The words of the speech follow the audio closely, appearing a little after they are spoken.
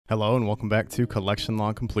Hello and welcome back to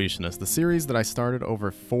Log Completionist, the series that I started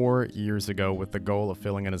over 4 years ago with the goal of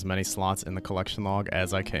filling in as many slots in the collection log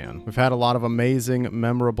as I can. We've had a lot of amazing,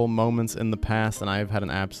 memorable moments in the past, and I have had an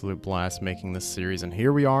absolute blast making this series, and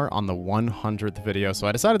here we are on the 100th video, so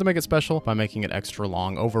I decided to make it special by making it extra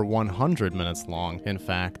long, over 100 minutes long, in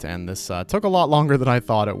fact, and this took a lot longer than I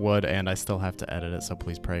thought it would, and I still have to edit it, so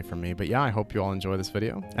please pray for me. But yeah, I hope you all enjoy this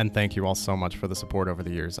video, and thank you all so much for the support over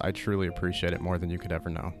the years. I truly appreciate it more than you could ever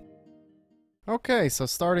know. Okay, so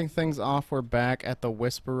starting things off, we're back at the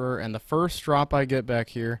Whisperer, and the first drop I get back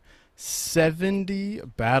here, 70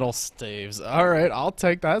 battle staves. Alright, I'll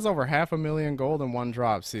take that. That's over 500,000 gold in one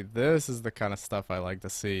drop. See, this is the kind of stuff I like to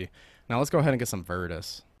see. Now let's go ahead and get some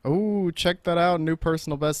Virtus. Ooh, check that out. New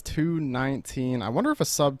personal best, 219. I wonder if a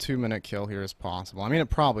sub 2-minute kill here is possible. I mean, it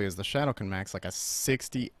probably is. The Shadow can max like a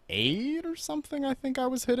 68 or something, I think I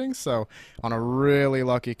was hitting. So, on a really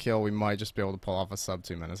lucky kill, we might just be able to pull off a sub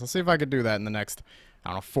 2 minutes. Let's see if I could do that in the next, I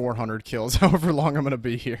don't know, 400 kills, however long I'm going to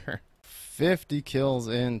be here. 50 kills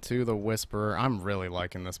into the Whisperer. I'm really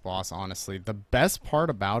liking this boss, honestly. The best part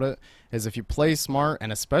about it is if you play smart,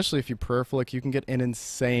 and especially if you prayer flick, you can get an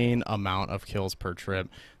insane amount of kills per trip.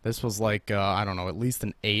 This was like, I don't know, at least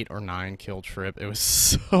an 8 or 9 kill trip. It was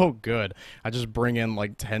so good. I just bring in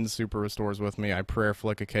like 10 super restores with me. I prayer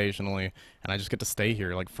flick occasionally, and I just get to stay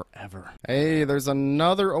here like forever. Hey, there's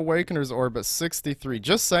another Awakener's Orb at 63.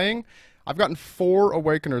 Just saying, I've gotten 4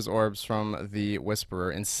 Awakener's Orbs from the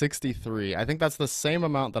Whisperer in 63. I think that's the same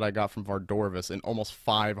amount that I got from Vardorvis in almost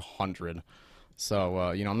 500.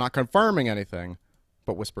 So, you know, I'm not confirming anything,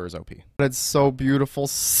 but Whisperer is OP. It's so beautiful.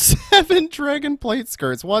 7 Dragon Plate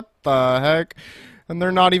Skirts. What the heck? And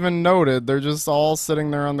they're not even noted. They're just all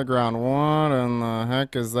sitting there on the ground. What in the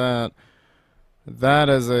heck is that? That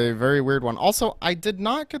is a very weird one. Also, I did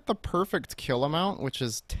not get the perfect kill amount, which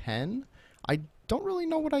is 10. I don't really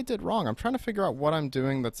know what I did wrong. I'm trying to figure out what I'm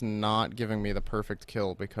doing that's not giving me the perfect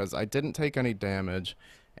kill, because I didn't take any damage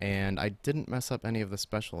and I didn't mess up any of the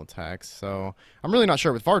special attacks, so I'm really not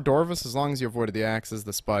sure. With Vardorvis, as long as you avoided the axes,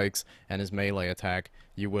 the spikes, and his melee attack,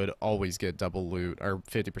 you would always get double loot, or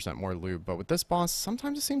 50% more loot, but with this boss,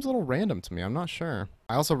 sometimes it seems a little random to me. I'm not sure.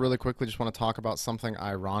 I also really quickly just want to talk about something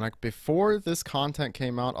ironic. Before this content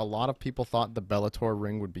came out, a lot of people thought the Bellator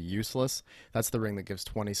ring would be useless. That's the ring that gives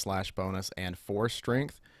 20 slash bonus and 4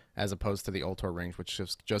 strength, as opposed to the Ultor ring, which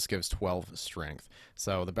just gives 12 strength.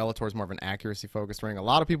 So the Bellator is more of an accuracy-focused ring. A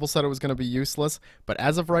lot of people said it was going to be useless, but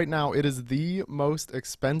as of right now, it is the most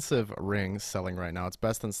expensive ring selling right now. It's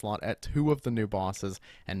best in slot at 2 of the new bosses,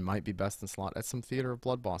 and might be best in slot at some Theater of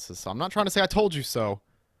Blood bosses. So I'm not trying to say I told you so,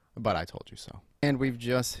 but I told you so. And we've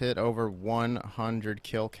just hit over 100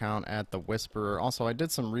 kill count at the Whisperer. Also, I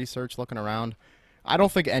did some research looking around. I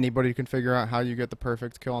don't think anybody can figure out how you get the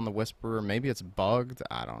perfect kill on the Whisperer. Maybe it's bugged.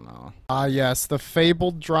 I don't know. Ah, yes, the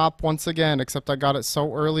fabled drop once again, except I got it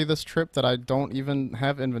so early this trip that I don't even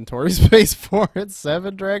have inventory space for it.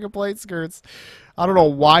 7 Dragon Plate Skirts. I don't know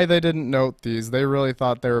why they didn't note these. They really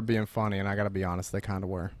thought they were being funny, and I gotta be honest, they kind of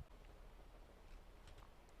were.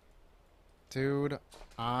 Dude,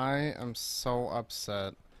 I am so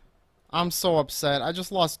upset. I'm so upset. I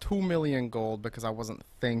just lost 2 million gold because I wasn't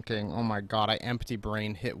thinking. Oh my god, I empty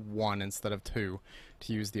brain hit 1 instead of 2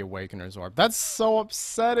 to use the Awakener's Orb. That's so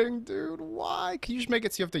upsetting, dude. Why? Can you just make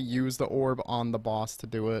it so you have to use the orb on the boss to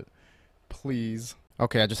do it? Please.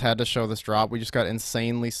 Okay, I just had to show this drop. We just got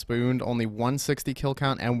insanely spooned. Only 160 kill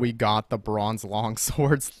count, and we got the bronze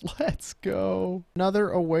longswords. Let's go. Another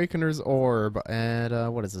Awakener's Orb at,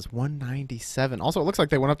 what is this, 197. Also, it looks like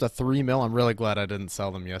they went up to 3 mil. I'm really glad I didn't sell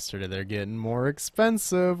them yesterday. They're getting more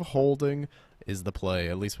expensive. Holding is the play,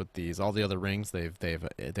 at least with these. All the other rings,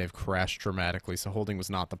 they've crashed dramatically, so holding was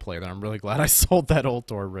not the play there. I'm really glad I sold that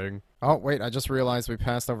Ultor ring. Oh, wait, I just realized we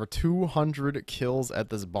passed over 200 kills at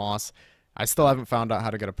this boss. I still haven't found out how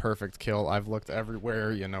to get a perfect kill. I've looked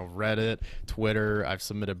everywhere, you know, Reddit, Twitter, I've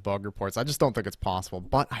submitted bug reports. I just don't think it's possible,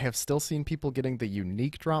 but I have still seen people getting the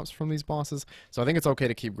unique drops from these bosses, so I think it's okay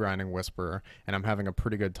to keep grinding Whisperer, and I'm having a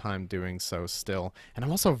pretty good time doing so still. And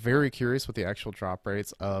I'm also very curious what the actual drop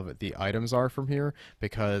rates of the items are from here,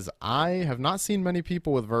 because I have not seen many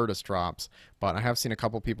people with Virtus drops, but I have seen a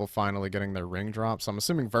couple people finally getting their ring drops. So I'm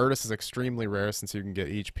assuming Virtus is extremely rare since you can get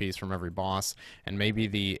each piece from every boss, and maybe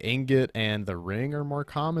the ingot and the ring are more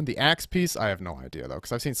common. The axe piece, I have no idea though,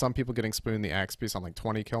 because I've seen some people getting spooned the axe piece on like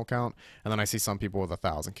 20 kill count, and then I see some people with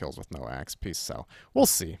 1,000 kills with no axe piece, so we'll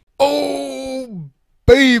see. Oh,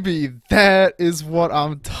 baby, that is what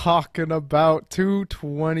I'm talking about.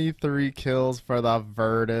 223 kills for the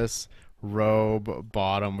Virtus Robe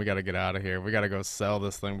bottom. We gotta get out of here. We gotta go sell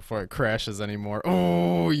this thing before it crashes anymore.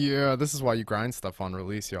 Oh yeah, this is why you grind stuff on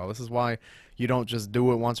release, y'all. This is why you don't just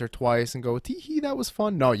do it once or twice and go, tee-hee, that was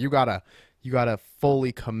fun. No, you gotta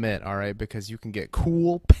fully commit, all right? Because you can get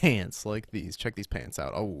cool pants like these. Check these pants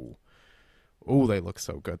out. Oh, they look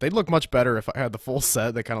so good. They'd look much better if I had the full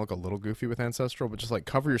set. They kind of look a little goofy with Ancestral, but just like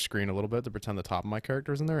cover your screen a little bit to pretend the top of my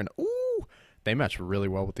character's in there, and ooh, they match really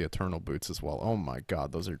well with the Eternal boots as well. Oh my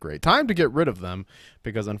god, those are great. Time to get rid of them,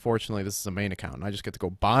 because unfortunately this is a main account, and I just get to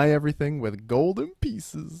go buy everything with golden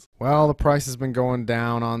pieces. Well, the price has been going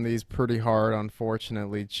down on these pretty hard,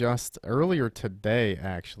 unfortunately. Just earlier today,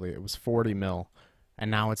 actually, it was 40 mil. And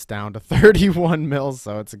now it's down to 31 mils,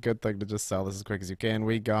 so it's a good thing to just sell this as quick as you can.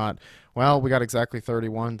 We got exactly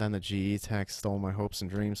 31. Then the GE tech stole my hopes and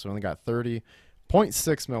dreams, so we only got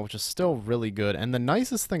 30.6 mil, which is still really good. And the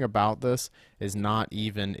nicest thing about this is not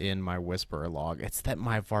even in my Whisperer log. It's that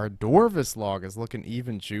my Vardorvis log is looking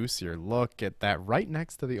even juicier. Look at that, right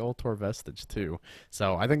next to the Ultor Vestige, too.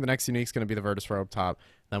 So I think the next unique is going to be the Virtus Robe Top.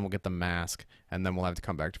 Then we'll get the mask, and then we'll have to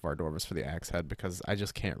come back to Vardorvis for the axe head because I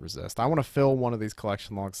just can't resist. I want to fill one of these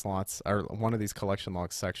collection log slots, or one of these collection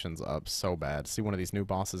log sections up so bad. See one of these new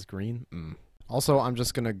bosses green? Also, I'm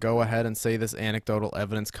just going to go ahead and say this anecdotal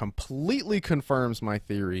evidence completely confirms my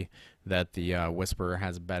theory that the Whisperer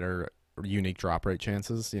has better unique drop rate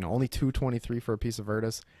chances. You know, only 223 for a piece of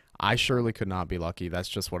Virtus. I surely could not be lucky. That's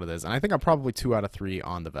just what it is. And I think I'm probably 2 out of 3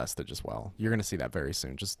 on the Vestige as well. You're going to see that very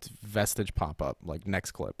soon. Just Vestige pop up, like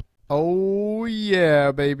next clip. Oh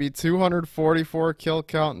yeah, baby. 244 kill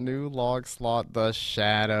count, new log slot, the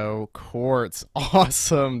Shadow Quartz.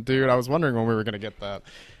 Awesome, dude. I was wondering when we were going to get that.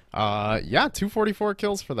 Yeah, 244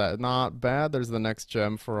 kills for that. Not bad. There's the next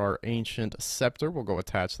gem for our Ancient Scepter. We'll go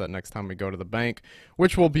attach that next time we go to the bank,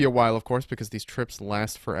 which will be a while, of course, because these trips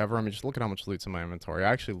last forever. I mean, just look at how much loot's in my inventory.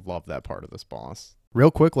 I actually love that part of this boss. Real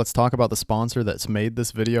quick, let's talk about the sponsor that's made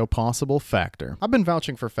this video possible, Factor. I've been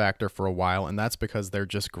vouching for Factor for a while, and that's because they're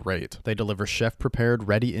just great. They deliver chef-prepared,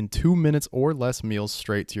 ready in 2 minutes or less meals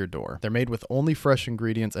straight to your door. They're made with only fresh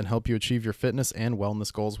ingredients and help you achieve your fitness and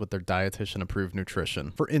wellness goals with their dietitian-approved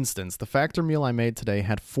nutrition. For instance, the Factor meal I made today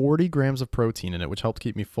had 40 grams of protein in it, which helped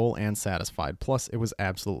keep me full and satisfied. Plus, it was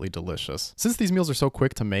absolutely delicious. Since these meals are so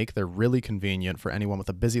quick to make, they're really convenient for anyone with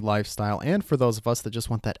a busy lifestyle and for those of us that just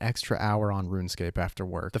want that extra hour on RuneScape after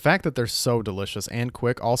work. The fact that they're so delicious and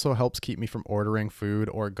quick also helps keep me from ordering food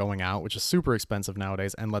or going out, which is super expensive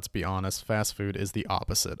nowadays, and let's be honest, fast food is the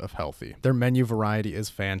opposite of healthy. Their menu variety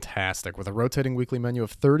is fantastic, with a rotating weekly menu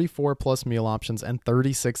of 34 plus meal options and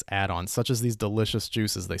 36 add-ons, such as these delicious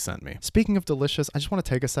juices they sent me. Speaking of delicious, I just want to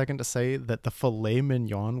take a second to say that the filet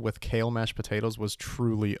mignon with kale mashed potatoes was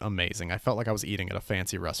truly amazing. I felt like I was eating at a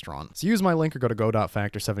fancy restaurant. So use my link or go to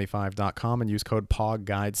go.factor75.com and use code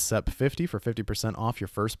POGGUIDESEP50 for 50% off your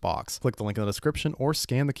first box. Click the link in the description or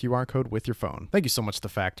scan the QR code with your phone. Thank you so much to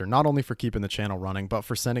Factor, not only for keeping the channel running, but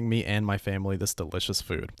for sending me and my family this delicious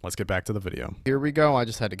food. Let's get back to the video. Here we go. I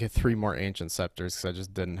just had to get 3 more Ancient Scepters because I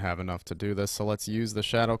just didn't have enough to do this. So let's use the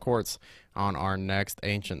Shadow Quartz on our next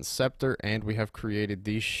Ancient Scepter, and we have created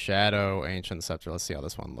the Shadow Ancient Scepter. Let's see how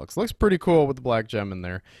this one looks. Looks pretty cool with the black gem in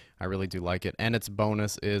there. I really do like it, and its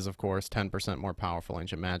bonus is, of course, 10% more powerful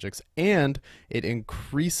Ancient Magics, and it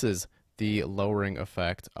increases the lowering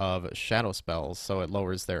effect of shadow spells, so it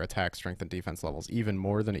lowers their attack, strength, and defense levels even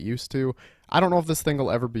more than it used to. I don't know if this thing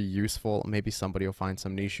will ever be useful. Maybe somebody will find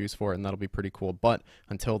some niche use for it, and that'll be pretty cool, but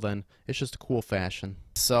until then, it's just a cool fashion.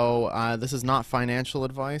 So, this is not financial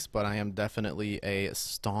advice, but I am definitely a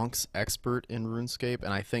stonks expert in RuneScape,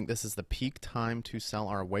 and I think this is the peak time to sell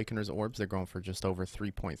our Awakener's Orbs. They're going for just over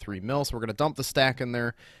 3.3 mil, so we're going to dump the stack in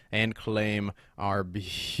there and claim our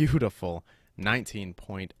beautiful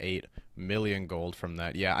 19.8 million gold from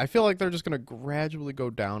that. Yeah, I feel like they're just going to gradually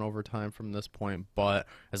go down over time from this point, but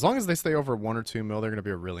as long as they stay over 1 or 2 mil, they're going to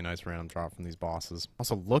be a really nice random drop from these bosses.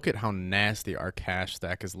 Also, look at how nasty our cash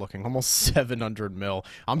stack is looking. Almost 700 mil.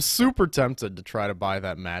 I'm super tempted to try to buy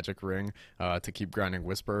that magic ring to keep grinding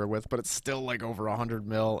Whisperer with, but it's still like over 100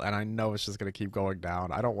 mil, and I know it's just going to keep going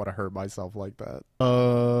down. I don't want to hurt myself like that.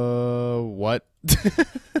 What?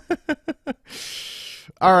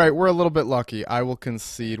 All right, we're a little bit lucky. I will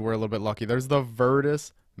concede we're a little bit lucky. There's the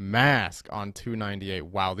Virtus Mask on 298.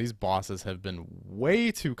 Wow, these bosses have been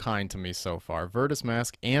way too kind to me so far. Virtus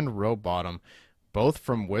Mask and Robe Bottom, both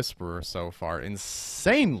from Whisperer so far.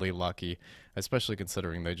 Insanely lucky, especially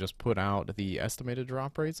considering they just put out the estimated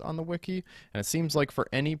drop rates on the wiki. And it seems like for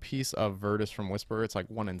any piece of Virtus from Whisperer, it's like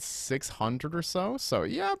 1 in 600 or so. So,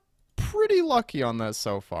 yeah, pretty lucky on that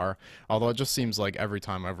so far. Although it just seems like every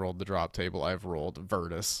time I've rolled the drop table, I've rolled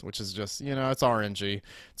Virtus, which is just, you know, it's RNG.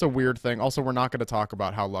 It's a weird thing. Also, we're not going to talk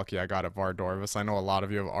about how lucky I got at Vardorvis. I know a lot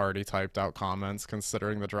of you have already typed out comments,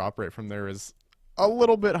 considering the drop rate from there is a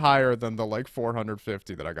little bit higher than the, like,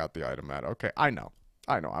 450 that I got the item at. Okay, I know,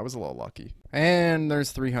 I was a little lucky. And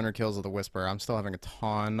there's 300 kills of the Whisperer. I'm still having a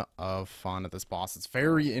ton of fun at this boss. It's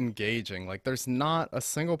very engaging. Like, there's not a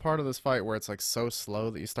single part of this fight where it's, like, so slow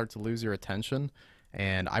that you start to lose your attention.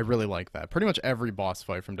 And I really like that. Pretty much every boss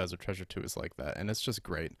fight from Desert Treasure 2 is like that, and it's just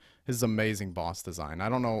great. This is amazing boss design. I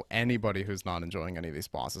don't know anybody who's not enjoying any of these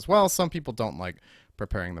bosses. Well, some people don't like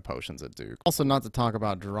preparing the potions at Duke. Also, not to talk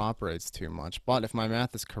about drop rates too much, but if my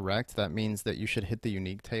math is correct, that means that you should hit the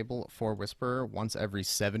unique table for Whisperer once every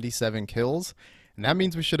 77 kills. And that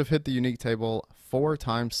means we should have hit the unique table 4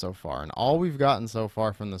 times so far. And all we've gotten so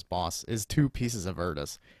far from this boss is 2 pieces of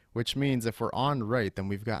Virtus. Which means if we're on rate, then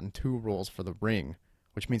we've gotten 2 rolls for the ring.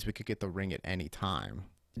 Which means we could get the ring at any time.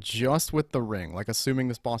 Just with the ring, like assuming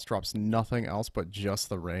this boss drops nothing else but just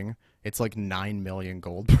the ring, it's like 9 million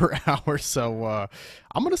gold per hour. So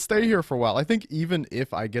I'm going to stay here for a while. I think even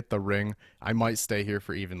if I get the ring, I might stay here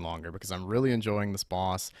for even longer because I'm really enjoying this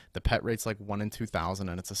boss. The pet rate's like 1 in 2,000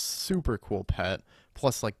 and it's a super cool pet.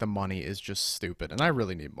 Plus, like, the money is just stupid, and I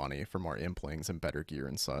really need money for more implings and better gear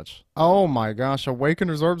and such. Oh my gosh,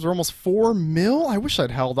 Awakener's Orbs are almost 4 mil? I wish I'd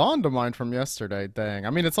held on to mine from yesterday, dang. I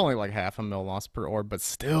mean, it's only like half a mil loss per orb, but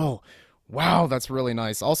still, wow, that's really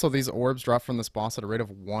nice. Also, these orbs drop from this boss at a rate of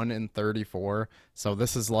 1 in 34, so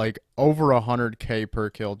this is like over 100k per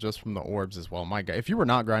kill just from the orbs as well. My God, if you were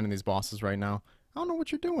not grinding these bosses right now, I don't know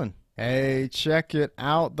what you're doing. Hey, check it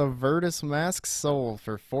out. The Virtus mask sold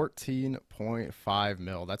for 14.5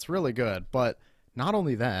 mil. That's really good. But not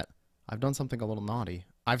only that, I've done something a little naughty.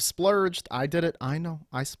 I've splurged. I did it. I know.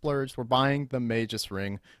 I splurged. We're buying the Magus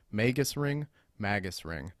ring. Magus ring? Magus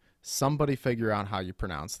ring. Somebody figure out how you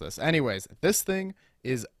pronounce this. Anyways, this thing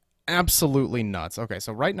is absolutely nuts. Okay,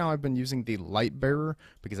 so right now I've been using the Light Bearer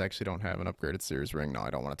because I actually don't have an upgraded Sears ring. No,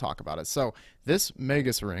 I don't want to talk about it. So this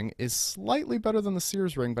Magus ring is slightly better than the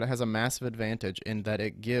Sears ring, but it has a massive advantage in that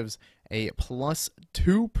it gives a plus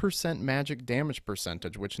 2% magic damage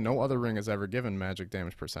percentage, which no other ring has ever given magic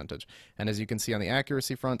damage percentage. And as you can see on the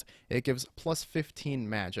accuracy front, it gives plus 15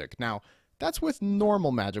 magic. Now, that's with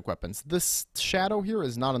normal magic weapons. This shadow here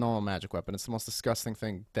is not a normal magic weapon. It's the most disgusting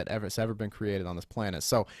thing that has ever been created on this planet.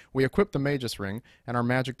 So we equip the Magus ring, and our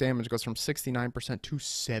magic damage goes from 69% to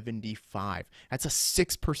 75%. That's a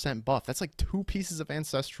 6% buff. That's like 2 pieces of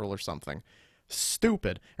Ancestral or something.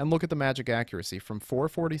 Stupid. And look at the magic accuracy from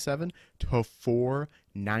 447 to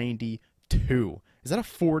 492. Is that a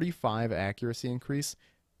 45 accuracy increase?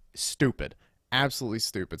 Stupid. Absolutely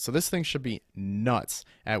stupid. So this thing should be nuts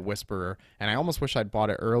at Whisperer, and I almost wish I'd bought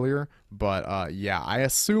it earlier, but yeah, I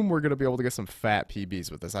assume we're going to be able to get some fat PBs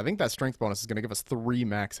with this. I think that strength bonus is going to give us 3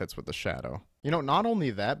 max hits with the Shadow. You know, not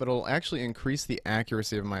only that, but it'll actually increase the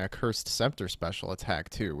accuracy of my Accursed Scepter special attack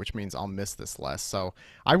too, which means I'll miss this less. So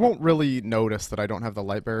I won't really notice that I don't have the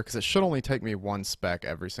Light Bearer because it should only take me 1 spec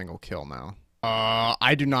every single kill now.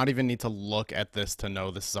 I do not even need to look at this to know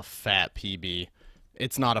this is a fat PB.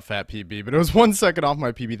 It's not a fat PB, but it was 1 second off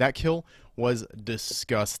my PB. That kill was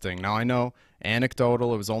disgusting. Now, I know,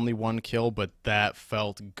 anecdotal, it was only 1 kill, but that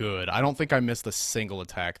felt good. I don't think I missed a single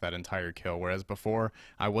attack that entire kill, whereas before,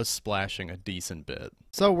 I was splashing a decent bit.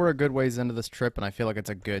 So we're a good ways into this trip, and I feel like it's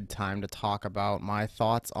a good time to talk about my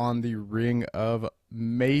thoughts on the Ring of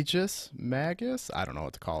Magus? I don't know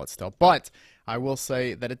what to call it still, but I will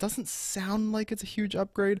say that it doesn't sound like it's a huge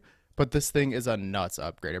upgrade, but this thing is a nuts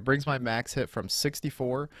upgrade. It brings my max hit from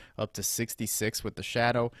 64 up to 66 with the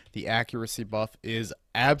Shadow. The accuracy buff is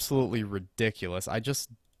absolutely ridiculous. I just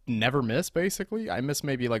never miss, basically. I miss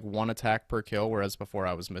maybe like 1 attack per kill, whereas before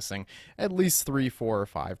I was missing at least 3, 4, or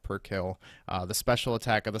 5 per kill. The special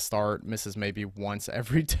attack at the start misses maybe once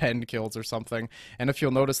every 10 kills or something. And if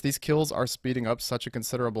you'll notice, these kills are speeding up such a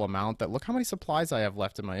considerable amount that look how many supplies I have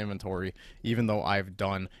left in my inventory, even though I've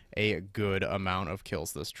done a good amount of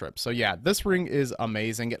kills this trip. So yeah, this ring is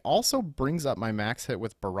amazing. It also brings up my max hit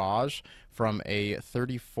with Barrage from a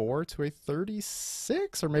 34 to a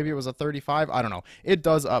 36, or maybe it was a 35. I don't know. It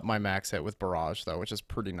does up my max hit with Barrage, though, which is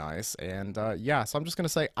pretty nice. And yeah, so I'm just going to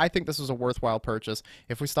say I think this was a worthwhile purchase.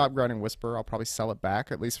 If we stop grinding Whisper, I'll probably sell it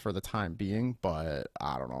back, at least for the time being. But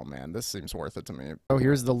I don't know, man. This seems worth it to me. So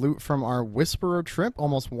here's the loot from our Whisperer trip,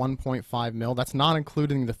 almost 1.5 mil. That's not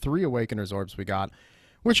including the 3 Awakener's Orbs we got,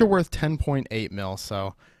 which are worth 10.8 mil.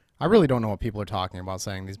 So I really don't know what people are talking about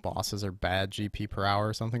saying these bosses are bad GP per hour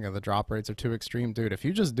or something, or the drop rates are too extreme. Dude, if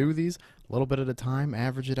you just do these a little bit at a time,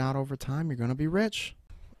 average it out over time, you're going to be rich.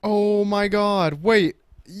 Oh my god, wait.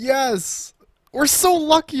 Yes! We're so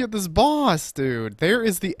lucky at this boss, dude. There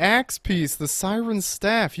is the axe piece, the siren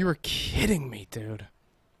staff. You are kidding me, dude.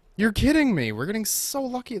 You're kidding me. We're getting so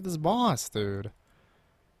lucky at this boss, dude.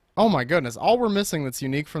 Oh my goodness. All we're missing that's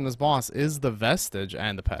unique from this boss is the vestige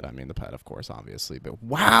and the pet. I mean, the pet, of course, obviously. But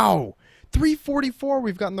wow! 344.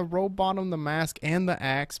 We've gotten the robe bottom, the mask, and the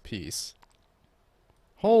axe piece.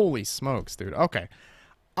 Holy smokes, dude. Okay.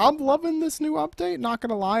 I'm loving this new update, not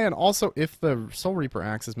gonna lie, and also if the Soul Reaper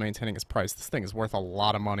axe is maintaining its price, this thing is worth a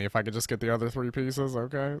lot of money if I could just get the other 3 pieces,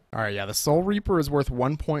 okay? Alright, yeah, the Soul Reaper is worth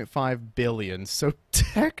 1.5 billion, so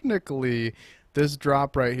technically this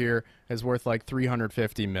drop right here is worth like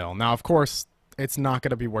 350 mil. Now, of course, it's not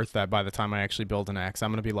gonna be worth that by the time I actually build an axe.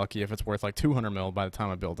 I'm gonna be lucky if it's worth like 200 mil by the time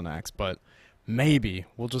I build an axe, but maybe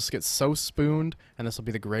we'll just get so spooned, and this will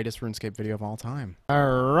be the greatest RuneScape video of all time.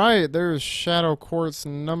 Alright, there's Shadow Quartz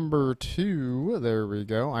number 2. There we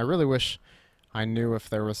go. I really wish I knew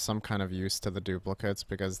if there was some kind of use to the duplicates,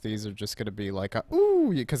 because these are just going to be like a,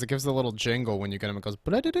 ooh, because it gives a little jingle when you get them. It goes,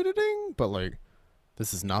 ba-da-da-da-ding, but like,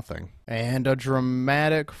 this is nothing. And a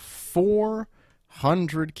dramatic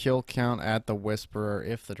 400 kill count at the Whisperer.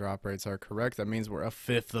 If the drop rates are correct, that means we're a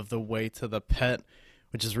 1/5 of the way to the pet,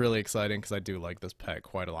 which is really exciting because I do like this pet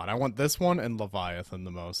quite a lot. I want this one and Leviathan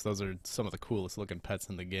the most. Those are some of the coolest looking pets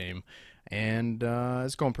in the game. And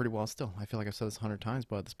it's going pretty well still. I feel like I've said this 100 times,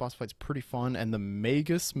 but this boss fight's pretty fun. And the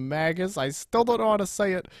Magus, I still don't know how to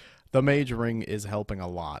say it. The Mage Ring is helping a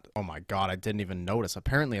lot. Oh my god, I didn't even notice.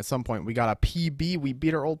 Apparently at some point we got a PB. We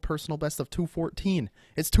beat our old personal best of 214.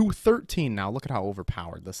 It's 213 now. Look at how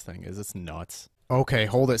overpowered this thing is. It's nuts. Okay,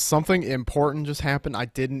 hold it. Something important just happened. I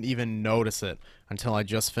didn't even notice it until I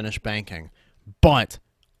just finished banking. But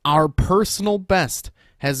our personal best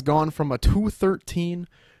has gone from a 213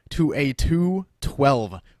 to a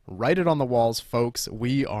 212. Write it on the walls, folks.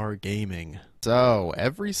 We are gaming. So,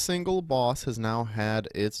 every single boss has now had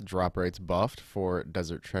its drop rates buffed for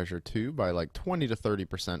Desert Treasure 2 by like 20 to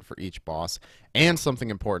 30% for each boss. And something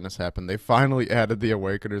important has happened. They finally added the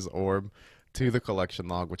Awakener's Orb to the collection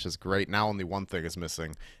log, which is great. Now only one thing is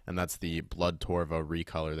missing, and that's the Blood Torva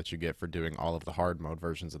recolor that you get for doing all of the hard mode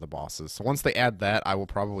versions of the bosses. So once they add that, I will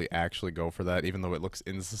probably actually go for that, even though it looks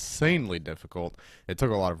insanely difficult. It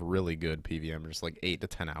took a lot of really good PVM, just like 8 to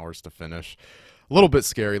 10 hours to finish. A little bit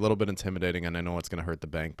scary, a little bit intimidating, and I know it's going to hurt the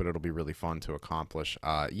bank, but it'll be really fun to accomplish.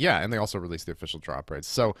 Yeah, and they also released the official drop rates.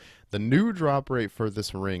 So the new drop rate for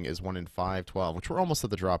this ring is 1 in 512, which we're almost at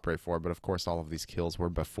the drop rate for, but of course all of these kills were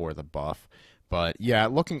before the buff. But yeah,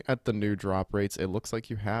 looking at the new drop rates, it looks like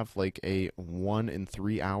you have like a 1 in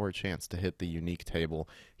 3 hour chance to hit the unique table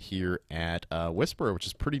here at Whisperer, which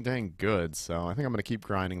is pretty dang good. So I think I'm going to keep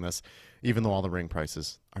grinding this, even though all the ring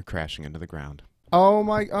prices are crashing into the ground. Oh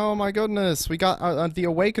my goodness, we got the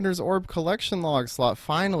Awakener's Orb collection log slot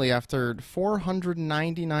finally after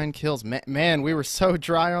 499 kills. Man, we were so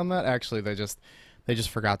dry on that. Actually, they just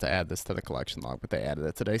forgot to add this to the collection log, but they added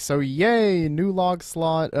it today. So yay, new log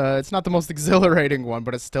slot. It's not the most exhilarating one,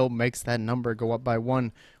 but it still makes that number go up by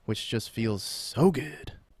 1, which just feels so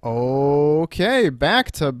good. Okay,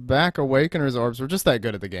 back-to-back Awakener's Orbs. We're just that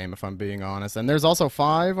good at the game, if I'm being honest. And there's also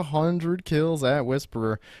 500 kills at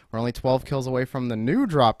Whisperer. We're only 12 kills away from the new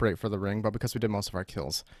drop rate for the ring, but because we did most of our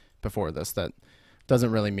kills before this, that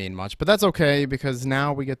doesn't really mean much. But that's okay, because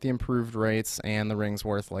now we get the improved rates, and the ring's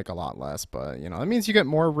worth, like, a lot less. But, you know, that means you get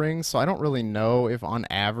more rings, so I don't really know if, on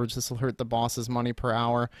average, this will hurt the boss's money per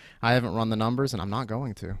hour. I haven't run the numbers, and I'm not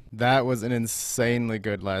going to. That was an insanely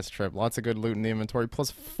good last trip. Lots of good loot in the inventory, plus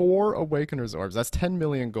 4 Awakener's Orbs. That's 10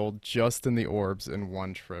 million gold just in the orbs in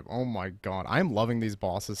one trip. Oh my god. I'm loving these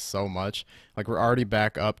bosses so much. Like, we're already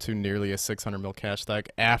back up to nearly a 600 mil cash stack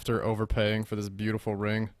after overpaying for this beautiful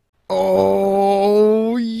ring.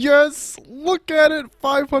 Oh, yes! Look at it!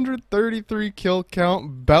 533 kill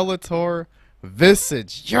count, Bellator,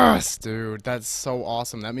 Visage. Yes, dude! That's so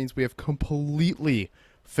awesome. That means we have completely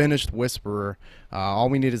finished Whisperer. All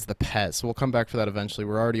we need is the pet, so we'll come back for that eventually.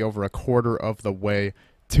 We're already over a quarter of the way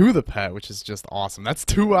to the pet, which is just awesome. That's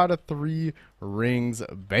 2 out of 3 rings,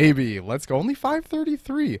 baby. Let's go. Only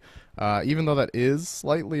 533. Even though that is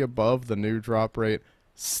slightly above the new drop rate,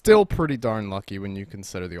 still pretty darn lucky when you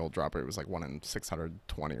consider the old drop rate was like 1 in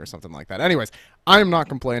 620 or something like that. Anyways, I'm not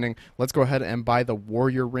complaining. Let's go ahead and buy the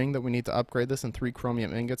Warrior Ring that we need to upgrade this in 3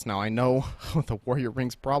 chromium ingots. Now, I know the Warrior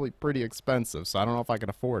Ring's probably pretty expensive, so I don't know if I can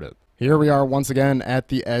afford it. Here we are once again at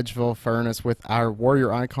the Edgeville Furnace with our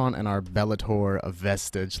Warrior Icon and our Bellator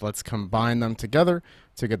Vestige. Let's combine them together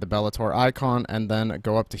to get the Bellator Icon and then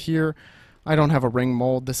go up to here. I don't have a ring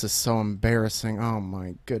mold. This is so embarrassing. Oh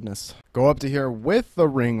my goodness. Go up to here with the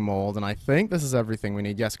ring mold, and I think this is everything we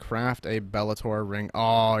need. Yes, craft a Bellator ring.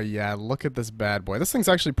 Oh yeah, look at this bad boy. This thing's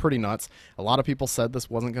actually pretty nuts. A lot of people said this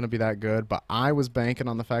wasn't going to be that good, but I was banking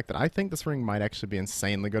on the fact that I think this ring might actually be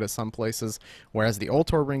insanely good at some places, whereas the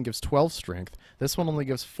Ultor ring gives 12 strength. This one only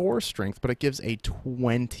gives 4 strength, but it gives a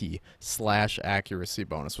 20 slash accuracy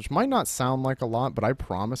bonus, which might not sound like a lot, but I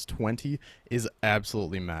promise 20 is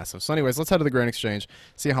absolutely massive. So anyways, let's head to the Grand Exchange,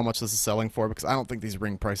 see how much this is selling for, because I don't think these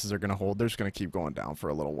ring prices are going to hold. They're just going to keep going down for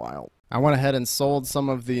a little while. I went ahead and sold some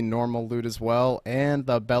of the normal loot as well, and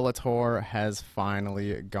the Bellator has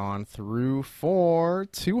finally gone through for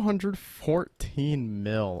 214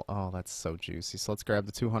 mil. Oh, that's so juicy. So let's grab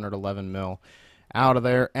the 211 mil out of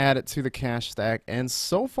there, add it to the cash stack, and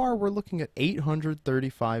so far we're looking at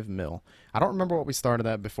 835 mil. I don't remember what we started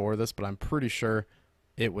at before this, but I'm pretty sure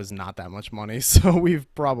it was not that much money, so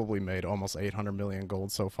we've probably made almost 800 million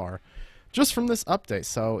gold so far just from this update.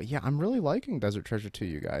 So yeah, I'm really liking Desert Treasure 2,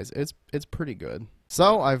 you guys. It's pretty good.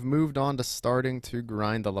 So I've moved on to starting to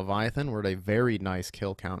grind the Leviathan. We're at a very nice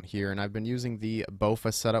kill count here, and I've been using the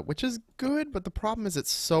Bofa setup, which is good, but the problem is it's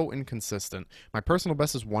so inconsistent. My personal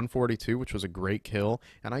best is 142, which was a great kill,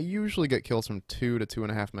 and I usually get kills from 2 to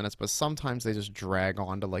 2.5 minutes, but sometimes they just drag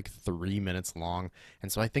on to like 3 minutes long, and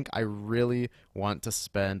so I think I really want to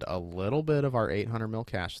spend a little bit of our 800 mil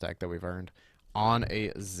cash stack that we've earned on a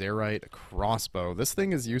Zerite crossbow. This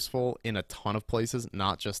thing is useful in a ton of places,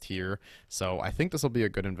 not just here, so I think this will be a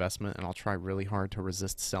good investment, and I'll try really hard to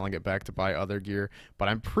resist selling it back to buy other gear, but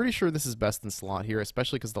I'm pretty sure this is best in slot here,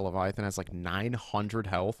 especially because the Leviathan has like 900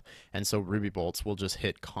 health, and so Ruby Bolts will just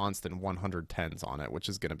hit constant 110s on it, which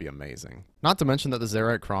is going to be amazing. Not to mention that the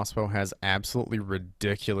Zerite crossbow has absolutely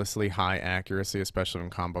ridiculously high accuracy, especially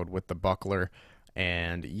when comboed with the buckler.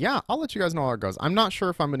 And yeah, I'll let you guys know how it goes. I'm not sure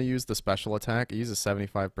if I'm going to use the special attack. It uses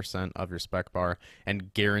 75% of your spec bar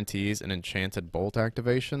and guarantees an enchanted bolt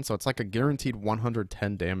activation. So it's like a guaranteed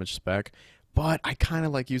 110 damage spec. But I kind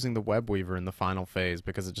of like using the Web Weaver in the final phase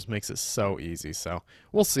because it just makes it so easy. So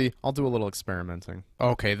we'll see. I'll do a little experimenting.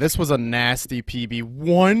 Okay, this was a nasty PB.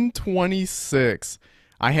 126.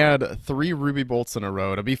 I had 3 Ruby Bolts in a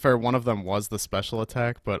row. To be fair, one of them was the special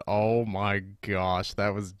attack, but oh my gosh,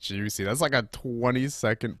 that was juicy. That's like a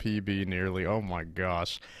 20-second PB nearly. Oh my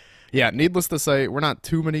gosh. Yeah, needless to say, we're not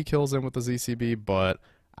too many kills in with the ZCB, but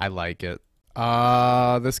I like it.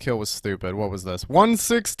 This kill was stupid. What was this?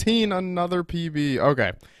 116, another PB.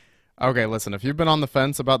 Okay. Okay, listen, if you've been on the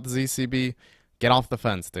fence about the ZCB, get off the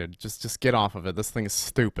fence, dude. Just get off of it. This thing is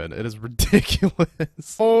stupid. It is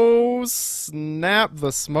ridiculous. Oh, snap.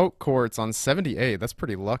 The smoke quartz on 78. That's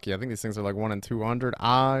pretty lucky. I think these things are like 1 in 200.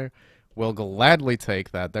 I will gladly take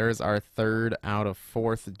that. There's our 3rd out of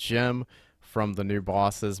 4th gem from the new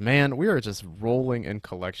bosses. Man, we are just rolling in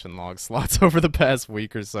collection log slots over the past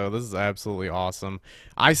week or so. This is absolutely awesome.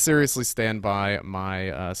 I seriously stand by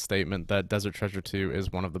my statement that Desert Treasure 2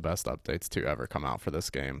 is one of the best updates to ever come out for this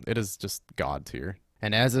game. It is just god tier.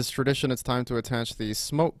 And as is tradition, it's time to attach the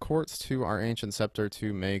smoke quartz to our ancient scepter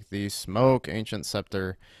to make the smoke ancient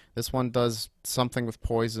scepter. This one does something with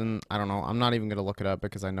poison. I don't know. I'm not even going to look it up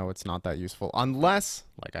because I know it's not that useful. Unless,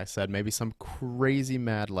 like I said, maybe some crazy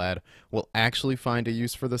mad lad will actually find a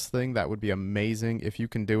use for this thing. That would be amazing. If you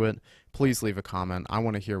can do it, please leave a comment. I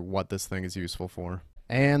want to hear what this thing is useful for.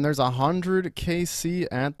 And there's 100 KC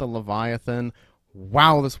at the Leviathan.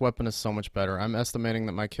 Wow, this weapon is so much better. I'm estimating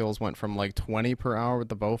that my kills went from like 20 per hour with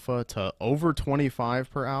the Bofa to over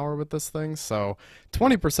 25 per hour with this thing. So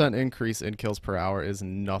 20% increase in kills per hour is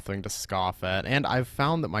nothing to scoff at. And I've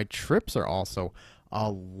found that my trips are also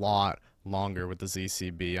a lot longer with the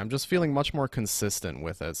ZCB. I'm just feeling much more consistent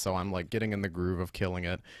with it, so I'm like getting in the groove of killing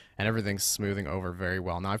it, and everything's smoothing over very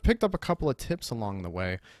well. Now, I've picked up a couple of tips along the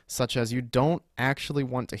way, such as you don't actually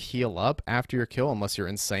want to heal up after your kill unless you're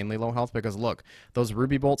insanely low health, because look, those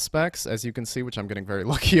Ruby Bolt specs, as you can see, which I'm getting very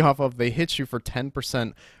lucky off of, they hit you for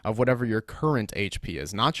 10% of whatever your current HP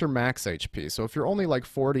is, not your max HP. So if you're only like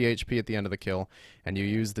 40 HP at the end of the kill, and you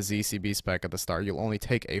use the ZCB spec at the start, you'll only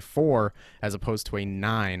take a 4 as opposed to a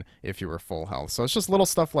 9 if you were full health. So it's just little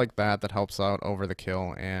stuff like that that helps out over the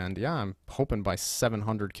kill, and yeah, I'm hoping by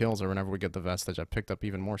 700 kills or whenever we get the vestige, I've picked up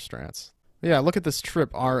even more strats. Yeah, look at this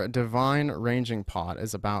trip. Our divine ranging pot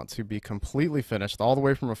is about to be completely finished, all the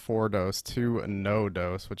way from a 4-dose to no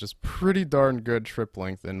dose, which is pretty darn good trip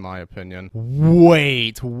length in my opinion.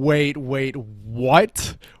 Wait,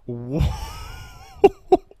 what?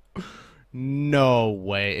 No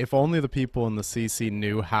way. If only the people in the CC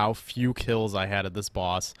knew how few kills I had at this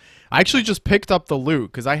boss. I actually just picked up the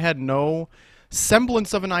loot because I had no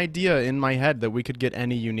semblance of an idea in my head that we could get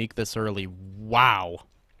any unique this early. Wow.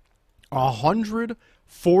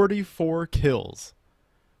 144 kills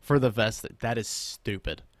for the vestige. That is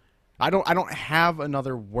stupid. I don't have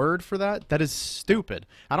another word for that. That is stupid.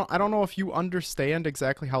 I don't know if you understand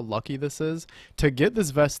exactly how lucky this is. To get this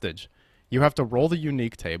vestige, you have to roll the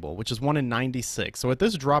unique table, which is 1 in 96. So at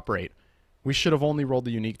this drop rate, we should have only rolled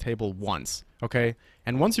the unique table once, okay?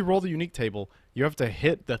 And once you roll the unique table, you have to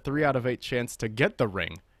hit the 3 out of 8 chance to get the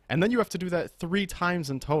ring. And then you have to do that 3 times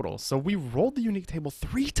in total. So we rolled the unique table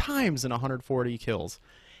 3 times in 140 kills.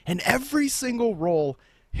 And every single roll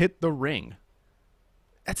hit the ring.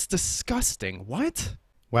 That's disgusting. What?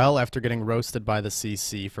 Well, after getting roasted by the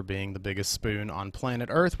CC for being the biggest spoon on planet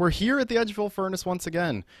Earth, we're here at the Edgeville Furnace once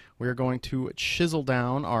again. We're going to chisel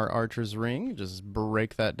down our archer's ring, just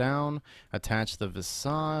break that down, attach the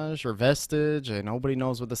visage or vestige, and nobody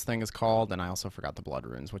knows what this thing is called, and I also forgot the blood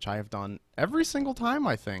runes, which I have done every single time,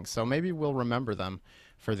 I think, so maybe we'll remember them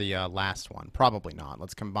for the last one. Probably not.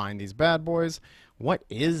 Let's combine these bad boys. What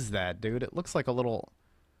is that, dude? It looks like a little...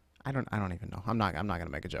 I don't even know. I'm not gonna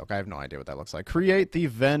make a joke. I have no idea what that looks like. Create the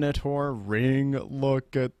Venator ring.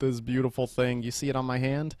 Look at this beautiful thing. You see it on my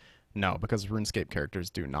hand? No, because RuneScape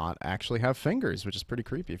characters do not actually have fingers, which is pretty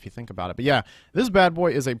creepy if you think about it. But yeah, this bad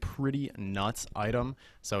boy is a pretty nuts item.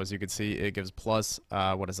 So as you can see, it gives plus,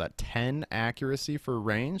 what is that, 10 accuracy for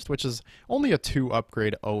ranged, which is only a 2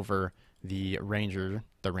 upgrade over the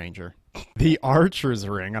the archer's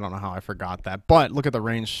ring. I don't know how I forgot that, but look at the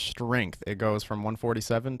range strength. It goes from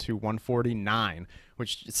 147 to 149,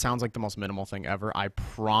 which sounds like the most minimal thing ever. I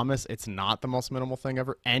promise it's not the most minimal thing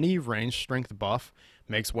ever. Any range strength buff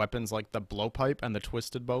makes weapons like the blowpipe and the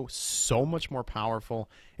twisted bow so much more powerful.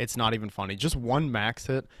 It's not even funny. Just one max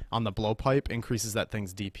hit on the blowpipe increases that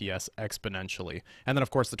thing's DPS exponentially. And then of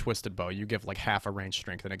course the twisted bow, you give like half a range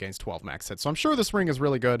strength and it gains 12 max hits. So I'm sure this ring is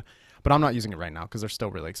really good, but I'm not using it right now because they're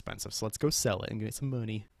still really expensive. So let's go sell it and get some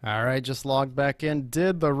money. All right, just logged back in.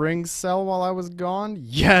 Did the ring sell while I was gone?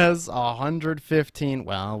 Yes, 115.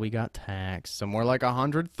 Well, we got taxed, so more like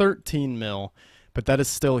 113 mil, but that is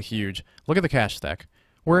still huge. Look at the cash stack.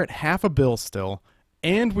 We're at half a bill still,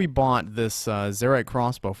 and we bought this Zerite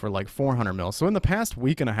crossbow for like 400 mil. So in the past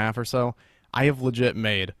week and a half or so, I have legit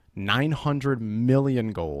made 900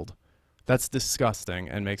 million gold. That's disgusting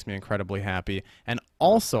and makes me incredibly happy. And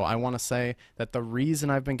also, I want to say that the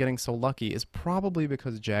reason I've been getting so lucky is probably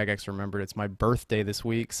because Jagex remembered it's my birthday this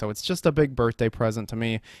week, so it's just a big birthday present to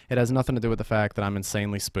me. It has nothing to do with the fact that I'm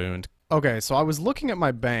insanely spooned. Okay, so I was looking at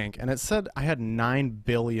my bank, and it said I had 9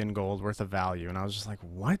 billion gold worth of value, and I was just like,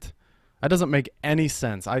 what? That doesn't make any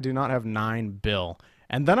sense. I do not have 9 bill.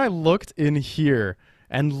 And then I looked in here,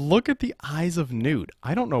 and look at the Eyes of Newt.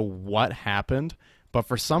 I don't know what happened, but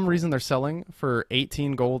for some reason they're selling for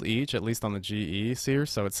 18 gold each, at least on the GE here.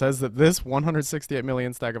 So it says that this 168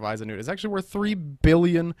 million stack of Eyes of Newt is actually worth 3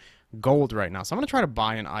 billion gold right now. So I'm going to try to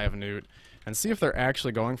buy an Eye of Newt and see if they're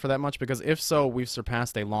actually going for that much, because if so, we've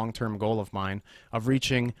surpassed a long-term goal of mine of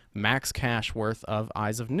reaching max cash worth of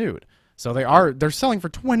Eyes of Newt. So they're selling for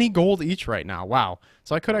 20 gold each right now. Wow.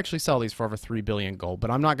 So I could actually sell these for over 3 billion gold,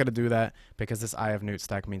 but I'm not going to do that because this Eye of Newt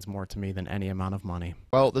stack means more to me than any amount of money.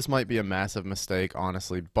 Well, this might be a massive mistake,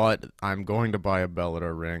 honestly, but I'm going to buy a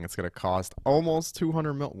Bellator ring. It's going to cost almost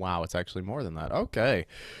 200 mil. Wow, it's actually more than that. Okay.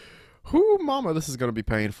 Whoo, mama, this is going to be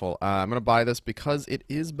painful. I'm going to buy this because it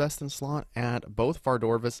is best in slot at both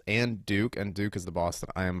Fardorvis and Duke, and Duke is the boss that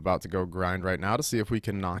I am about to go grind right now to see if we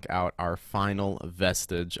can knock out our final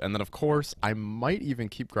vestige. And then, of course, I might even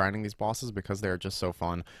keep grinding these bosses because they are just so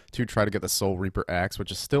fun to try to get the Soul Reaper Axe,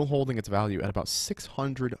 which is still holding its value at about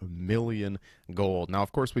 600 million gold. Now,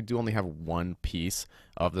 of course, we do only have one piece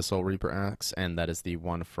of the Soul Reaper Axe, and that is the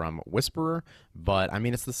one from Whisperer, but, I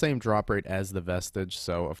mean, it's the same drop rate as the vestige,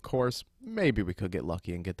 so, of course, maybe we could get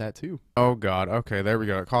lucky and get that too. Oh god, okay, there we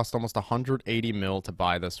go. It cost almost 180 mil to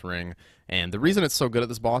buy this ring, and the reason it's so good at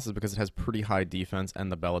this boss is because it has pretty high defense,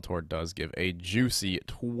 and the Bellator does give a juicy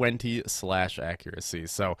 20 slash accuracy.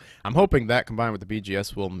 So I'm hoping that combined with the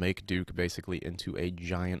BGS will make Duke basically into a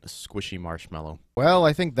giant squishy marshmallow. Well,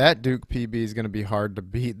 I think that Duke PB is going to be hard to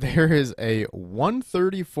beat. There is a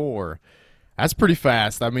 134. That's pretty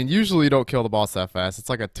fast. I mean, usually you don't kill the boss that fast. It's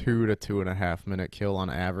like a 2 to 2.5 minute kill on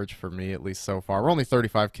average for me, at least so far. We're only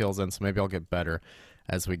 35 kills in, so maybe I'll get better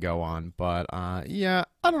as we go on. But, yeah,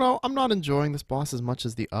 I don't know. I'm not enjoying this boss as much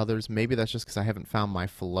as the others. Maybe that's just because I haven't found my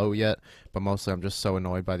flow yet. But mostly I'm just so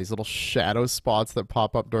annoyed by these little shadow spots that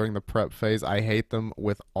pop up during the prep phase. I hate them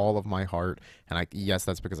with all of my heart. And yes,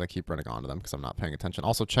 that's because I keep running onto them because I'm not paying attention.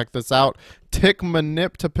 Also, check this out. Tick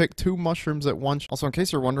manip to pick 2 mushrooms at once. Also, in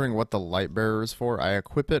case you're wondering what the light bearer is for, I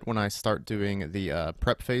equip it when I start doing the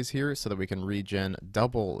prep phase here so that we can regen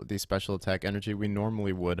double the special attack energy we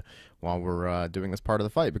normally would while we're doing this part of the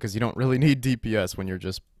fight, because you don't really need DPS when you're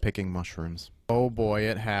just picking mushrooms. Oh boy,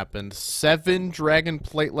 it happened. 7 dragon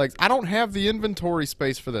plate legs. I don't have the inventory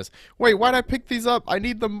space for this. Wait, why'd I pick these up? I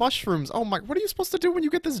need the mushrooms. Oh my, what are you supposed to do when you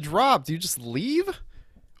get this drop? Do you just leave?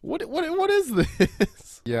 What is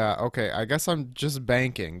this? Yeah, okay, I guess I'm just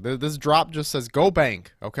banking. This drop just says, go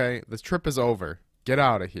bank, okay? This trip is over. Get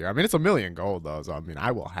out of here. I mean, it's 1,000,000 gold, though, so I mean,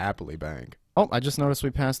 I will happily bank. Oh, I just noticed we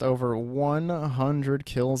passed over 100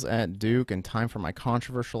 kills at Duke, and time for my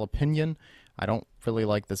controversial opinion. I don't really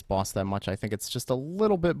like this boss that much. I think it's just a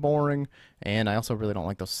little bit boring, and I also really don't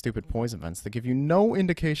like those stupid poison vents that give you no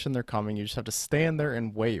indication they're coming. You just have to stand there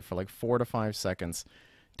and wait for like 4 to 5 seconds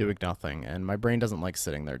doing nothing, and my brain doesn't like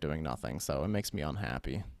sitting there doing nothing, so it makes me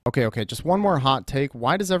unhappy. Okay, just one more hot take.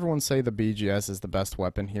 Why does everyone say the BGS is the best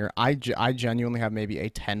weapon here? I genuinely have maybe a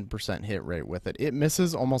 10% hit rate with it. It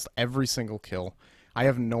misses almost every single kill. I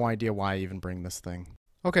have no idea why I even bring this thing.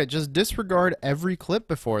 Okay, just disregard every clip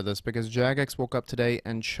before this, because Jagex woke up today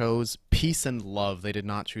and chose peace and love. They did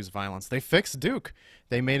not choose violence. They fixed Duke.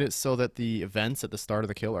 They made it so that the events at the start of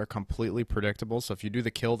the kill are completely predictable. So if you do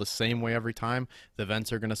the kill the same way every time, the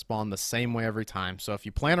events are going to spawn the same way every time. So if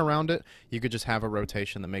you plan around it, you could just have a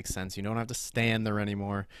rotation that makes sense. You don't have to stand there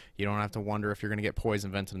anymore. You don't have to wonder if you're going to get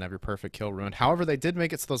poison vented and have your perfect kill ruined. However, they did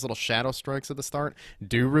make it so those little shadow strikes at the start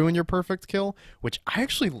do ruin your perfect kill, which I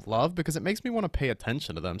actually love because it makes me want to pay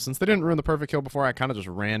attention to them. Since they didn't ruin the perfect kill before, I kind of just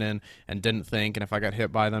ran in and didn't think, and if I got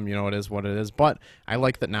hit by them, you know, it is what it is. But I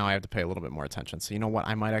like that now I have to pay a little bit more attention. So you know what?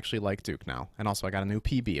 I might actually like Duke now. And also I got a new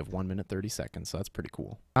PB of 1 minute 30 seconds, so that's pretty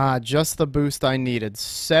cool. Just the boost I needed.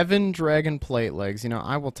 7 dragon plate legs. You know,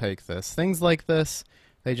 I will take this. Things like this,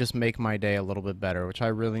 they just make my day a little bit better, which I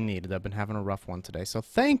really needed. I've been having a rough one today, so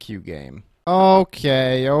thank you, game.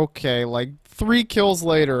 Okay, like 3 kills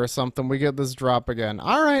later or something, we get this drop again.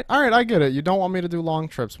 Alright, I get it. You don't want me to do long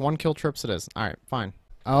trips. 1 kill trips it is. Alright, fine.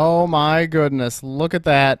 Oh my goodness, look at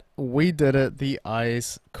that. We did it. The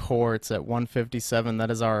ice quartz at 157.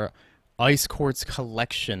 That is our ice quartz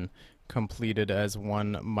collection completed, as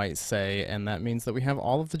one might say, and that means that we have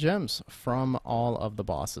all of the gems from all of the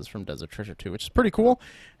bosses from Desert Treasure 2, which is pretty cool.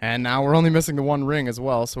 And now we're only missing the 1 ring as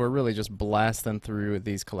well, so we're really just blasting through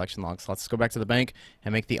these collection logs. So let's go back to the bank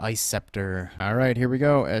and make the ice scepter. Alright, here we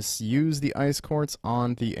go. Let's use the ice quartz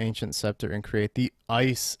on the ancient scepter and create the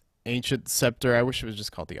ice ancient scepter. I wish it was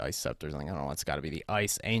just called the ice scepter. Like, I don't know, it's got to be the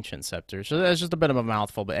ice ancient scepter. So that's just a bit of a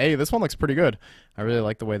mouthful, but hey, this one looks pretty good. I really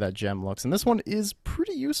like the way that gem looks, and this one is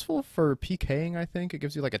pretty useful for PKing. I think it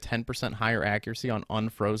gives you like a 10% higher accuracy on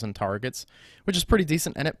unfrozen targets, which is pretty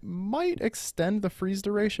decent, and it might extend the freeze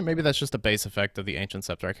duration. Maybe that's just a base effect of the ancient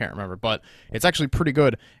scepter, I can't remember, but it's actually pretty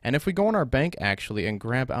good. And if we go in our bank actually and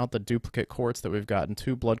grab out the duplicate quartz that we've gotten,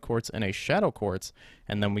 2 blood quartz and a shadow quartz,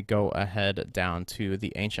 and then we go ahead down to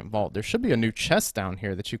the ancient vault, there should be a new chest down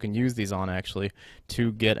here that you can use these on actually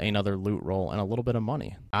to get another loot roll and a little bit of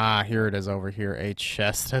money. Here it is over here, a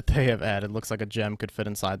chest that they have added. Looks like a gem could fit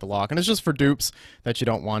inside the lock, and it's just for dupes that you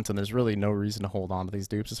don't want, and there's really no reason to hold on to these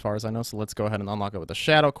dupes as far as I know. So let's go ahead and unlock it with the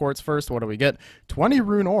shadow quartz first. What do we get? 20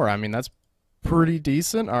 rune ore. I mean, that's pretty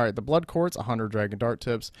decent. All right, the blood quartz, 100 dragon dart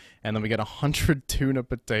tips, and then we get 100 tuna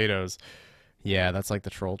potatoes. Yeah, that's like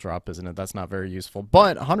the troll drop, isn't it? That's not very useful.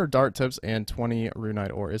 But 100 dart tips and 20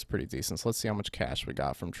 runite ore is pretty decent. So let's see how much cash we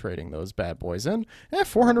got from trading those bad boys in.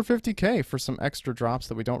 450k for some extra drops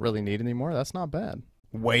that we don't really need anymore. That's not bad.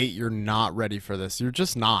 Wait, you're not ready for this. You're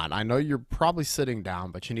just not. I know you're probably sitting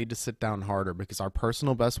down, but you need to sit down harder because our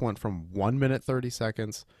personal best went from 1 minute 30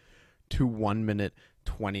 seconds to 1 minute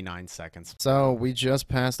 29 seconds. So we just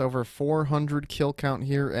passed over 400 kill count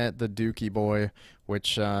here at the Dookie Boy,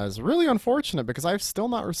 which is really unfortunate because I've still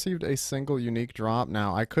not received a single unique drop.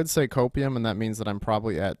 Now, I could say copium, and that means that I'm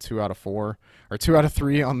probably at 2 out of 4 or 2 out of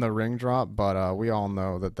 3 on the ring drop, but we all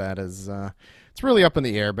know that that is it's really up in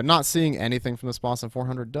the air. But not seeing anything from this boss in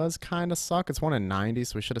 400 does kind of suck. It's 1 in 90,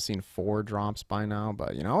 so we should have seen 4 drops by now,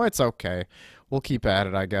 but you know, it's okay. We'll keep at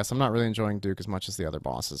it, I guess. I'm not really enjoying Duke as much as the other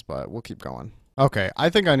bosses, but we'll keep going. Okay, I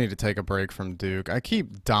think I need to take a break from Duke. I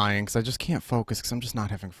keep dying because I just can't focus because I'm just not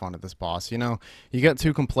having fun at this boss. You know, you get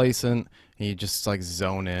too complacent, and you just like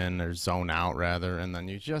zone in or zone out rather, and then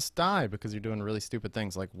you just die because you're doing really stupid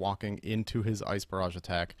things like walking into his ice barrage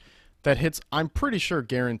attack that hits, I'm pretty sure,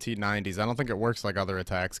 guaranteed 90s. I don't think it works like other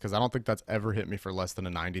attacks because I don't think that's ever hit me for less than a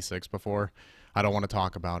 96 before. I don't want to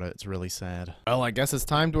talk about it. It's really sad. Well, I guess it's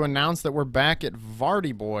time to announce that we're back at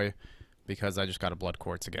Vardy Boy, because I just got a blood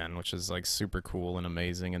quartz again, which is like super cool and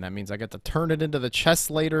amazing, and that means I get to turn it into the chest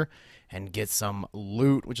later and get some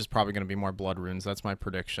loot, which is probably going to be more blood runes. That's my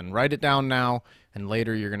prediction. Write it down now, and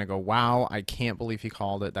later you're going to go, wow, I can't believe he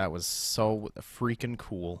called it. That was so freaking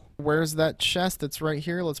cool. Where's that chest? It's right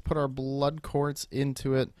here. Let's put our blood quartz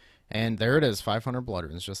into it, and there it is, 500 blood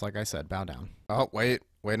runes, just like I said. Bow down. Oh, wait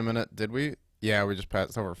a minute. Did we? Yeah, we just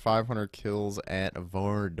passed over 500 kills at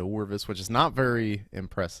Vardorvis, which is not very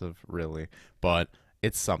impressive, really, but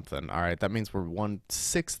it's something. All right, that means we're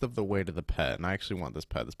 1/6 of the way to the pet, and I actually want this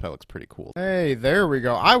pet. This pet looks pretty cool. Hey, there we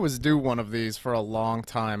go. I was due one of these for a long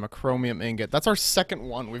time, a chromium ingot. That's our second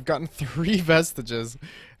one. We've gotten 3 vestiges,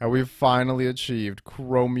 and we've finally achieved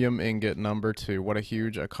chromium ingot number 2. What a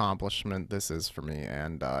huge accomplishment this is for me,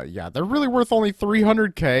 and yeah, they're really worth only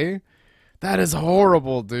 300k. That is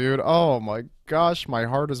horrible, dude. Oh my gosh, my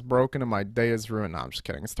heart is broken and my day is ruined. No, I'm just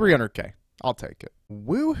kidding. It's 300k. I'll take it.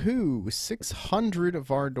 Woohoo! 600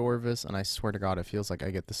 Vardorvis, and I swear to God, it feels like I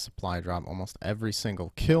get the supply drop almost every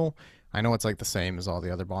single kill. I know it's like the same as all the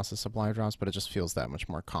other bosses' supply drops, but it just feels that much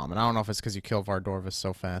more common. I don't know if it's because you kill Vardorvis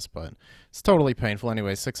so fast, but it's totally painful.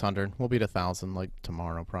 Anyway, 600. We'll beat 1,000 like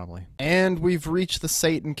tomorrow, probably. And we've reached the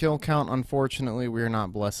Satan kill count. Unfortunately, we are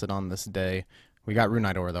not blessed on this day. We got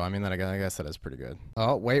Runite Ore, though. I mean, I guess that is pretty good.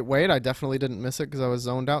 Oh, wait. I definitely didn't miss it because I was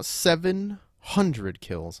zoned out. 700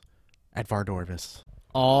 kills at Vardorvis.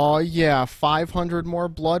 Oh, yeah. 500 more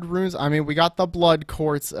blood runes. I mean, we got the blood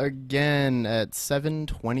quartz again at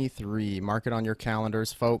 723. Mark it on your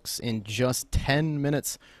calendars, folks. In just 10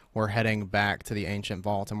 minutes, we're heading back to the Ancient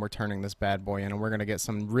Vault, and we're turning this bad boy in, and we're going to get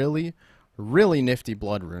some really nifty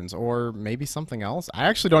blood runes, or maybe something else. I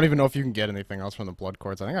actually don't even know if you can get anything else from the blood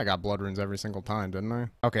quartz. I think I got blood runes every single time, didn't I?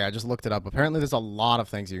 Okay, I just looked it up. Apparently there's a lot of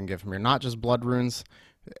things you can get from here, not just blood runes.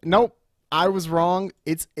 Nope, I was wrong.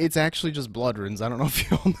 It's actually just blood runes. I don't know if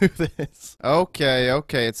you all knew this. Okay,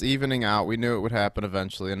 it's evening out. We knew it would happen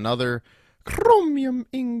eventually. Another chromium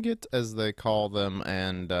ingot, as they call them,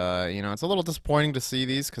 and you know, it's a little disappointing to see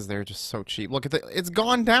these because they're just so cheap. Look at it, it's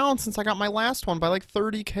gone down since I got my last one by like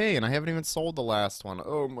 30k, and I haven't even sold the last one.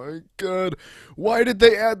 Oh my god, why did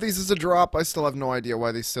they add these as a drop? I still have no idea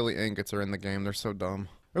why these silly ingots are in the game. They're so dumb.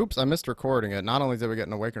 Oops, I missed recording it. Not only did we get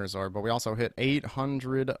an Awakener's Orb, but we also hit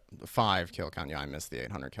 805 kill count. Yeah, I missed the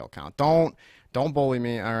 800 kill count. Don't bully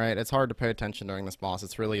me, alright? It's hard to pay attention during this boss.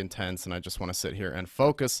 It's really intense, and I just want to sit here and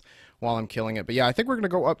focus while I'm killing it. But yeah, I think we're going to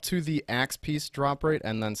go up to the axe piece drop rate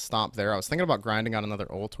and then stop there. I was thinking about grinding out another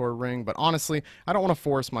Ultor ring, but honestly, I don't want to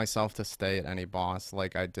force myself to stay at any boss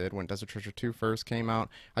like I did when Desert Treasure 2 first came out.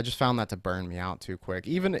 I just found that to burn me out too quick.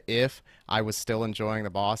 Even if I was still enjoying the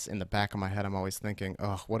boss, in the back of my head, I'm always thinking,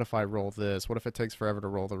 ugh, what if I roll this? What if it takes forever to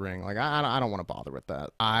roll the ring? Like, I don't want to bother with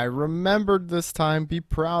that. I remembered this time. Be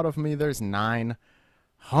proud of me. There's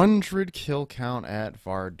 900 kill count at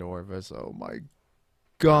Vardorvis. Oh my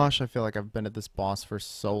gosh, I feel like I've been at this boss for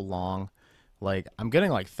so long. Like, I'm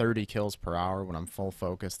getting like 30 kills per hour when I'm full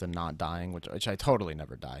focused and not dying, which I totally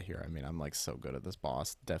never die here. I mean, I'm like so good at this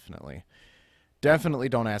boss. Definitely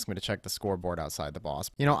don't ask me to check the scoreboard outside the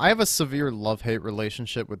boss. You know, I have a severe love-hate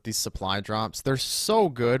relationship with these supply drops. They're so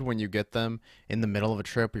good when you get them in the middle of a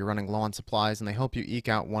trip where you're running low on supplies, and they help you eke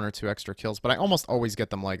out 1 or 2 extra kills, but I almost always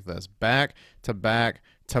get them like this. Back to back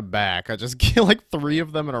to back. I just get like 3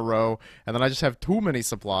 of them in a row, and then I just have too many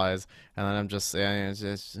supplies, and then I'm just,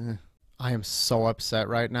 I am so upset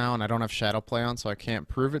right now, and I don't have Shadow Play on, so I can't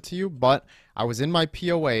prove it to you, but I was in my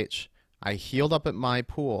POH, I healed up at my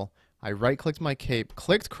pool, I right-clicked my cape,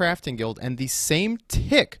 clicked Crafting Guild, and the same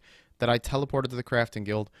tick that I teleported to the Crafting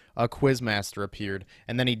Guild, a Quizmaster appeared,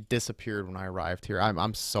 and then he disappeared when I arrived here.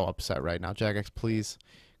 I'm so upset right now. Jagex, please,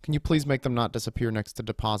 can you please make them not disappear next to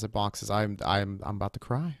deposit boxes? I'm about to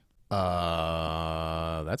cry.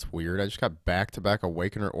 That's weird. I just got back-to-back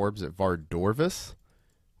Awakener Orbs at Vardorvis.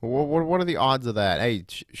 What are the odds of that? Hey,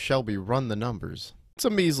 Shelby, run the numbers. It's a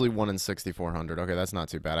measly 1 in 6,400. Okay, that's not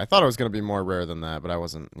too bad. I thought it was going to be more rare than that, but I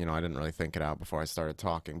wasn't, you know, I didn't really think it out before I started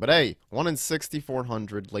talking. But hey, 1 in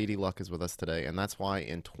 6,400. Lady Luck is with us today, and that's why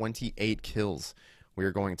in 28 kills, we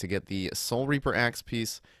are going to get the Soul Reaper Axe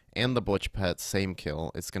piece and the Butch Pet, same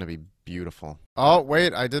kill. It's going to be beautiful. Oh,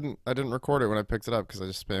 wait, I didn't record it when I picked it up because I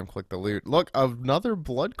just spam clicked the loot. Look, another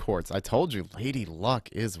blood quartz. I told you, Lady Luck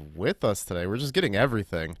is with us today. We're just getting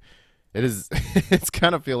everything. It is, it's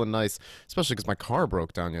kind of feeling nice, especially because my car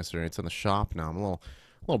broke down yesterday. It's in the shop now. I'm a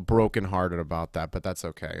little brokenhearted about that, but that's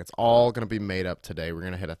okay. It's all going to be made up today. We're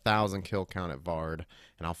going to hit 1,000 kill count at Vard,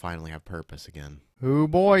 and I'll finally have purpose again. Oh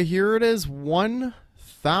boy, here it is, 1,000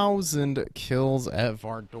 kills at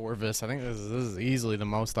Vardorvis. I think this is easily the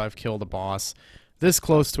most I've killed a boss this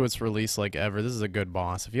close to its release like ever. This is a good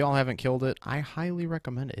boss. If y'all haven't killed it, I highly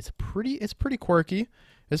recommend it. It's pretty quirky.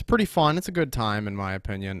 It's pretty fun. It's a good time in my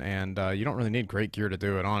opinion, and you don't really need great gear to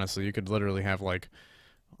do it, honestly. You could literally have, like,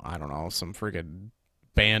 I don't know, some friggin'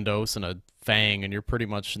 bandos and a fang, and you're pretty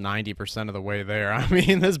much 90% of the way there. I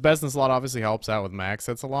mean, this best in slot obviously helps out with max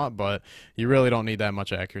hits a lot, but you really don't need that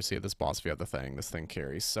much accuracy at this boss if you have the thing. This thing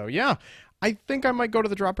carries. So yeah, I think I might go to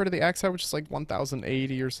the drop rate of the axe head, which is like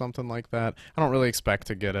 1080 or something like that. I don't really expect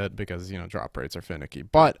to get it because, you know, drop rates are finicky,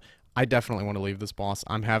 but I definitely want to leave this boss.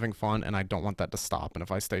 I'm having fun, and I don't want that to stop, and if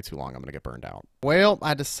I stay too long, I'm going to get burned out. Well,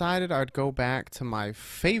 I decided I'd go back to my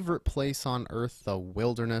favorite place on Earth, the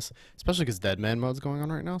wilderness, especially because Dead Man mode's going on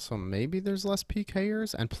right now, so maybe there's less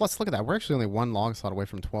PKers. And plus, look at that, we're actually only one log slot away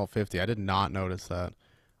from 1250. I did not notice that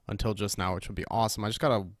until just now, which would be awesome. I just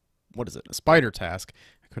got a, what is it, a spider task.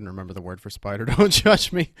 I couldn't remember the word for spider. Don't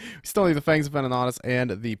judge me. We still need the Fangs of Venenonis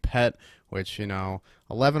and the pet, which, you know,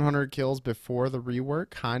 1100 kills before the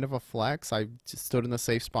rework, kind of a flex. I just stood in the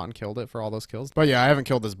safe spot and killed it for all those kills. But yeah, I haven't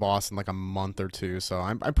killed this boss in like a month or two, so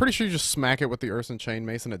I'm pretty sure you just smack it with the Urson Chain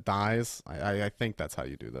Mace and it dies. I think that's how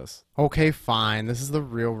you do this. Okay, fine. This is the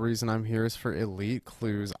real reason I'm here, is for elite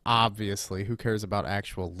clues. Obviously, who cares about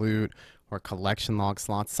actual loot or collection log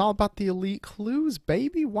slots? It's all about the elite clues,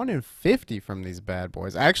 baby. 1 in 50 from these bad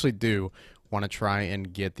boys. I actually do want to try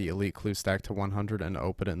and get the elite clue stack to 100 and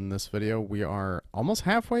open it in this video. We are almost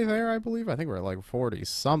halfway there, I believe. I think we're at like 40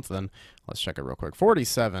 something. Let's check it real quick.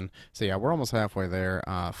 47. So yeah, we're almost halfway there.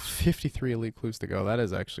 53 elite clues to go. That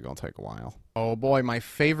is actually going to take a while. Oh boy, my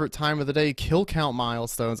favorite time of the day, kill count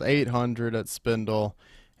milestones. 800 at Spindle.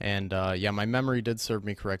 And yeah, my memory did serve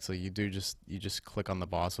me correctly. You just click on the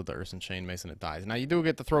boss with the Urson Chain Mace and it dies. Now you do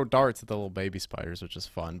get to throw darts at the little baby spiders, which is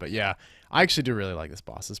fun. But yeah, I actually do really like this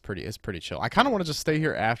boss. It's pretty chill. I kind of want to just stay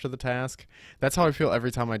here after the task. That's how I feel every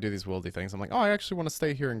time I do these wildy things. I'm like, oh, I actually want to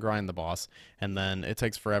stay here and grind the boss. And then it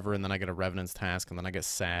takes forever, and then I get a Revenant's task, and then I get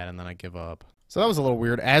sad, and then I give up. So that was a little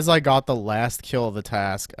weird. As I got the last kill of the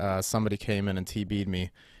task, somebody came in and TB'd me,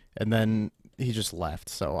 and then he just left.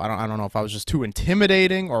 So I don't know if I was just too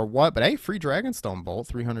intimidating or what, but hey, free Dragonstone Bolt,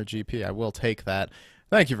 300 GP. I will take that.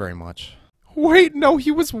 Thank you very much. Wait, no,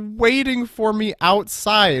 he was waiting for me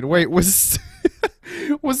outside. Wait, was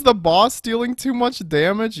was the boss dealing too much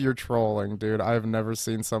damage? You're trolling, dude. I've never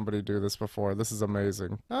seen somebody do this before. This is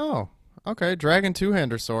amazing. Oh, okay, Dragon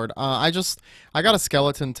Two-Hander Sword. I got a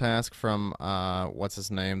skeleton task from, what's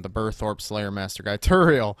his name? The Burthorpe Slayer Master guy,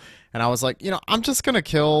 Turiel. And I was like, you know, I'm just gonna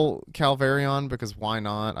kill Calvarion because why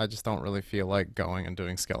not? I just don't really feel like going and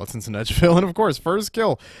doing skeletons in Edgeville. And of course, first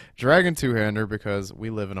kill, Dragon Two-Hander, because we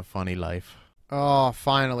live in a funny life. Oh,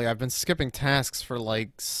 finally. I've been skipping tasks for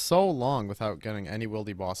like so long without getting any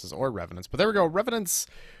wildy bosses or revenants. But there we go, revenants.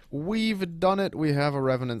 We've done it. We have a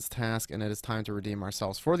Revenant's task, and it is time to redeem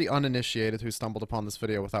ourselves. For the uninitiated who stumbled upon this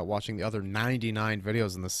video without watching the other 99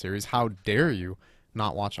 videos in this series, how dare you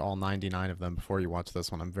not watch all 99 of them before you watch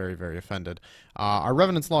this one? I'm very, very offended. Our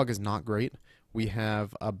Revenant's log is not great. We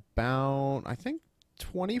have about, I think,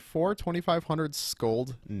 2,500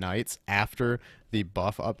 Scold Knights after the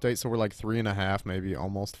buff update, so we're like 3.5, maybe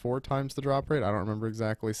almost 4 times the drop rate. I don't remember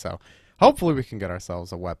exactly, so hopefully we can get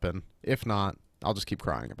ourselves a weapon. If not, I'll just keep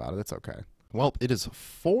crying about it. It's okay. Well, it is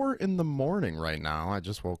 4 in the morning right now. I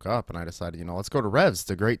just woke up and I decided, you know, let's go to Revs. It's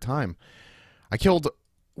a great time. I killed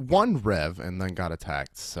 1 Rev and then got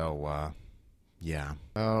attacked, so, yeah.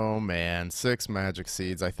 Oh, man. 6 magic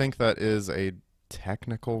seeds. I think that is a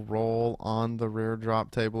technical roll on the rare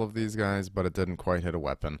drop table of these guys, but it didn't quite hit a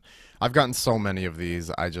weapon. I've gotten so many of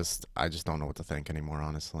these, I just don't know what to think anymore,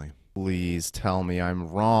 honestly. Please tell me I'm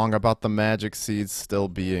wrong about the magic seeds still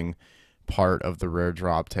being part of the rare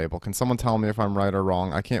drop table. Can someone tell me if I'm right or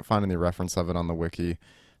wrong? I can't find any reference of it on the wiki,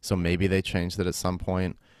 so maybe they changed it at some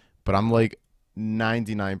point, but I'm like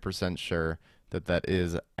 99% sure that that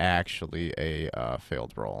is actually a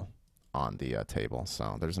failed roll on the table.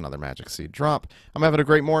 So there's another magic seed drop. I'm having a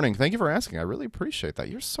great morning. Thank you for asking. I really appreciate that.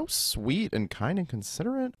 You're so sweet and kind and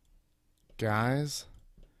considerate. Guys,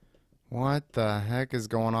 what the heck is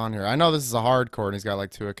going on here? I know this is a hardcore and he's got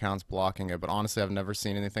like 2 accounts blocking it, but honestly I've never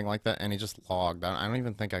seen anything like that, and he just logged. I don't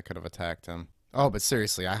even think I could have attacked him. Oh, but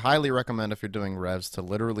seriously, I highly recommend if you're doing revs to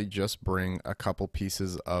literally just bring a couple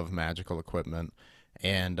pieces of magical equipment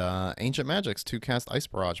and ancient magics to cast Ice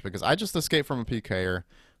Barrage, because I just escaped from a PKer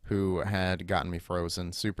who had gotten me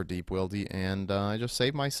frozen super deep wildy, and I just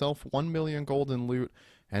saved myself 1 million gold in loot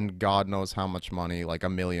and God knows how much money, like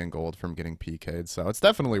 1 million gold from getting PK'd. So it's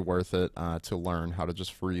definitely worth it to learn how to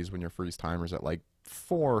just freeze when your freeze timer's at like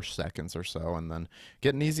 4 seconds or so, and then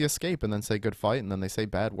get an easy escape, and then say good fight, and then they say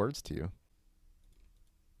bad words to you.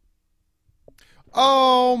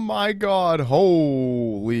 Oh my god,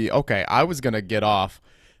 holy. Okay, I was gonna get off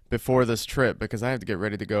before this trip because I have to get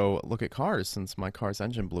ready to go look at cars since my car's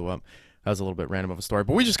engine blew up. That was a little bit random of a story,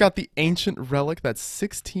 but we just got the ancient relic that's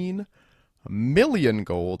 16 million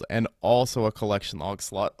gold and also a collection log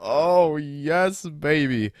slot. Oh, yes,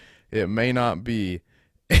 baby. It may not be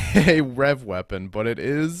a rev weapon, but it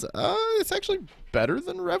is, it's actually better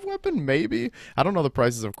than rev weapon, maybe? I don't know the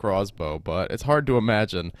prices of crossbow, but it's hard to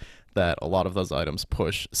imagine that a lot of those items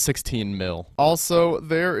push 16 mil. Also,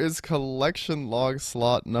 there is collection log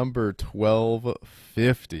slot number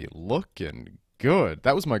 1250. Looking good.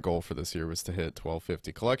 That was my goal for this year, was to hit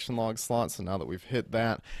 1250 collection log slots, so now that we've hit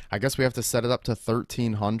that, I guess we have to set it up to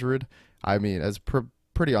 1300. I mean, it's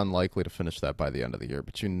pretty unlikely to finish that by the end of the year,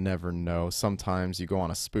 but you never know. Sometimes you go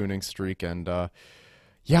on a spooning streak, and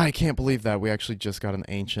yeah, I can't believe that we actually just got an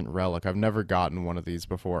ancient relic. I've never gotten one of these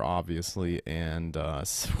before, obviously, and wow,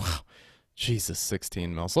 Jesus,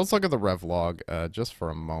 16 mil. So let's look at the rev log just for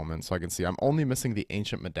a moment so I can see. I'm only missing the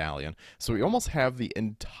ancient medallion, so we almost have the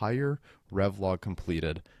entire rev log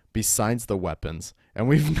completed besides the weapons, and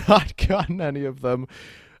we've not gotten any of them.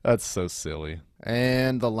 That's so silly.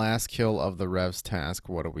 And the last kill of the Rev's task,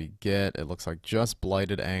 what do we get? It looks like just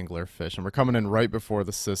blighted anglerfish, and we're coming in right before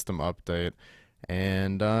the system update.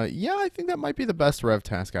 And yeah, I think that might be the best Rev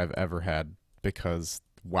task I've ever had because,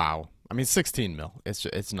 wow. I mean, 16 mil.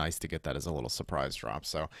 It's nice to get that as a little surprise drop.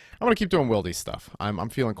 So I'm going to keep doing wildy stuff. I'm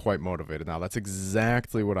feeling quite motivated now. That's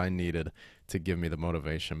exactly what I needed to give me the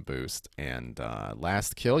motivation boost. And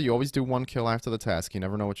last kill, you always do one kill after the task. You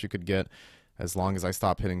never know what you could get as long as I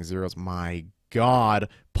stop hitting zeros. My God,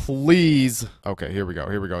 please. Okay, here we go.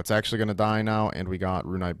 Here we go. It's actually going to die now, and we got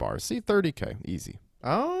Runite bars. See, 30k. Easy.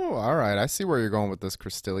 Oh, alright. I see where you're going with this,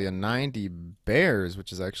 Cristelia. 90 bears,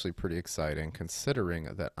 which is actually pretty exciting, considering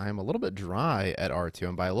that I'm a little bit dry at RTO.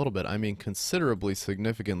 And by a little bit, I mean considerably,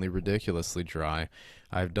 significantly, ridiculously dry.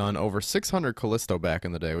 I've done over 600 Callisto back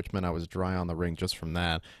in the day, which meant I was dry on the ring just from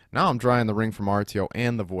that. Now I'm dry on the ring from RTO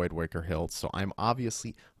and the Voidwaker hilt, so I'm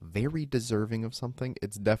obviously very deserving of something.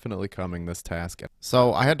 It's definitely coming, this task.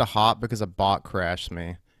 So I had to hop because a bot crashed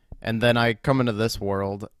me. And then I come into this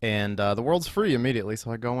world, and the world's free immediately,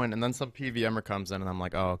 so I go in, and then some PVMer comes in, and I'm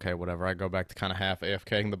like, oh, okay, whatever. I go back to kind of half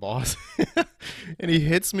AFKing the boss. And he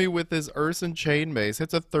hits me with his Urson chain mace,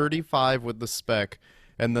 hits a 35 with the spec,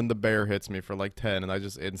 and then the bear hits me for like 10, and I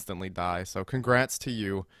just instantly die. So congrats to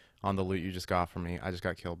you on the loot you just got from me. I just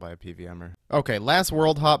got killed by a PVMer. Okay, last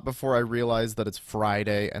world hop before I realize that it's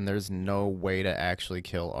Friday and there's no way to actually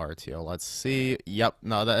kill RTO. Let's see. Yep,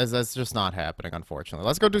 no, that's just not happening, unfortunately.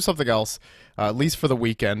 Let's go do something else, at least for the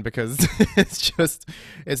weekend, because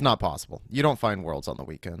it's not possible. You don't find worlds on the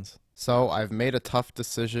weekends. So I've made a tough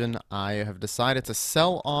decision. I have decided to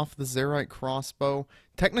sell off the Zerite crossbow,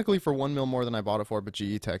 technically for 1 mil more than I bought it for, but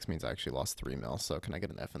GE text means I actually lost 3 mil, so can I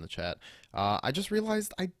get an F in the chat? I just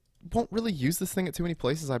realized I won't really use this thing at too many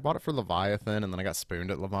places. I bought it for Leviathan, and then I got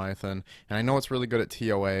spooned at Leviathan, and I know it's really good at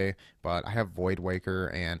TOA, but I have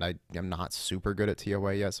Voidwaker, and I am not super good at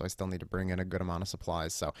TOA yet, so I still need to bring in a good amount of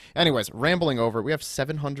supplies. So anyways, rambling over, we have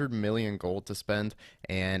 700 million gold to spend,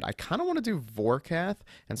 and I kind of want to do Vorkath,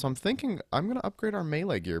 and so I'm thinking I'm going to upgrade our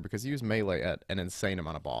melee gear, because you use melee at an insane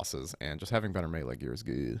amount of bosses, and just having better melee gear is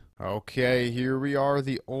good. Okay, here we are,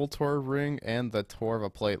 the Ultor ring and the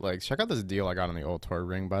Torva plate legs. Check out this deal I got on the Ultor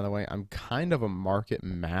ring, by the way. I'm kind of a market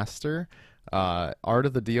master. Art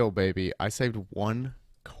of the deal, baby. I saved 1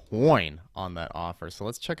 coin on that offer. So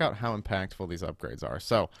let's check out how impactful these upgrades are.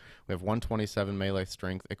 So we have 127 melee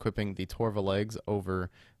strength, equipping the Torva legs over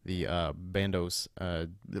the Bandos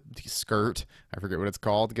the skirt. I forget what it's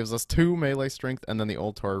called. It gives us 2 melee strength, and then the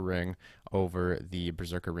Ultor ring over the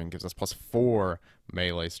Berserker ring gives us +4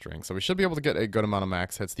 melee strength. So we should be able to get a good amount of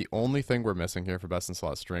max hits. The only thing we're missing here for best in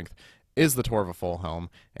slot strength is the Torva full helm,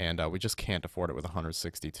 and we just can't afford it with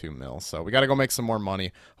 162 mil. So we got to go make some more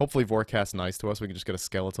money. Hopefully Vorkath's nice to us. We can just get a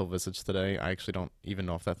skeletal visage today. I actually don't even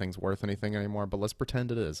know if that thing's worth anything anymore, but let's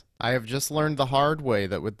pretend it is. I have just learned the hard way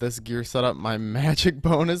that with this gear setup, my magic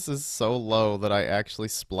bonus is so low that I actually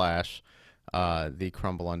splash the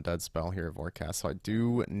Crumble Undead spell here at Vorkath. So I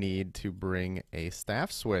do need to bring a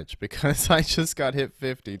staff switch because I just got hit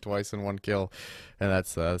 50 twice in 1 kill, and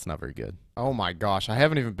that's not very good. Oh my gosh, I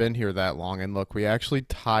haven't even been here that long, and look, we actually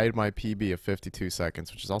tied my PB of 52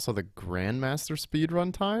 seconds, which is also the Grandmaster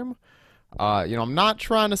speedrun time. You know, I'm not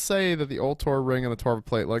trying to say that the Ultor ring and the Torva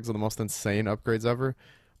plate legs are the most insane upgrades ever,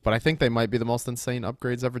 but I think they might be the most insane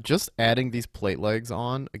upgrades ever. Just adding these plate legs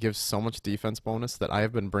on gives so much defense bonus that I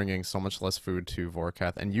have been bringing so much less food to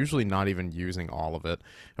Vorkath and usually not even using all of it.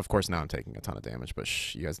 Of course, now I'm taking a ton of damage, but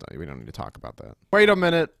shh, you guys don't, we don't need to talk about that. Wait a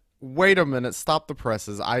minute. Wait a minute, stop the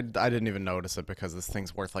presses. I didn't even notice it because this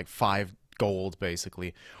thing's worth like 5 gold,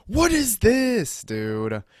 basically. What is this,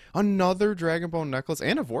 dude? Another Dragon Bone necklace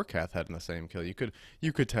and a Vorkath head in the same kill. You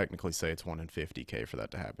could technically say it's 1 in 50k for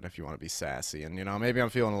that to happen if you want to be sassy. And, you know, maybe I'm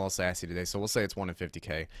feeling a little sassy today, so we'll say it's 1 in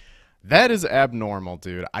 50k. That is abnormal,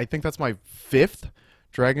 dude. I think that's my 5th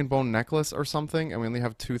Dragon Bone necklace or something, and we only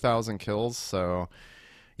have 2,000 kills, so...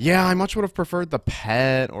 Yeah, I much would have preferred the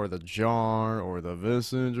pet, or the jar, or the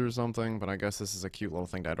visage or something, but I guess this is a cute little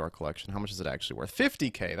thing to add to our collection. How much is it actually worth?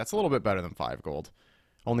 50k. That's a little bit better than 5 gold.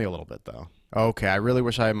 Only a little bit, though. Okay, I really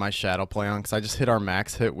wish I had my shadow play on, because I just hit our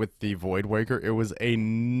max hit with the Void Waker. It was a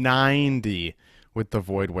 90 with the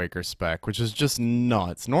Void Waker spec, which is just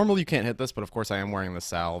nuts. Normally you can't hit this, but of course I am wearing the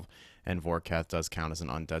salve, and Vorkath does count as an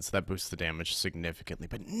undead, so that boosts the damage significantly.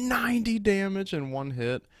 But 90 damage in one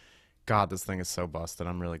hit? God, this thing is so busted.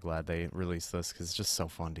 I'm really glad they released this because it's just so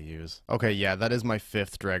fun to use. Okay, yeah, that is my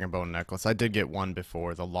 5th Dragon Bone necklace. I did get one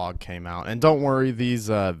before the log came out. And don't worry, these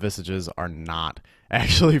visages are not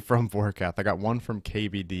actually from Vorkath. I got one from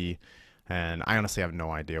KBD, and I honestly have no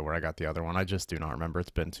idea where I got the other one. I just do not remember. It's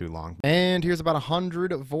been too long. And here's about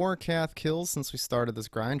 100 Vorkath kills since we started this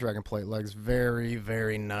grind. Dragon Plate legs, very,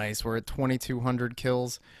 very nice. We're at 2,200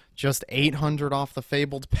 kills. Just 800 off the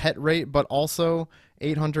fabled pet rate, but also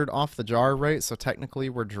 800 off the jar rate, so technically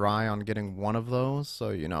we're dry on getting one of those. So,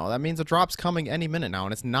 you know, that means a drop's coming any minute now,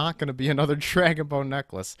 and it's not going to be another Dragon Bone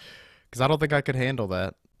necklace, because I don't think I could handle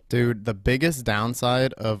that. Dude, the biggest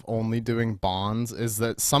downside of only doing bonds is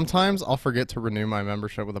that sometimes I'll forget to renew my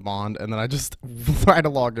membership with a bond, and then I just try to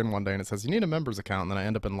log in one day, and it says, you need a members account, and then I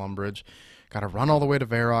end up in Lumbridge. Gotta run all the way to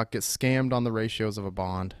Varrock, get scammed on the ratios of a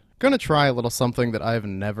bond. Gonna try a little something that I've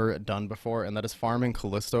never done before, and that is farming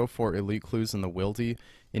Callisto for elite clues in the Wildy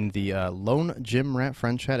in the Lone Gym Rat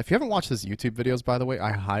friend chat. If you haven't watched his YouTube videos, by the way,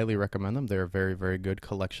 I highly recommend them. They're very, very good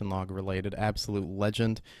collection log related, absolute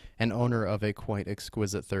legend, and owner of a quite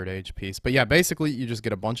exquisite third age piece. But yeah, basically you just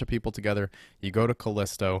get a bunch of people together, you go to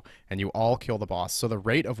Callisto, and you all kill the boss. So the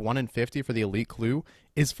rate of 1 in 50 for the elite clue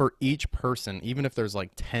is for each person, even if there's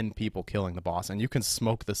like 10 people killing the boss, and you can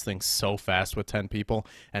smoke this thing so fast with 10 people.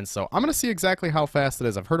 And so I'm gonna see exactly how fast it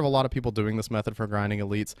is. I've heard of a lot of people doing this method for grinding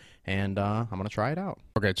elites, and I'm gonna try it out.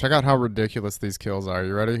 Okay, check out how ridiculous these kills are.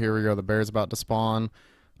 You ready? Here we go. The bear's about to spawn.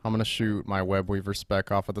 I'm gonna shoot my web weaver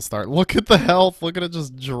spec off at the start. Look at the health. Look at it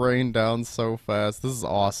just drain down so fast. This is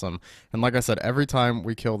awesome. And like I said, every time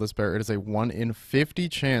we kill this bear, it is a 1 in 50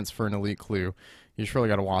 chance for an elite clue. You just really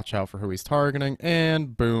got to watch out for who he's targeting,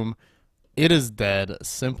 and boom, it is dead.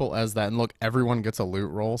 Simple as that. And look, everyone gets a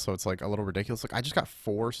loot roll, so it's like a little ridiculous. Look, I just got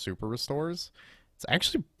 4 super restores. It's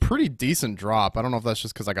actually pretty decent drop. I don't know if that's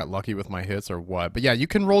just because I got lucky with my hits or what, but yeah, you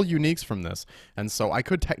can roll uniques from this, and so I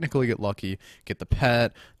could technically get lucky, get the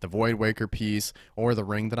pet, the Void Waker piece, or the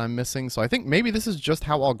ring that I'm missing. So I think maybe this is just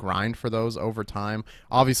how I'll grind for those over time.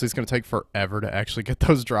 Obviously, it's going to take forever to actually get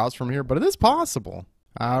those drops from here, but it is possible.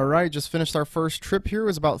 Alright, just finished our first trip here. It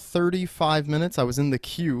was about 35 minutes. I was in the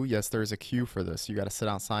queue. Yes, there's a queue for this. You gotta sit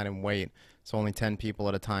outside and wait. So only 10 people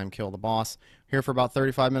at a time kill the boss. Here for about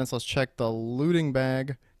 35 minutes. Let's check the looting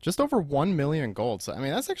bag. Just over 1 million gold. So, I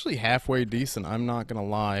mean, that's actually halfway decent. I'm not gonna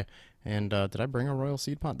lie. And did I bring a royal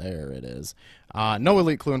seed pot? There it is. No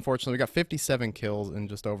elite clue, unfortunately. We got 57 kills in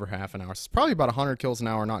just over half an hour. So it's probably about 100 kills an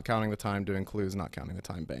hour, not counting the time doing clues, not counting the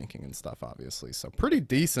time banking and stuff, obviously. So pretty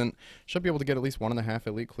decent. Should be able to get at least 1.5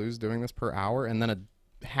 elite clues doing this per hour, and then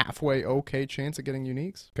a halfway okay chance at getting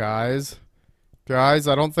uniques. Guys,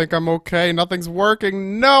 I don't think I'm okay. Nothing's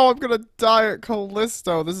working. No, I'm gonna die at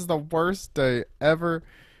Callisto. This is the worst day ever.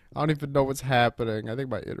 I don't even know what's happening. I think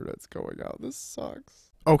my internet's going out. This sucks.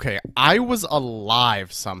 Okay, I was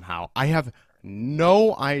alive somehow. I have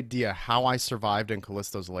no idea how I survived in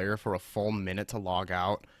Callisto's lair for a full minute to log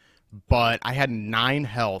out, but I had 9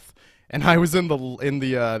 health, and I was in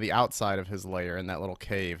the outside of his lair in that little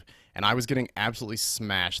cave, and I was getting absolutely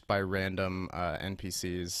smashed by random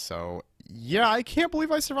NPCs. So yeah, I can't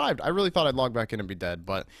believe I survived. I really thought I'd log back in and be dead,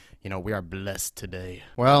 but you know, we are blessed today.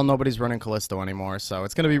 Well, nobody's running Callisto anymore, so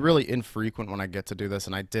it's going to be really infrequent when I get to do this,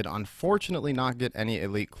 and I did unfortunately not get any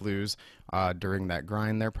elite clues during that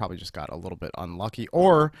grind there. Probably just got a little bit unlucky,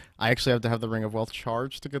 or I actually have to have the Ring of Wealth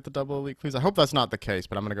charged to get the double elite clues. I hope that's not the case,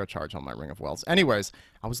 but I'm going to go charge on my Ring of Wealth. Anyways,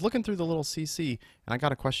 I was looking through the little CC, and I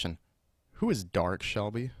got a question. Who is Dark,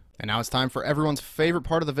 Shelby? And now it's time for everyone's favorite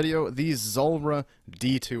part of the video, the Zulrah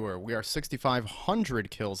detour. We are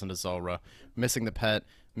 6,500 kills into Zulrah, missing the pet,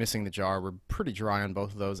 missing the jar. We're pretty dry on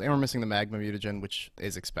both of those, and we're missing the magma mutagen, which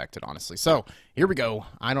is expected, honestly. So here we go.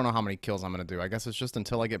 I don't know how many kills I'm gonna do. I guess it's just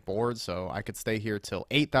until I get bored. So I could stay here till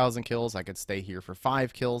 8,000 kills. I could stay here for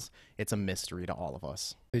 5 kills. It's a mystery to all of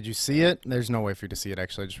us. Did you see it? There's no way for you to see it.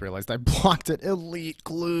 Actually, I just realized I blocked it. Elite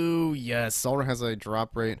Clue. Yes, Zulrah has a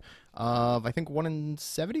drop rate of, I think, 1 in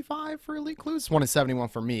 75 for elite clues. 1 in 71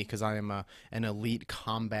 for me, because I am an elite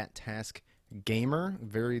combat task gamer.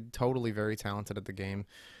 Totally very talented at the game.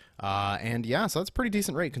 And yeah, so that's a pretty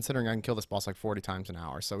decent rate considering I can kill this boss like 40 times an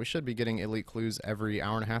hour. So we should be getting elite clues every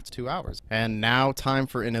hour and a half to 2 hours. And now time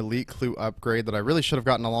for an elite clue upgrade that I really should have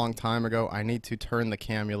gotten a long time ago. I need to turn the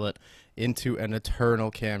Camulet into an eternal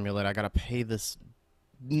Camulet. I gotta pay this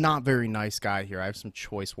not very nice guy here. I have some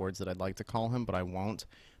choice words that I'd like to call him, but I won't,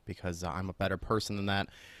 because I'm a better person than that.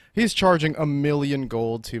 He's charging 1,000,000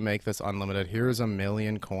 gold to make this unlimited. Here's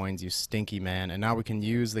 1,000,000 coins, you stinky man. And now we can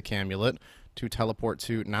use the Camulet to teleport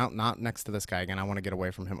to, now not next to this guy again. I want to get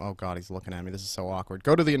away from him. Oh god, he's looking at me. This is so awkward.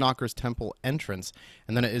 Go to the Innocuous Temple entrance,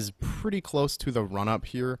 and then it is pretty close to the run-up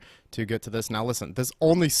here to get to this. Now listen, this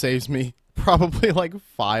only saves me probably like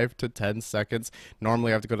 5 to 10 seconds.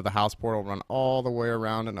 Normally I have to go to the house portal, run all the way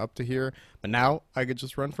around and up to here, but now I could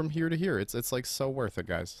just run from here to here. It's like so worth it,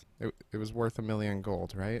 guys. It was worth 1,000,000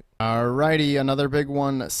 gold, right? Alrighty, another big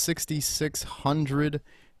one. 6,600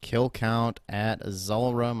 kill count at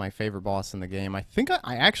Zulrah, my favorite boss in the game. I think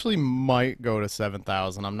I actually might go to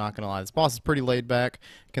 7,000. I'm not gonna lie. This boss is pretty laid back.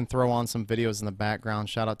 Can throw on some videos in the background.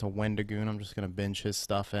 Shout out to Wendigoon. I'm just gonna binge his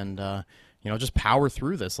stuff and you know, just power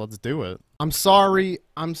through this. Let's do it. I'm sorry.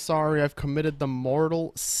 I've committed the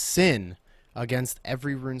mortal sin against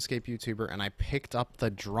every RuneScape YouTuber, and I picked up the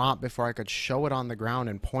drop before I could show it on the ground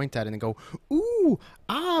and point at it and go, ooh,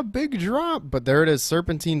 big drop. But there it is,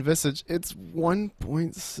 Serpentine Visage. It's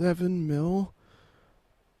 1.7 mil.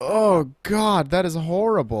 Oh god, that is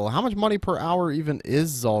horrible. How much money per hour even is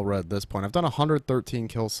Zulrah at this point? I've done 113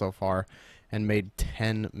 kills so far and made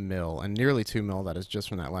 10 mil, and nearly 2 mil. That is just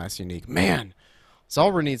from that last unique. Man,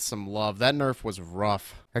 Zulrah needs some love. That nerf was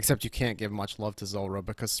rough. Except you can't give much love to Zulrah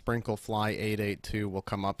because Sprinklefly882 will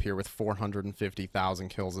come up here with 450,000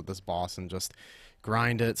 kills at this boss and just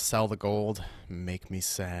grind it, sell the gold, make me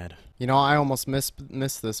sad. You know, I almost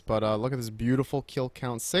missed this, but look at this beautiful kill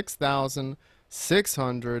count.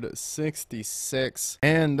 6,666.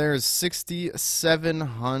 And there's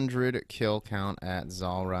 6,700 kill count at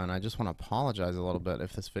Zulrah. And I just want to apologize a little bit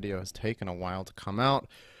if this video has taken a while to come out.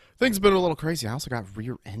 Things have been a little crazy. I also got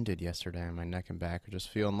rear-ended yesterday, and my neck and back are just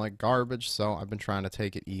feeling like garbage, so I've been trying to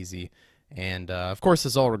take it easy. And, of course,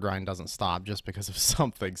 the Zulrah grind doesn't stop just because of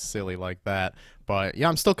something silly like that. But, yeah,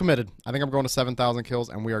 I'm still committed. I think I'm going to 7,000 kills,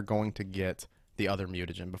 and we are going to get the other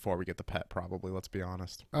mutagen before we get the pet, probably, let's be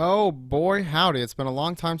honest. Oh, boy, howdy. It's been a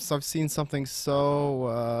long time since I've seen something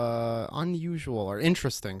so, unusual, or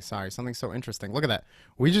interesting. Sorry, something so interesting. Look at that.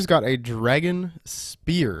 We just got a dragon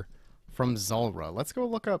spear from Zulrah. Let's go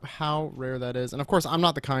look up how rare that is. And of course, I'm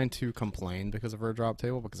not the kind to complain because of rare drop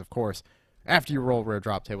table, because of course, after you roll rare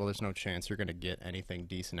drop table, there's no chance you're going to get anything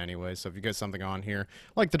decent anyway. So if you get something on here,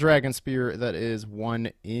 like the dragon spear, that is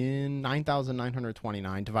 1 in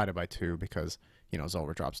 9,929 divided by 2, because, you know,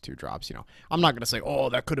 Zulrah drops 2 drops, you know. I'm not going to say, oh,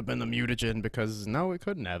 that could have been the mutagen, because no, it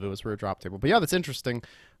couldn't have. It was rare drop table. But yeah, that's interesting.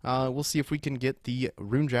 We'll see if we can get the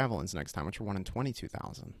rune javelins next time, which are 1 in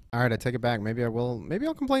 22,000. All right, I take it back. Maybe I will. Maybe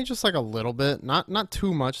I'll complain just like a little bit, not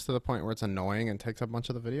too much to the point where it's annoying and takes up much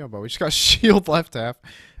of the video. But we just got shield left half.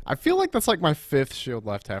 I feel like that's like my 5th shield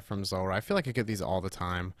left half from Zulrah. I feel like I get these all the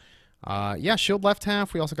time. Yeah, shield left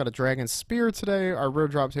half. We also got a dragon spear today. Our rare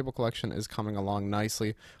drop table collection is coming along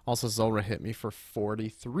nicely. Also, Zulrah hit me for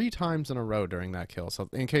 43 times in a row during that kill. So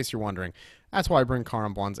in case you're wondering, that's why I bring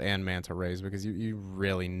Karambwans and Manta Rays, because you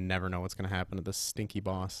really never know what's going to happen to this stinky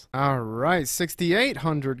boss. Alright,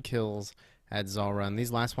 6,800 kills at Zulrah, and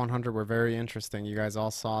these last 100 were very interesting. You guys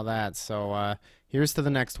all saw that. So here's to the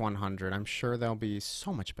next 100. I'm sure they'll be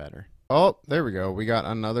so much better. Oh, there we go. We got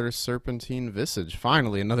another Serpentine Visage.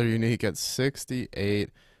 Finally, another unique at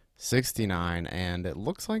 68.69, and it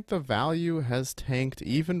looks like the value has tanked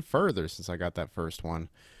even further since I got that first one.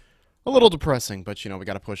 A little depressing, but, you know, we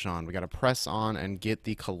got to push on. We got to press on and get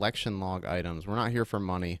the collection log items. We're not here for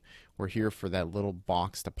money. We're here for that little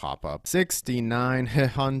box to pop up.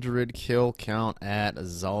 6,900 kill count at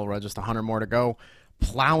Zulrah. Just 100 more to go.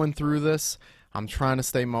 Plowing through this. I'm trying to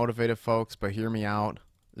stay motivated, folks, but hear me out.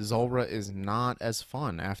 Zulrah is not as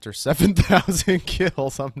fun after 7,000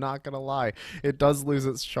 kills. I'm not gonna lie. It does lose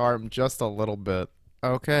its charm just a little bit.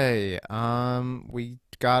 Okay, we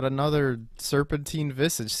got another Serpentine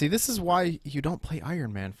Visage. See, this is why you don't play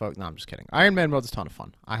Iron Man, folks. No, I'm just kidding. Iron Man mode is a ton of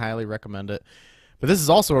fun. I highly recommend it. But this is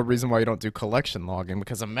also a reason why you don't do collection logging,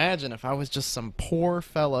 because imagine if I was just some poor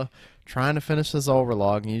fella trying to finish this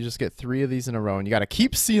overlog and you just get 3 of these in a row and you got to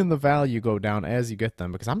keep seeing the value go down as you get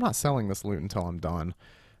them, because I'm not selling this loot until I'm done.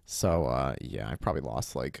 So, yeah, I probably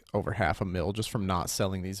lost like over $500,000 just from not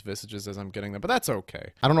selling these visages as I'm getting them, but that's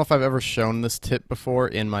okay. I don't know if I've ever shown this tip before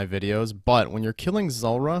in my videos, but when you're killing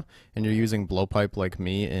Zulrah and you're using blowpipe like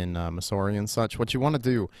me in Masori and such, what you want to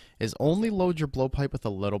do is only load your blowpipe with a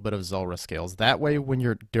little bit of Zulrah scales. That way, when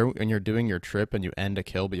you're doing your trip and you end a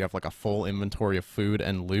kill, but you have like a full inventory of food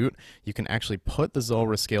and loot, you can actually put the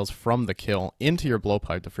Zulrah scales from the kill into your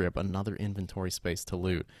blowpipe to free up another inventory space to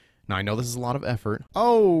loot. Now, I know this is a lot of effort.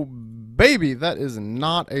 Oh, baby, that is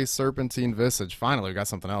not a Serpentine Visage. Finally, we got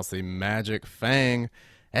something else. The Magic Fang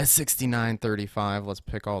at 69.35. Let's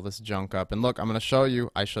pick all this junk up. And look, I'm going to show you.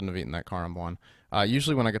 I shouldn't have eaten that Karambwan.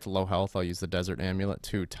 Usually when I get to low health, I'll use the Desert Amulet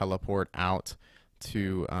to teleport out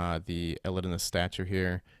to the Elidinus statue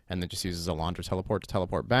here, and then just uses a Laundra teleport to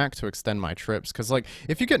teleport back to extend my trips. Because, like,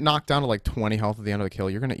 if you get knocked down to, like, 20 health at the end of the kill,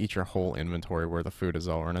 you're going to eat your whole inventory where the food is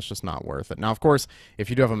over, and it's just not worth it. Now, of course, if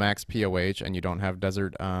you do have a max POH and you don't have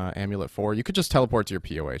Desert Amulet 4, you could just teleport to your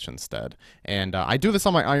POH instead. And I do this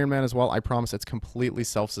on my Iron Man as well. I promise it's completely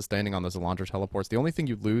self-sustaining on those Laundra teleports. The only thing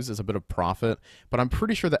you lose is a bit of profit, but I'm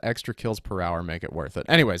pretty sure the extra kills per hour make it worth it.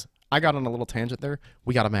 Anyways, I got on a little tangent there.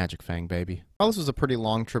 We got a Magic Fang, baby. Well, this was a pretty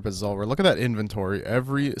long trip at Zulrah. Look at that inventory.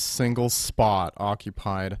 Every single spot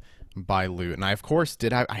occupied by loot. And I, of course,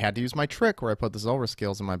 I had to use my trick where I put the Zulrah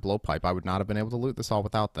scales in my blowpipe. I would not have been able to loot this all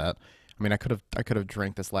without that. I mean, I could have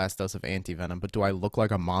drank this last dose of anti-venom, but do I look like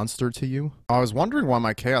a monster to you? I was wondering why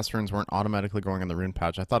my Chaos Runes weren't automatically going in the rune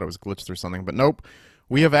pouch. I thought it was glitched or something, but nope.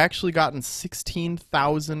 We have actually gotten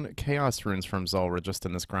 16,000 Chaos Runes from Zulrah just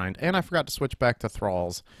in this grind, and I forgot to switch back to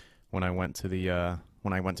Thralls when I went to the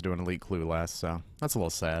do an Elite Clue last, so that's a little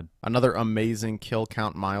sad. Another amazing kill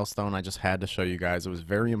count milestone I just had to show you guys. It was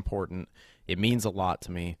very important. It means a lot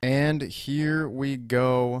to me. And here we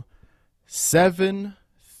go.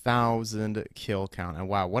 7,000 kill count. And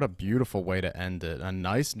wow, what a beautiful way to end it. A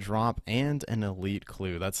nice drop and an Elite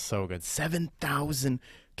Clue. That's so good. 7,000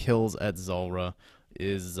 kills at Zulrah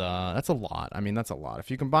is that's a lot. I mean, that's a lot. If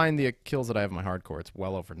you combine the kills that I have in my hardcore, it's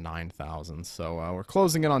well over 9,000. So we're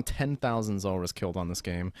closing in on 10,000 Zulrahs killed on this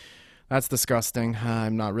game. That's disgusting.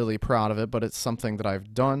 I'm not really proud of it, but it's something that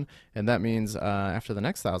I've done, and that means after the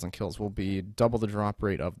next 1,000 kills, we'll be double the drop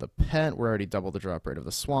rate of the pet. We're already double the drop rate of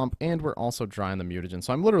the swamp, and we're also dry on the mutagen.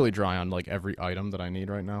 So I'm literally dry on like every item that I need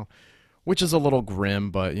right now, which is a little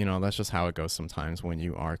grim, but, you know, that's just how it goes sometimes when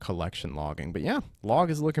you are collection logging. But yeah,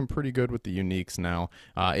 log is looking pretty good with the uniques now.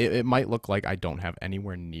 It might look like I don't have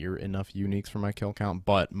anywhere near enough uniques for my kill count,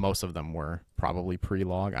 but most of them were probably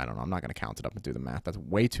pre-log. I don't know. I'm not going to count it up and do the math. That's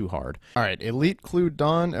way too hard. All right, Elite Clue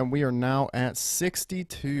done, and we are now at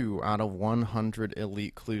 62 out of 100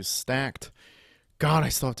 Elite Clues stacked. God, I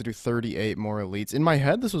still have to do 38 more elites. In my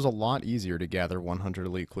head, this was a lot easier to gather 100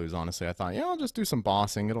 elite clues, honestly. I thought, yeah, I'll just do some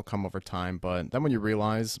bossing. It'll come over time. But then when you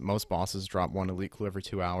realize most bosses drop 1 elite clue every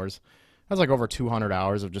 2 hours, that's like over 200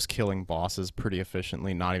 hours of just killing bosses pretty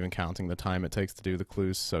efficiently, not even counting the time it takes to do the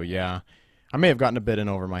clues. So yeah, I may have gotten a bit in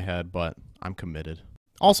over my head, but I'm committed.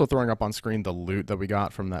 Also throwing up on screen the loot that we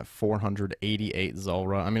got from that 488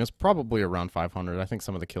 Zulrah. I mean, it's probably around 500. I think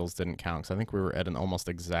some of the kills didn't count, because I think we were at an almost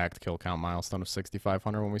exact kill count milestone of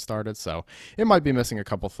 6,500 when we started, so it might be missing a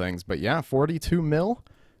couple things. But yeah, 42 mil,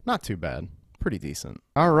 not too bad. Pretty decent.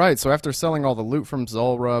 Alright, so after selling all the loot from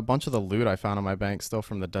Zulrah, a bunch of the loot I found in my bank still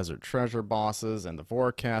from the Desert Treasure bosses and the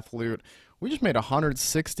Vorkath loot, we just made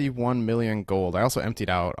 161 million gold. I also emptied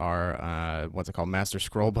out our, Master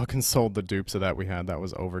Scroll Book and sold the dupes of that we had. That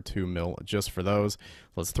was over 2 mil just for those.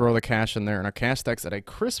 Let's throw the cash in there, and our cash stack's at a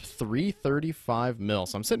crisp 335 mil.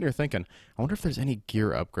 So I'm sitting here thinking, I wonder if there's any gear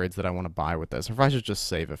upgrades that I want to buy with this, or if I should just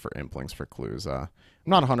save it for implinks for clues. I'm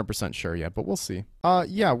not 100% sure yet, but we'll see.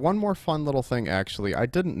 Yeah, one more fun little thing, actually. I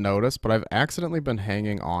didn't notice, but I've accidentally been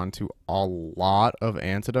hanging on to a lot of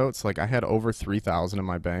antidotes. Like, I had over 3,000 in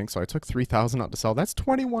my bank, so I took 3,000 out to sell. That's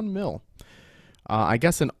 21 mil. I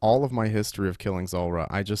guess in all of my history of killing Zulrah,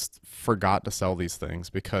 I just forgot to sell these things,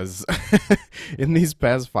 because in these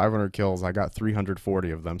past 500 kills, I got 340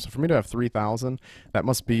 of them. So for me to have 3,000, that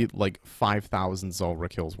must be like 5,000 Zulrah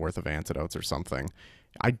kills worth of antidotes or something.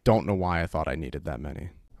 I don't know why I thought I needed that many.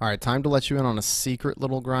 All right, time to let you in on a secret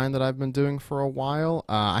little grind that I've been doing for a while.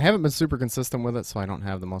 I haven't been super consistent with it, so I don't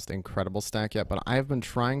have the most incredible stack yet, but I have been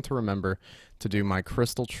trying to remember to do my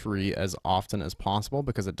crystal tree as often as possible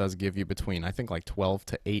because it does give you between, I think, like 12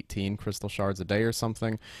 to 18 crystal shards a day or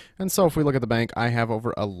something. And so if we look at the bank, I have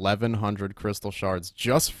over 1,100 crystal shards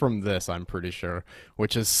just from this, I'm pretty sure,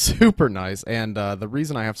 which is super nice. And the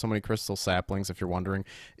reason I have so many crystal saplings, if you're wondering,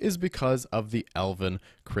 is because of the Elven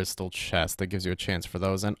crystal chest that gives you a chance for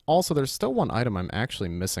those. And also, there's still one item I'm actually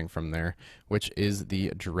missing from there, which is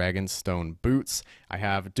the Dragonstone boots. I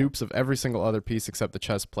have dupes of every single other piece except the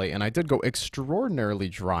chest plate, and I did go extraordinarily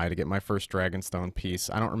dry to get my first Dragonstone piece.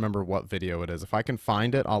 I don't remember what video it is. If I can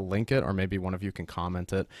find it, I'll link it, or maybe one of you can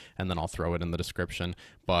comment it, and then I'll throw it in the description.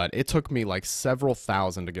 But it took me like several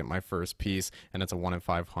thousand to get my first piece, and it's a 1 in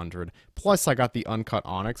 500. Plus, I got the uncut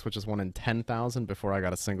onyx, which is 1 in 10,000 before I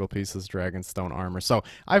got a single piece of Dragonstone armor. So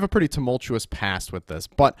I have a pretty tumultuous past with this,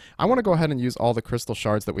 but I want to go ahead and use all the crystal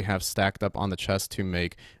shards that we have stacked up on the chest to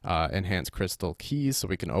make enhanced crystal keys, so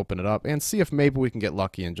we can open it up and see if maybe we can get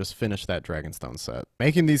lucky and just finish that Dragonstone set.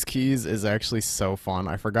 Making these keys is actually so fun.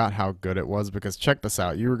 I forgot how good it was because check this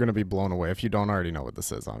out. You are going to be blown away if you don't already know what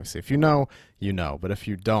this is, obviously. If you know, you know. But if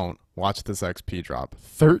you don't, watch this XP drop.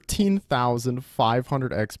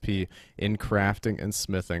 13,500 XP in crafting and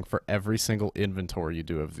smithing for every single inventory you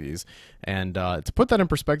do of these. And to put that in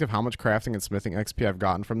perspective, how much crafting and smithing XP I've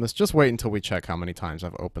gotten from this, just wait until we check how many times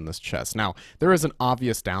I've opened this chest. Now, there is an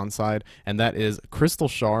obvious downside, and that is crystal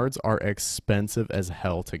shards are expensive as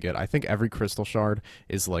hell to get. I think every crystal shard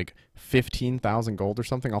is like 15,000 gold or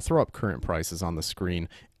something. I'll throw up current prices on the screen.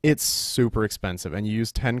 It's super expensive, and you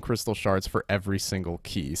use 10 crystal shards for every single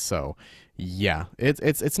key. So, yeah,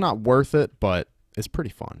 it's not worth it, but it's pretty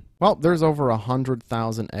fun. Well, there's over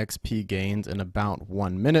 100,000 XP gains in about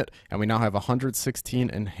 1 minute, and we now have 116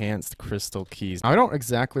 enhanced crystal keys. Now, I don't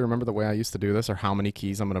exactly remember the way I used to do this or how many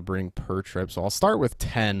keys I'm going to bring per trip, so I'll start with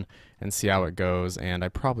 10 and see how it goes, and I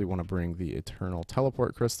probably want to bring the Eternal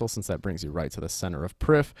Teleport Crystal since that brings you right to the center of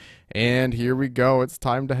Prif. And here we go. It's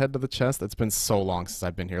time to head to the chest. It's been so long since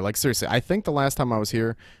I've been here. Like, seriously, I think the last time I was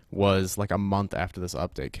here was like a month after this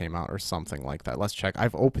update came out or something like that. Let's check.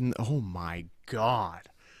 I've opened... Oh, my God.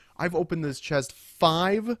 I've opened this chest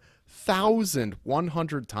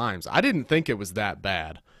 5,100 times. I didn't think it was that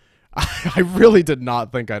bad. I really did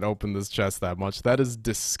not think I'd open this chest that much. That is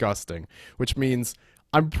disgusting, which means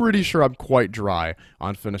I'm pretty sure I'm quite dry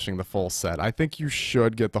on finishing the full set. I think you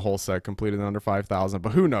should get the whole set completed in under 5,000,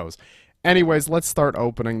 but who knows? Anyways, let's start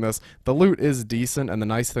opening this. The loot is decent, and the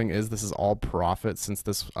nice thing is this is all profit since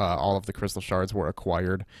this all of the crystal shards were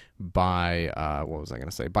acquired by, what was I going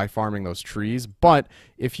to say, by farming those trees. But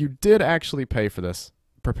if you did actually pay for this,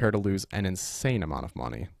 prepare to lose an insane amount of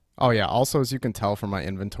money. Oh yeah, also as you can tell from my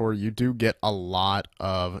inventory, you do get a lot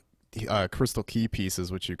of crystal key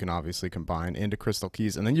pieces, which you can obviously combine into crystal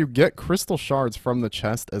keys, and then you get crystal shards from the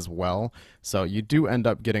chest as well, so you do end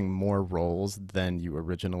up getting more rolls than you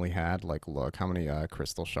originally had. Like, look, how many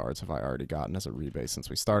crystal shards have I already gotten as a rebase since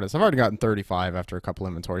we started? So I've already gotten 35 after a couple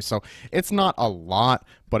inventories, so it's not a lot,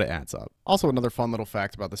 but it adds up. Also, another fun little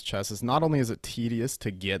fact about this chest is not only is it tedious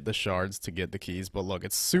to get the shards to get the keys, but look,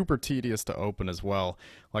 it's super tedious to open as well.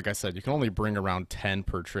 Like I said, you can only bring around 10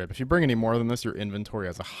 per trip. If you bring any more than this, your inventory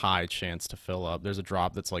has a high chance to fill up. There's a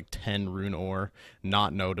drop that's like 10 rune ore,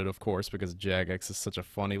 not noted, of course, because Jagex is such a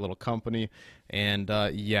funny little company. And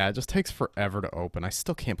yeah, it just takes forever to open. I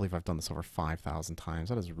still can't believe I've done this over 5,000 times.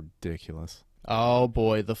 That is ridiculous. Oh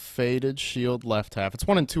boy, the Faded Shield left half. It's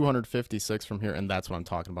 1 in 256 from here, and that's what I'm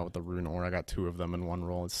talking about with the rune ore. I got 2 of them in one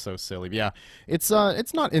roll. It's so silly. But yeah, it's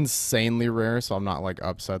not insanely rare, so I'm not like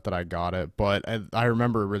upset that I got it. But I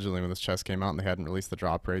remember originally when this chest came out and they hadn't released the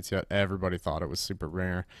drop rates yet, everybody thought it was super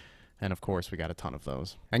rare. And of course, we got a ton of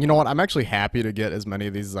those. And you know what? I'm actually happy to get as many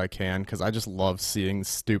of these as I can, because I just love seeing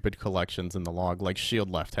stupid collections in the log. Like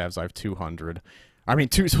shield left halves, I have 200. I mean,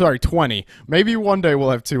 20. Maybe one day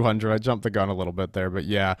we'll have 200. I jumped the gun a little bit there, but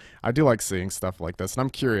yeah, I do like seeing stuff like this. And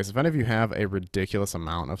I'm curious, if any of you have a ridiculous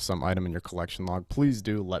amount of some item in your collection log, please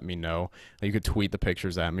do let me know. You could tweet the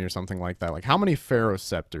pictures at me or something like that. Like, how many Pharaoh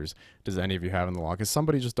Scepters does any of you have in the log? Has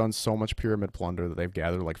somebody just done so much Pyramid Plunder that they've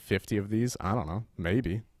gathered like 50 of these? I don't know.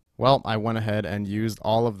 Maybe. Well, I went ahead and used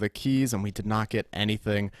all of the keys, and we did not get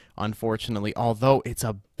anything, unfortunately, although it's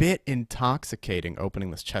a bit intoxicating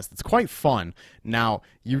opening this chest. It's quite fun. Now,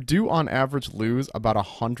 you do on average lose about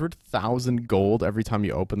 100,000 gold every time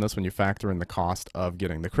you open this when you factor in the cost of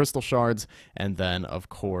getting the crystal shards, and then, of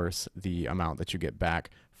course, the amount that you get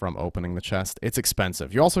back from opening the chest. It's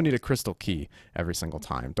expensive. You also need a crystal key every single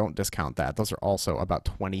time. Don't discount that. Those are also about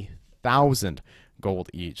 20,000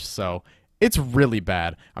 gold each, so It's really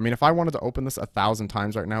bad. I mean, if I wanted to open this 1,000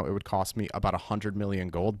 times right now, it would cost me about 100 million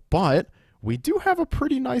gold, but we do have a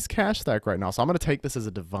pretty nice cash stack right now, so I'm going to take this as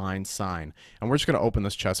a divine sign, and we're just going to open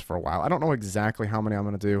this chest for a while. I don't know exactly how many I'm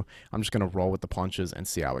going to do. I'm just going to roll with the punches and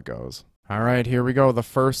see how it goes. All right, here we go. The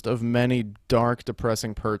first of many dark,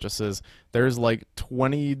 depressing purchases. There's like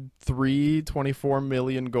 23, 24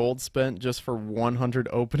 million gold spent just for 100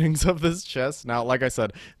 openings of this chest. Now, like I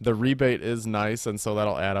said, the rebate is nice, and so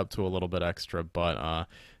that'll add up to a little bit extra, but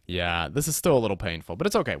yeah, this is still a little painful, but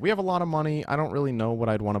it's okay. We have a lot of money. I don't really know what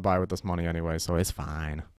I'd want to buy with this money anyway, so it's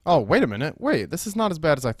fine. Oh, wait a minute. Wait, this is not as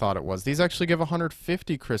bad as I thought it was. These actually give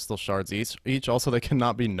 150 crystal shards each. Also, they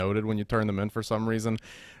cannot be noted when you turn them in for some reason.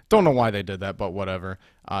 Don't know why they did that, but whatever.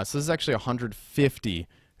 So this is actually 150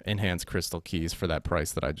 enhanced crystal keys for that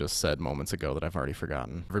price that I just said moments ago that I've already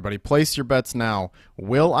forgotten. Everybody, place your bets now.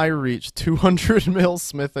 Will I reach 200 mil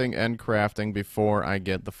smithing and crafting before I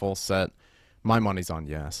get the full set? My money's on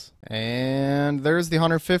yes. And there's the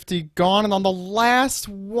 150 gone, and on the last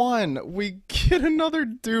one, we get another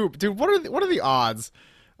dupe. Dude, what are the odds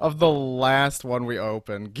of the last one we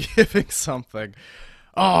open giving something?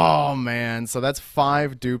 Oh, man. So that's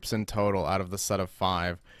 5 dupes in total out of the set of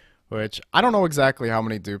 5, which I don't know exactly how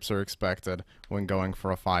many dupes are expected when going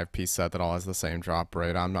for a 5-piece set that all has the same drop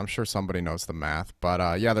rate. I'm sure somebody knows the math.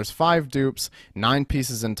 But, yeah, there's 5 dupes, 9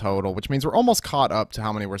 pieces in total, which means we're almost caught up to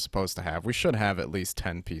how many we're supposed to have. We should have at least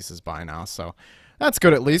 10 pieces by now, so that's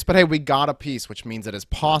good at least. But, hey, we got a piece, which means it is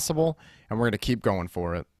possible, and we're going to keep going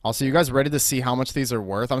for it. Also, you guys ready to see how much these are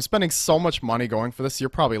worth? I'm spending so much money going for this, you're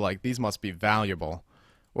probably like, these must be valuable.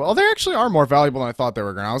 Well, they actually are more valuable than I thought they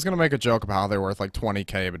were going to. I was going to make a joke about how they're worth like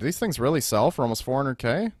 20K, but these things really sell for almost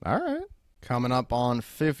 400K? All right. Coming up on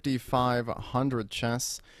 5,500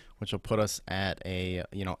 chests, which will put us at a,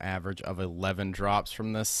 average of 11 drops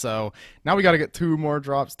from this. So now we got to get 2 more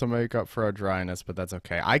drops to make up for our dryness, but that's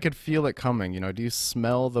okay. I could feel it coming. Do you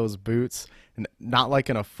smell those boots? And not like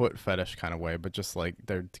in a foot fetish kind of way, but just like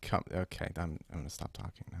they're okay. I'm gonna stop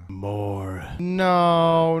talking now. More.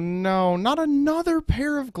 No, not another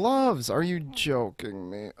pair of gloves. Are you joking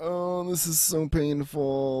me? Oh, this is so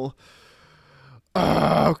painful.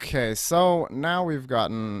 Okay, so now we've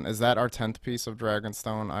gotten, is that our 10th piece of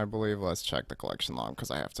Dragonstone, I believe? Let's check the collection log,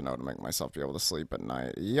 because I have to know to make myself be able to sleep at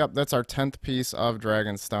night. Yep, that's our 10th piece of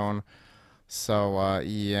Dragonstone. So,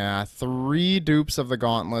 yeah, 3 dupes of the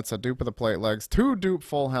gauntlets, a dupe of the plate legs, 2 dupe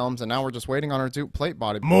full helms, and now we're just waiting on our dupe plate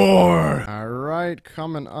body. More! Alright,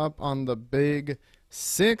 coming up on the big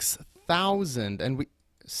 6,000, and we...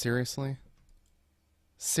 Seriously?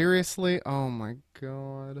 Seriously? Oh my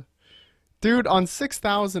god. Dude, on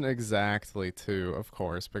 6,000 exactly, too, of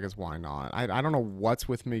course, because why not? I don't know what's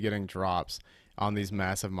with me getting drops on these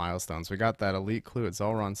massive milestones. We got that elite clue at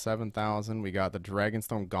Zulrah on 7,000. We got the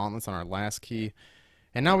Dragonstone gauntlets on our last key.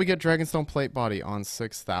 And now we get Dragonstone plate body on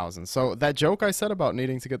 6,000. So that joke I said about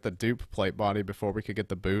needing to get the dupe plate body before we could get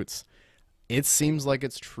the boots, it seems like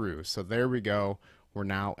it's true. So there we go. We're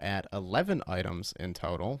now at 11 items in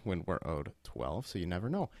total when we're owed 12, so you never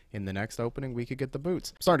know. In the next opening, we could get the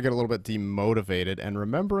boots. I'm starting to get a little bit demotivated and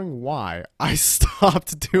remembering why I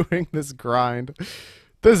stopped doing this grind.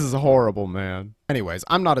 This is horrible, man. Anyways,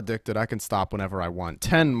 I'm not addicted. I can stop whenever I want.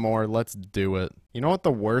 10 more. Let's do it. You know what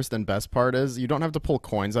the worst and best part is? You don't have to pull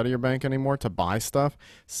coins out of your bank anymore to buy stuff.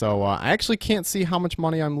 So I actually can't see how much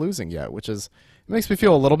money I'm losing yet, which is, it makes me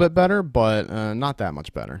feel a little bit better, but not that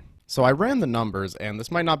much better. So I ran the numbers, and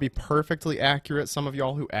this might not be perfectly accurate. Some of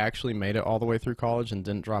y'all who actually made it all the way through college and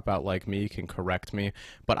didn't drop out like me can correct me.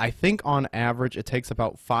 But I think on average it takes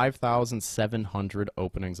about 5,700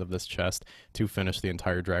 openings of this chest to finish the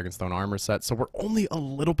entire Dragonstone armor set. So we're only a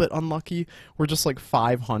little bit unlucky. We're just like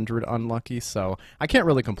 500 unlucky, so I can't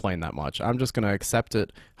really complain that much. I'm just going to accept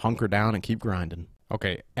it, hunker down, and keep grinding.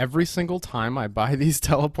 Okay, every single time I buy these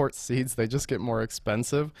teleport seeds, they just get more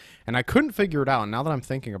expensive, and I couldn't figure it out, and now that I'm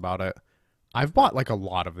thinking about it, I've bought like a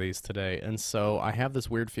lot of these today, and so I have this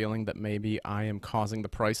weird feeling that maybe I am causing the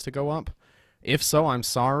price to go up. If so, I'm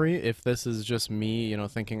sorry. If this is just me,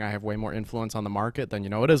 thinking I have way more influence on the market, then,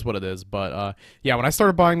 it is what it is. But, yeah, when I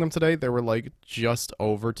started buying them today, they were, like, just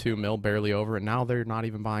over 2 mil, barely over, and now they're not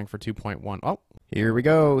even buying for 2.1. Oh, here we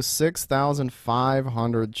go.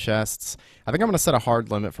 6,500 chests. I think I'm going to set a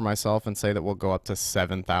hard limit for myself and say that we'll go up to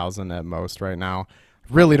 7,000 at most right now.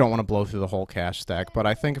 Really don't want to blow through the whole cash stack, but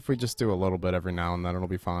I think if we just do a little bit every now and then, it'll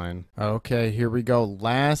be fine. Okay, here we go.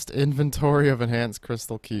 Last inventory of enhanced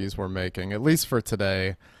crystal keys we're making, at least for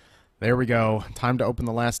today. There we go. Time to open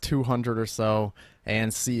the last 200 or so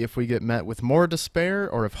and see if we get met with more despair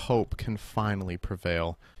or if hope can finally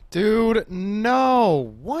prevail. Dude,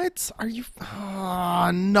 no. What? Are you...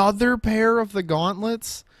 another pair of the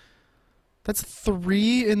gauntlets? That's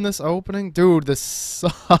 3 in this opening? Dude, this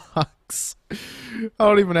sucks. I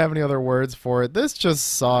don't even have any other words for it. This just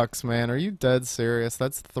sucks, man. Are you dead serious?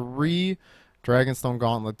 That's 3 Dragonstone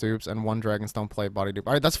Gauntlet dupes and 1 Dragonstone Plate Body dupe.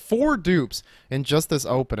 Alright, that's 4 dupes in just this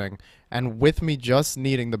opening. And with me just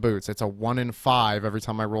needing the boots, it's a 1 in 5 every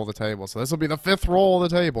time I roll the table. So this will be the 5th roll of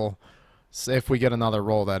the table. If we get another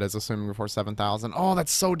roll, that is, assuming before 7,000. Oh,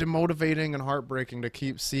 that's so demotivating and heartbreaking to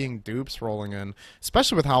keep seeing dupes rolling in.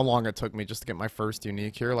 Especially with how long it took me just to get my first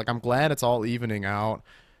unique here. Like, I'm glad it's all evening out,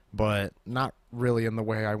 but not really in the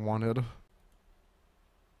way I wanted.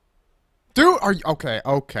 Dude, are you... Okay,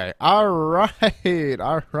 okay. Alright,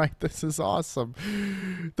 this is awesome.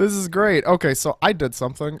 This is great. Okay, so I did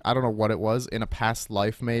something. I don't know what it was. In a past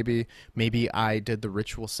life, maybe. Maybe I did the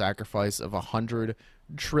ritual sacrifice of 100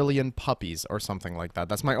 trillion puppies or something like that.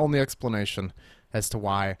 That's my only explanation as to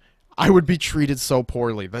why I would be treated so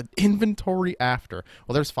poorly. The inventory after.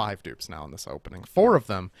 Well, there's 5 dupes now in this opening. 4 of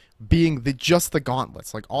them being just the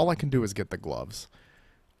gauntlets. Like, all I can do is get the gloves.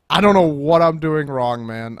 I don't know what I'm doing wrong,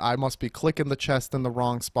 man. I must be clicking the chest in the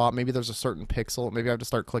wrong spot. Maybe there's a certain pixel. Maybe I have to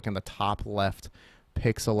start clicking the top left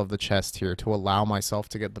pixel of the chest here to allow myself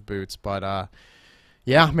to get the boots. But,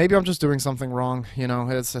 yeah, maybe I'm just doing something wrong. You know,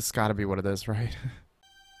 it's gotta be what it is, right?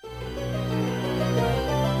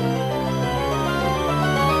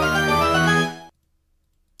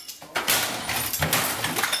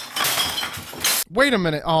 Wait a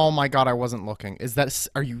minute. Oh my god, I wasn't looking. Is that...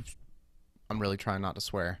 Are you... I'm really trying not to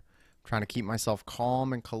swear. I'm trying to keep myself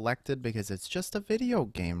calm and collected because it's just a video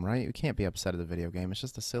game, right? You can't be upset at the video game. It's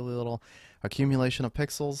just a silly little accumulation of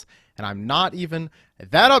pixels. And I'm not even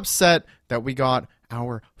that upset that we got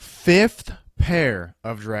our 5th pair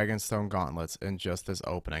of Dragonstone Gauntlets in just this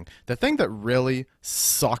opening. The thing that really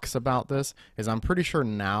sucks about this is I'm pretty sure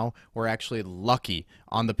now we're actually lucky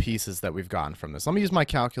on the pieces that we've gotten from this. Let me use my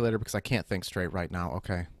calculator because I can't think straight right now.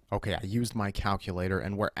 Okay, I used my calculator,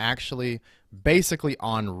 and we're actually basically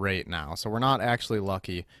on rate now. So we're not actually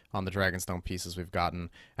lucky on the Dragonstone pieces we've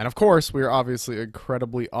gotten. And of course, we're obviously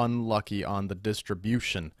incredibly unlucky on the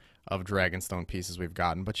distribution of Dragonstone pieces we've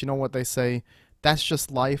gotten. But you know what they say? That's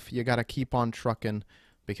just life. You gotta keep on trucking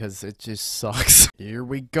because it just sucks. Here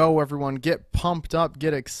we go, everyone. Get pumped up.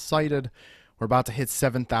 Get excited. We're about to hit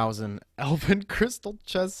 7,000 Elven Crystal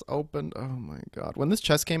chests opened. Oh my god. When this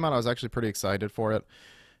chest came out, I was actually pretty excited for it.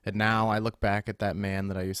 And now I look back at that man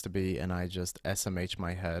that I used to be, and I just SMH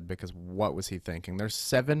my head, because what was he thinking? There's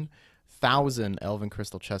 7,000 Elven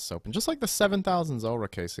Crystal chests open, just like the 7,000 Zulrah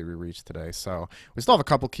case that we reached today. So we still have a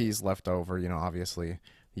couple keys left over. You know, obviously,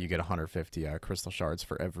 you get 150 crystal shards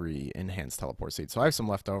for every enhanced teleport seed. So I have some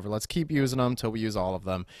left over. Let's keep using them until we use all of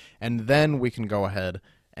them, and then we can go ahead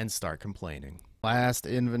and start complaining. Last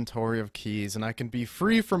inventory of keys, and I can be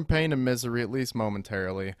free from pain and misery, at least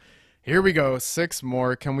momentarily. Here we go, 6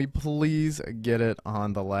 more. Can we please get it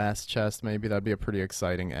on the last chest? Maybe that'd be a pretty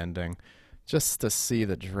exciting ending. Just to see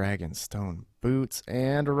the Dragonstone boots.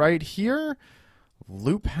 And right here,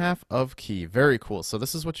 loop half of key. Very cool. So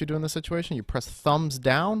this is what you do in this situation. You press thumbs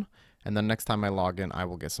down, and then next time I log in, I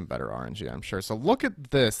will get some better RNG, I'm sure. So look at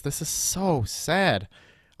this. This is so sad.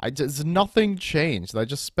 Nothing changed. I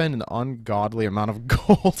just spent an ungodly amount of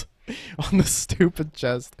gold on the stupid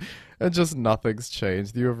chest, and just nothing's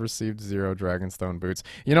changed. You have received 0 Dragonstone boots.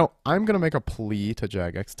 You know, I'm gonna make a plea to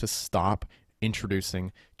Jagex to stop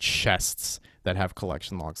introducing chests that have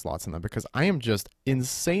collection log slots in them, because I am just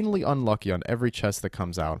insanely unlucky on every chest that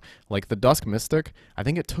comes out. Like the Dusk Mystic, I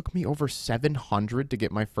think it took me over 700 to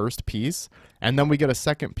get my first piece, and then we get a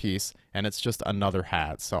second piece, and it's just another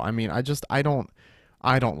hat. So I mean, I don't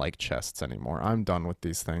like chests anymore. I'm done with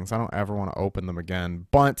these things. I don't ever want to open them again.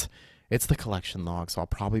 But it's the collection log, so I'll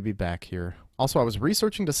probably be back here. Also, I was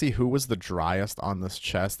researching to see who was the driest on this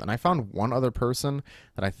chest, and I found one other person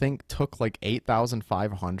that I think took like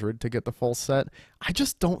 8,500 to get the full set. I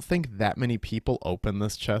just don't think that many people open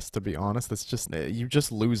this chest, to be honest. It's just, you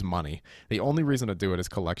just lose money. The only reason to do it is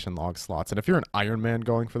collection log slots. And if you're an Iron Man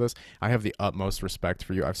going for this, I have the utmost respect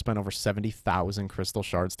for you. I've spent over 70,000 crystal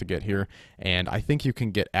shards to get here, and I think you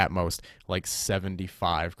can get at most like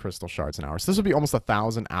 75 crystal shards an hour. So this would be almost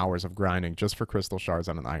 1,000 hours of grinding just for crystal shards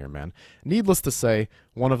on an Iron Man. Needless to say,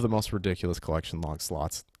 one of the most ridiculous collection log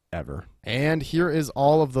slots ever. And here is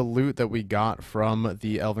all of the loot that we got from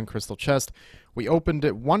the Elven Crystal chest. We opened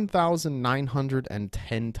it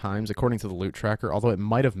 1,910 times according to the loot tracker, although it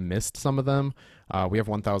might have missed some of them. We have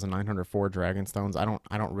 1,904 Dragonstones. I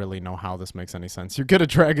don't really know how this makes any sense. You get a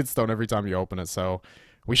Dragonstone every time you open it, so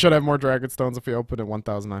We should have more Dragon Stones if we open it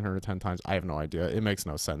 1,910 times. I have no idea. It makes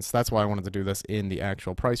no sense. That's why I wanted to do this in the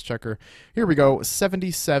actual price checker. Here we go,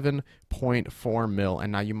 77.4 mil.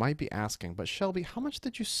 And now you might be asking, but Shelby, how much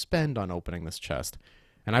did you spend on opening this chest?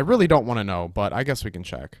 And I really don't want to know, but I guess we can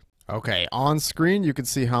check. Okay, on screen you can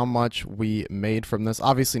see how much we made from this.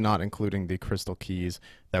 Obviously not including the crystal keys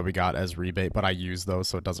that we got as rebate, but I used those,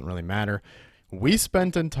 so it doesn't really matter. We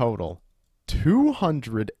spent in total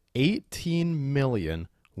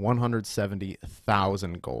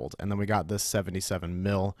 218,170,000 gold, and then we got this 77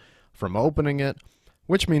 mil from opening it,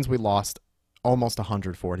 which means we lost almost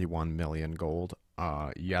 141 million gold.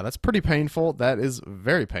 Yeah, that's pretty painful. That is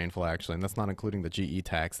very painful, actually, and that's not including the GE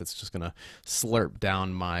tax. That's just gonna slurp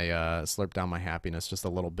down my happiness just a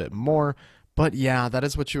little bit more. But yeah, that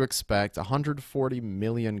is what you expect. 140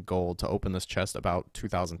 million gold to open this chest about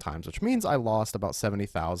 2,000 times, which means I lost about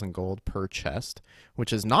 70,000 gold per chest,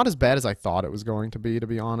 which is not as bad as I thought it was going to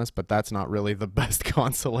be honest, but that's not really the best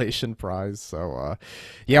consolation prize. So,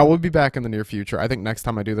 yeah, we'll be back in the near future. I think next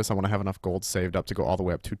time I do this, I want to have enough gold saved up to go all the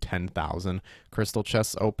way up to 10,000 crystal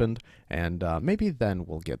chests opened, and maybe then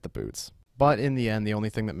we'll get the boots. But in the end, the only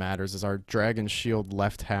thing that matters is our Dragon Shield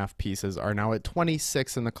left half pieces are now at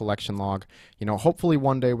 26 in the collection log. You know, hopefully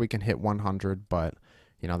one day we can hit 100, but,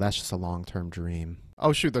 you know, that's just a long-term dream.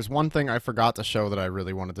 Oh shoot, there's one thing I forgot to show that I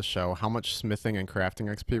really wanted to show. How much smithing and crafting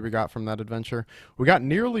XP we got from that adventure. We got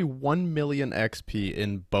nearly 1 million XP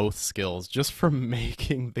in both skills just from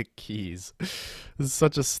making the keys. This is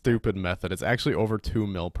such a stupid method. It's actually over 2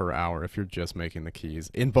 mil per hour if you're just making the keys.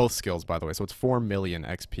 In both skills, by the way, so it's 4 million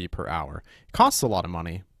XP per hour. It costs a lot of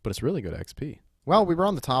money, but it's really good XP. Well, we were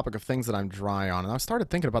on the topic of things that I'm dry on, and I started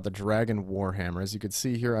thinking about the Dragon Warhammer. As you can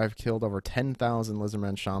see here, I've killed over 10,000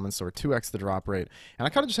 Lizardmen Shamans, so we're 2x the drop rate. And I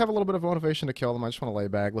kind of just have a little bit of motivation to kill them. I just want to lay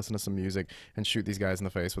back, listen to some music, and shoot these guys in the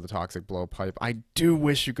face with a toxic blowpipe. I do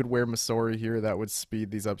wish you could wear Masori here. That would speed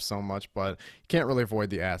these up so much, but you can't really avoid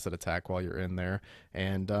the acid attack while you're in there.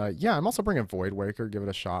 And yeah, I'm also bringing Void Waker. Give it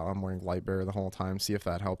a shot. I'm wearing Lightbearer the whole time. See if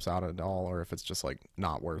that helps out at all, or if it's just, like,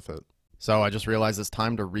 not worth it. So I just realized it's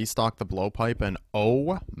time to restock the blowpipe, and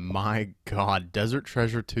oh my god, Desert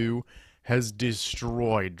Treasure 2 has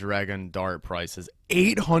destroyed Dragon Dart prices.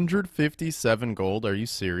 857 gold, are you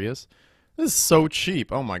serious? This is so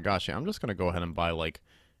cheap. Oh my gosh, yeah, I'm just going to go ahead and buy like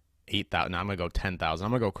 8,000. No, I'm going to go 10,000.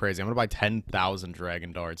 I'm going to go crazy. I'm going to buy 10,000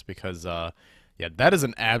 Dragon Darts because, yeah, that is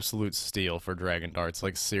an absolute steal for Dragon Darts.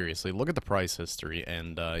 Like, seriously, look at the price history.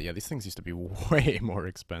 And, yeah, these things used to be way more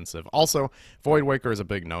expensive. Also, Void Waker is a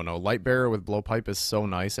big no-no. Lightbearer with Blowpipe is so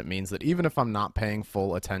nice. It means that even if I'm not paying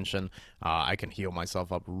full attention, I can heal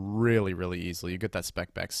myself up really, really easily. You get that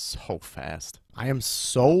spec back so fast. I am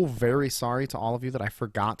so very sorry to all of you that I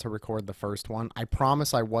forgot to record the first one. I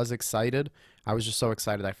promise I was excited. I was just so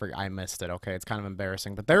excited I missed it, okay? It's kind of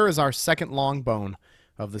embarrassing. But there is our second long bone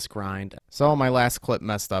of this grind. So my last clip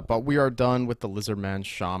messed up, but we are done with the Lizardman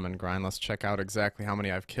Shaman grind. Let's check out exactly how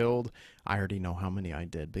many I've killed. I already know how many I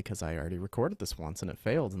did because I already recorded this once and it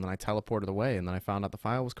failed, and then I teleported away, and then I found out the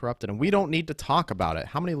file was corrupted, and we don't need to talk about it.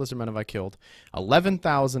 How many Lizardmen have I killed?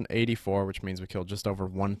 11,084, which means we killed just over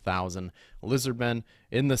 1,000 Lizardmen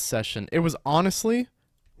in this session. It was honestly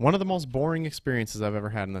one of the most boring experiences I've ever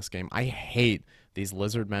had in this game. I hate these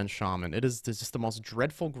Lizardmen Shaman. It is just the most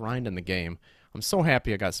dreadful grind in the game. I'm so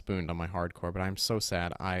happy I got spooned on my hardcore, but I'm so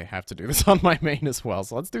sad I have to do this on my main as well.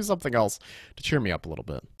 So let's do something else to cheer me up a little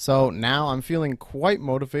bit. So now I'm feeling quite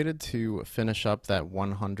motivated to finish up that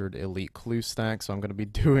 100 elite clue stack. So I'm going to be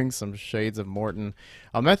doing some Shades of Morton,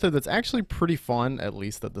 a method that's actually pretty fun, at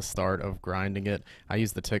least at the start of grinding it. I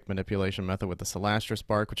use the tick manipulation method with the Celastris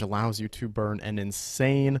Spark, which allows you to burn an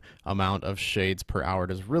insane amount of shades per hour.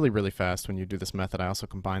 It is really, really fast when you do this method. I also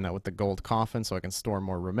combine that with the gold coffin so I can store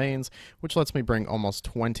more remains, which lets me bring almost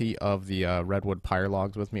 20 of the redwood pyre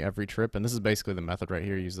logs with me every trip. And this is basically the method right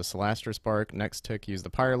here. Use the Celastris Spark, next tick use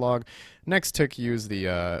the pyre log, next tick use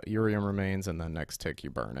the urium remains, and then next tick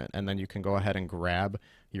you burn it. And then you can go ahead and grab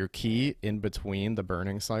your key in between the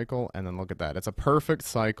burning cycle, and then look at that. It's a perfect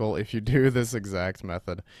cycle if you do this exact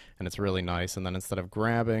method, and it's really nice. And then instead of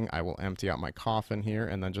grabbing, I will empty out my coffin here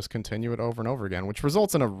and then just continue it over and over again, which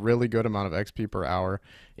results in a really good amount of XP per hour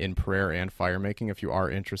in prayer and fire making. If you are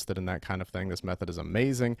interested in that kind of thing, this method is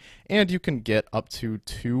amazing, and you can get up to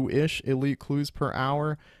 2-ish elite clues per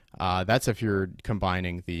hour. That's if you're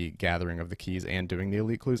combining the gathering of the keys and doing the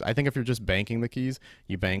elite clues. I think if you're just banking the keys,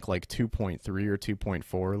 you bank like 2.3 or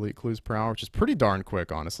 2.4 elite clues per hour, which is pretty darn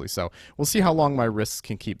quick, honestly. So we'll see how long my wrists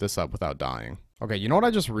can keep this up without dying. Okay, you know what I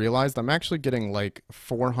just realized? I'm actually getting like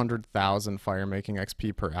 400,000 fire making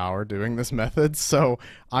XP per hour doing this method, so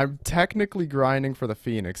I'm technically grinding for the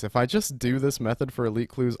Phoenix. If I just do this method for Elite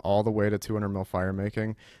Clues all the way to 200 mil fire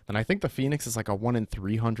making, then I think the Phoenix is like a 1 in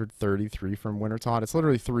 333 from Wintertod. It's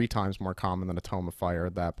literally 3 times more common than a Tome of Fire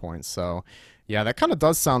at that point, so yeah, that kind of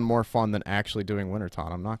does sound more fun than actually doing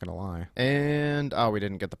Wintertod, I'm not gonna lie. And, oh, we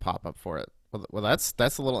didn't get the pop-up for it. Well, that's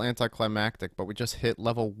a little anticlimactic, but we just hit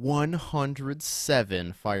level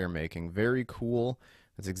 107 fire making. Very cool.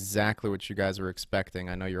 That's exactly what you guys were expecting.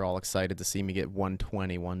 I know you're all excited to see me get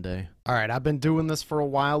 120 one day. All right, I've been doing this for a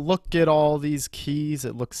while. Look at all these keys.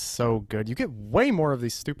 It looks so good. You get way more of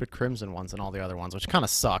these stupid crimson ones than all the other ones, which kind of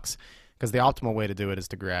sucks. Because the optimal way to do it is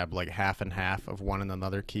to grab like half and half of one and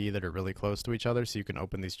another key that are really close to each other so you can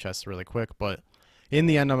open these chests really quick, but in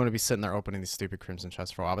the end, I'm going to be sitting there opening these stupid crimson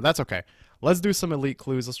chests for a while, but that's okay. Let's do some elite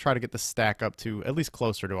clues. Let's try to get the stack up to at least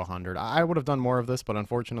closer to 100. I would have done more of this, but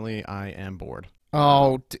unfortunately, I am bored.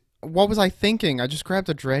 Oh, what was I thinking? I just grabbed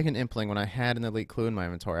a dragon impling when I had an elite clue in my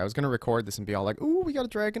inventory. I was going to record this and be all like, ooh, we got a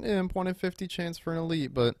dragon imp, 1 in 50 chance for an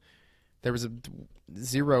elite, but there was a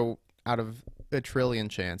 0 out of a trillion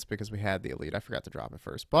chance because we had the elite. I forgot to drop it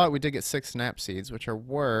first. But we did get 6 snap seeds, which are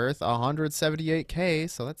worth 178k,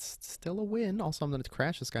 so that's still a win. Also, I'm going to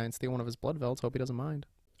crash this guy and steal one of his blood velds. Hope he doesn't mind.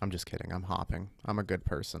 I'm just kidding. I'm hopping. I'm a good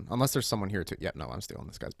person. Unless there's someone here too. Yeah, no, I'm stealing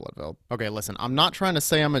this guy's blood veld. Okay, listen. I'm not trying to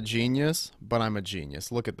say I'm a genius, but I'm a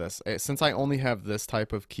genius. Look at this. Since I only have this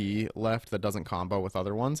type of key left that doesn't combo with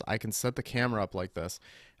other ones, I can set the camera up like this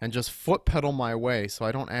and just foot pedal my way so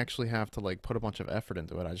I don't actually have to like put a bunch of effort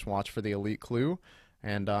into it. I just watch for the elite clue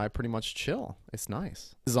and I pretty much chill. It's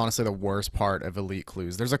nice. This is honestly the worst part of elite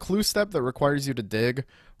clues. There's a clue step that requires you to dig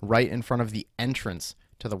right in front of the entrance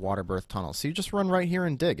to the water birth tunnel. So you just run right here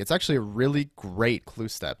and dig. It's actually a really great clue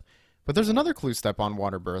step. But there's another clue step on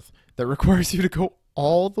water birth that requires you to go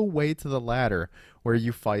all the way to the ladder where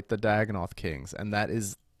you fight the Dagonoth Kings. And that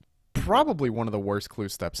is probably one of the worst clue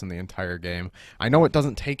steps in the entire game. I know it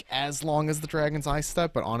doesn't take as long as the Dragon's Eye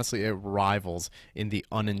step, but honestly it rivals in the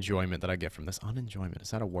unenjoyment that I get from this. Unenjoyment,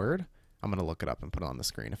 is that a word? I'm going to look it up and put it on the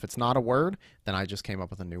screen. If it's not a word, then I just came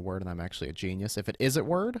up with a new word and I'm actually a genius. If it is a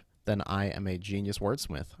word, then I am a genius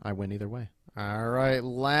wordsmith. I win either way. All right,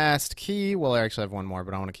 last key. Well, I actually have one more,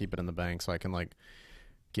 but I want to keep it in the bank so I can, like,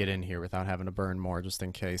 get in here without having to burn more just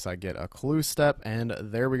in case I get a clue step. And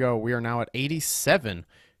there we go. We are now at 87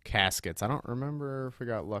 caskets. I don't remember if we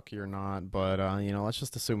got lucky or not, but you know, let's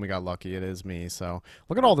just assume we got lucky. It is me. So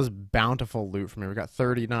look at all this bountiful loot from here. We got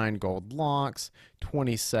 39 gold locks,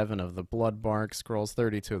 27 of the blood bark scrolls,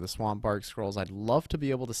 32 of the swamp bark scrolls. I'd love to be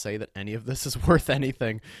able to say that any of this is worth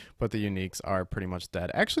anything, but the uniques are pretty much dead.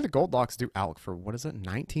 Actually, the gold locks do alch for, what is it,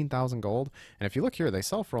 19,000 gold? And if you look here, they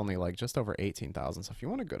sell for only like just over 18,000. So if you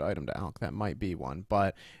want a good item to alch, that might be one.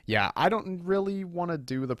 But yeah, I don't really want to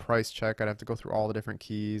do the price check. I'd have to go through all the different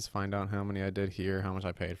keys, find out how many I did here, how much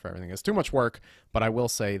I paid for everything. It's too much work, but I will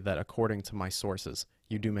say that according to my sources,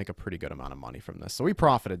 you do make a pretty good amount of money from this. So we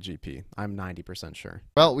profited, GP. I'm 90% sure.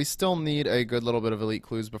 Well, we still need a good little bit of elite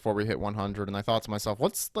clues before we hit 100, and I thought to myself,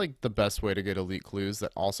 what's like the best way to get elite clues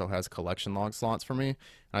that also has collection log slots for me?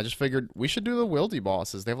 And I just figured we should do the Wildy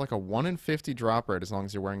bosses. They have like a 1 in 50 drop rate as long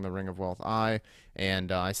as you're wearing the Ring of Wealth Eye,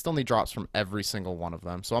 and I still need drops from every single one of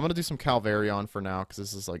them. So I'm going to do some Calvarion for now because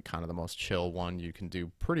this is like kind of the most chill one. You can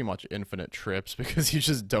do pretty much infinite trips because you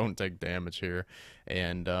just don't take damage here.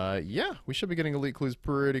 And yeah, we should be getting elite clues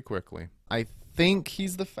pretty quickly. I think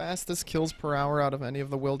he's the fastest kills per hour out of any of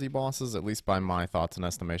the Wildy bosses, at least by my thoughts and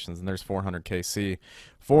estimations. And there's 400 KC.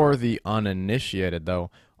 For the uninitiated, though,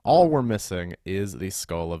 all we're missing is the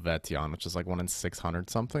Skull of Vetion, which is like 1 in 600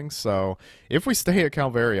 something. So if we stay at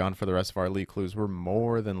Calvarion for the rest of our elite clues, we're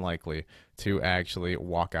more than likely to actually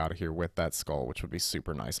walk out of here with that skull, which would be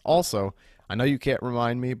super nice. Also, I know you can't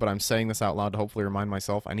remind me, but I'm saying this out loud to hopefully remind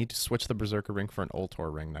myself. I need to switch the Berserker ring for an Ultor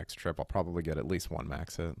ring next trip. I'll probably get at least 1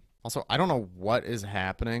 max hit. Also, I don't know what is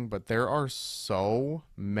happening, but there are so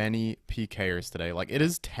many PKers today. Like, it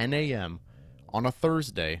is 10 a.m. on a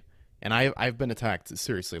Thursday, and I've been attacked,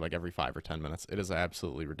 seriously, like every 5 or 10 minutes. It is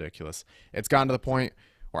absolutely ridiculous. It's gotten to the point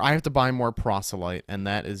where I have to buy more proselyte, and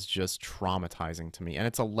that is just traumatizing to me. And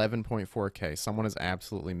it's 11.4k. Someone is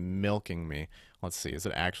absolutely milking me. Let's see, is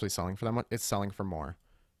it actually selling for that much? It's selling for more.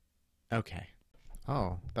 Okay.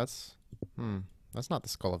 Oh, that's not the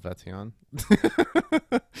Skull of Vetion.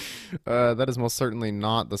 That is most certainly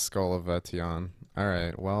not the Skull of Vetion.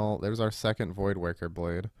 Alright, well, there's our second Voidwaker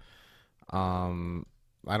blade.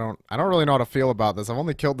 I don't really know how to feel about this. I've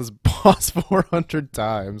only killed this boss 400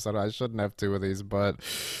 times, and I shouldn't have 2 of these, but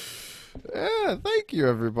Yeah, thank you,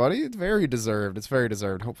 everybody. It's very deserved. It's very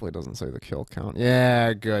deserved. Hopefully, it doesn't say the kill count.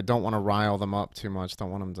 Yeah, good. Don't want to rile them up too much.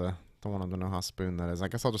 Don't want them to know how spoon that is. I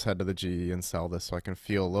guess I'll just head to the GE and sell this so I can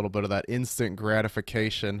feel a little bit of that instant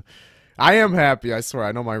gratification. I am happy. I swear.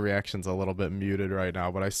 I know my reaction's a little bit muted right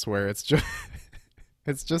now, but I swear it's just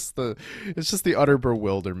it's just the utter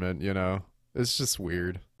bewilderment. You know, it's just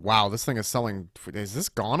weird. Wow, this thing is selling. Is this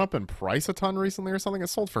gone up in price a ton recently or something? It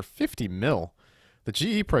sold for 50 mil. The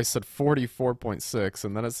GE price said 44.6,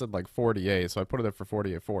 and then it said like 48, so I put it there for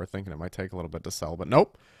 48.4, thinking it might take a little bit to sell, but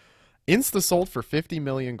nope. Insta sold for 50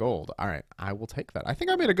 million gold. All right, I will take that. I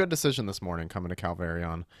think I made a good decision this morning coming to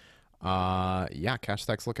Calvarion. Yeah, cash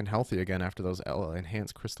stack's looking healthy again after those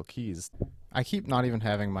enhanced crystal keys. I keep not even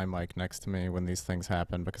having my mic next to me when these things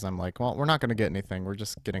happen because I'm like, well, we're not going to get anything. We're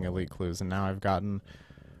just getting elite clues, and now I've gotten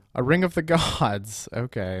a Ring of the Gods.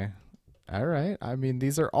 Okay. All right. I mean,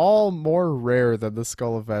 these are all more rare than the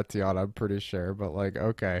Skull of Etion, I'm pretty sure. But, like,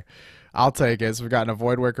 okay. I'll take it. So we've gotten a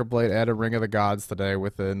Voidwaker Blade and a Ring of the Gods today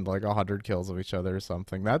within, like, 100 kills of each other or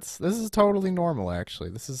something. This is totally normal, actually.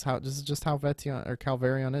 This is just how Vetion or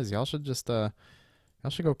Calvarion is. Y'all should just, y'all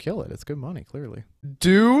should go kill it. It's good money, clearly.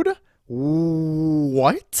 Dude,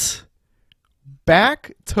 what?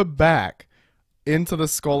 Back to back into the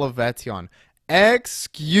Skull of Etion.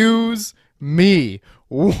 Excuse me.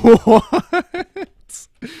 What?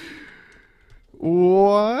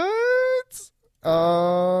 What?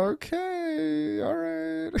 Okay,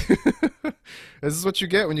 alright. This is what you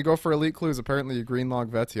get when you go for elite clues. Apparently you green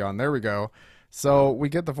log Vetion. There we go. So we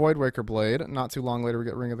get the Voidwaker Blade. Not too long later we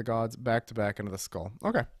get Ring of the Gods back to back into the Skull.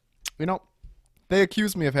 Okay. You know, they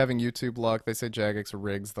accuse me of having YouTube luck. They say Jagex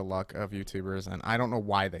rigs the luck of YouTubers, and I don't know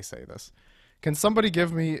why they say this. Can someone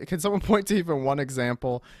point to even one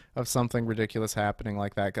example of something ridiculous happening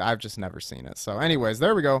like that? I've just never seen it. So anyways,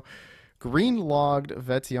 there we go. Green logged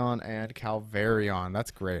Vetion and Calvarion.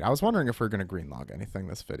 That's great. I was wondering if we are going to green log anything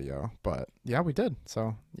this video, but yeah, we did.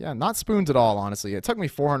 So yeah, not spoons at all, honestly. It took me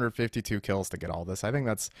 452 kills to get all this. I think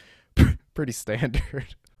that's pretty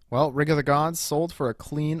standard. Well, Ring of the Gods sold for a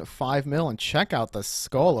clean 5 mil, and check out the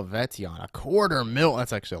Skull of Vetion, $250,000.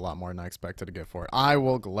 That's actually a lot more than I expected to get for it. I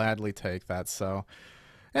will gladly take that. So,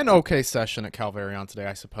 an okay session at Calvarion today,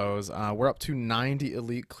 I suppose. We're up to 90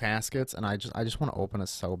 elite caskets, and I just want to open it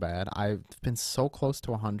so bad. I've been so close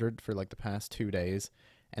to 100 for like the past 2 days,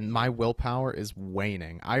 and my willpower is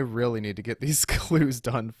waning. I really need to get these clues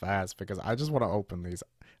done fast because I just want to open these.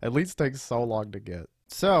 Elites take so long to get.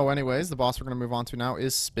 So anyways, the boss we're going to move on to now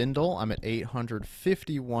is Spindle. I'm at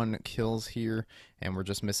 851 kills here, and we're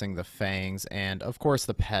just missing the fangs, and of course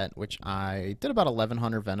the pet, which I did about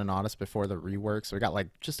 1100 Venenotus before the rework, so we got like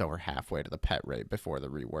just over halfway to the pet rate before the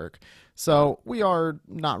rework. So we are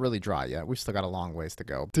not really dry yet. We've still got a long ways to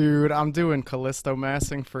go. Dude, I'm doing Callisto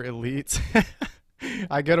massing for elites.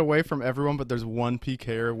 I get away from everyone, but there's one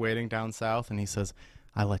PKer waiting down south, and he says,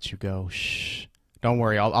 I let you go. Shh. Don't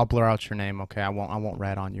worry, I'll blur out your name, okay? I won't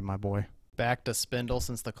rat on you, my boy. Back to Spindle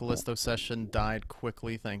since the Callisto session died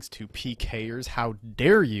quickly thanks to PKers. How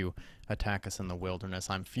dare you attack us in the wilderness?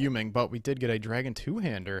 I'm fuming, but we did get a Dragon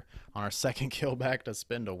Two-Hander on our second kill back to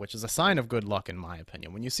Spindle, which is a sign of good luck in my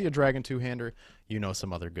opinion. When you see a Dragon Two-Hander, you know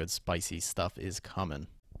some other good spicy stuff is coming.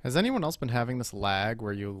 Has anyone else been having this lag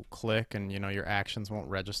where you click and, you know, your actions won't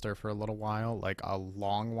register for a little while, like a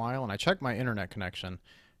long while? And I checked my internet connection,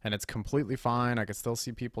 and it's completely fine. I can still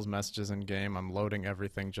see people's messages in game. I'm loading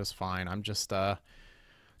everything just fine. I'm just not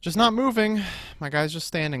moving. My guy's just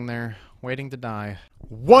standing there, waiting to die.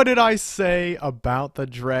 What did I say about the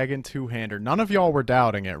Dragon Two-Hander? None of y'all were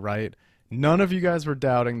doubting it, right? None of you guys were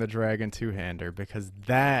doubting the Dragon Two-Hander, because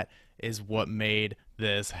that is what made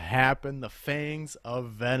this happen. The Fangs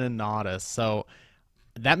of Venenotus. So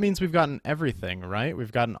that means we've gotten everything, right?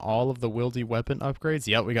 We've gotten all of the Wildy weapon upgrades.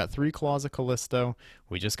 Yep, we got 3 Claws of Callisto.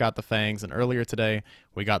 We just got the Fangs. And earlier today,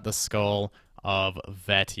 we got the Skull of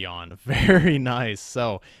Vetion. Very nice.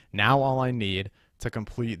 So now all I need to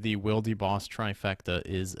complete the Wildy boss trifecta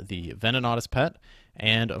is the Venenotus pet.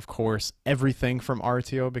 And, of course, everything from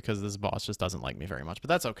RTO, because this boss just doesn't like me very much. But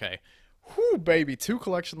that's okay. Whew, baby. 2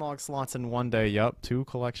 collection log slots in one day. Yup, 2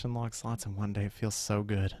 collection log slots in one day. It feels so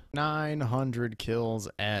good. 900 kills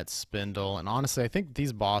at Spindle. And honestly, I think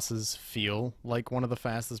these bosses feel like one of the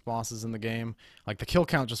fastest bosses in the game. Like, the kill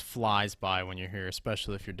count just flies by when you're here,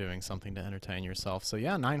 especially if you're doing something to entertain yourself. So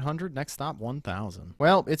yeah, 900. Next stop, 1,000.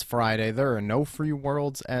 Well, it's Friday. There are no free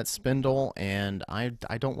worlds at Spindle, and I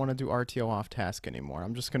don't want to do RTO off task anymore.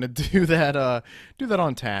 I'm just going to do that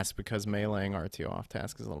on task because meleeing RTO off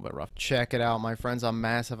task is a little bit rough. Check it out, my friends. A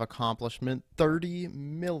massive accomplishment. 30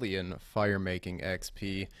 million fire-making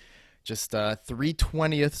XP. Just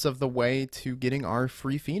 3/20ths of the way to getting our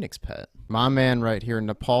free Phoenix pet. My man right here,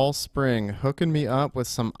 Nepal Spring, hooking me up with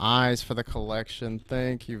some eyes for the collection.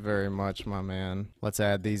 Thank you very much, my man. Let's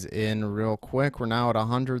add these in real quick. We're now at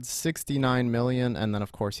 169 million, and then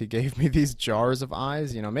of course he gave me these jars of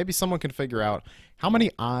eyes. You know, maybe someone can figure out how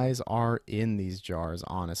many eyes are in these jars,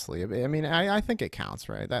 honestly. I mean, I think it counts,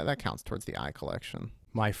 right? That counts towards the eye collection.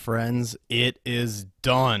 My friends, it is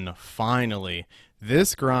done, finally.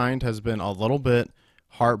 This grind has been a little bit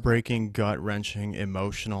heartbreaking, gut-wrenching,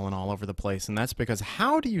 emotional, and all over the place, and that's because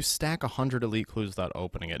how do you stack 100 elite clues without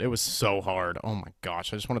opening it? It was so hard. Oh my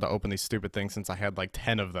gosh, I just wanted to open these stupid things since I had like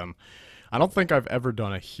 10 of them. I don't think I've ever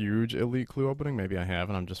done a huge elite clue opening. Maybe I have,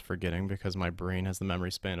 and I'm just forgetting because my brain has the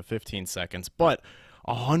memory span of 15 seconds, but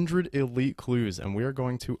 100 elite clues, and we are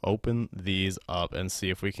going to open these up and see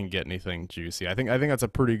if we can get anything juicy. I think that's a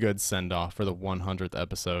pretty good send-off for the 100th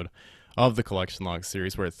episode of the Collection Log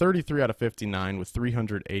series. We're at 33 out of 59 with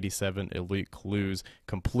 387 elite clues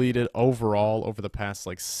completed overall over the past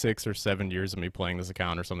like 6 or 7 years of me playing this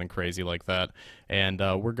account or something crazy like that. And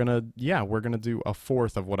we're gonna do a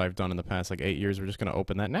fourth of what I've done in the past like 8 years. We're just gonna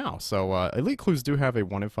open that now. So elite clues do have a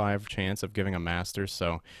 1 in 5 chance of giving a master,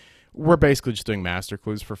 so we're basically just doing master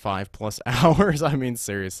clues for 5+ hours. I mean,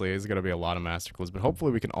 seriously, it's going to be a lot of master clues, but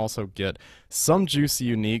hopefully we can also get some juicy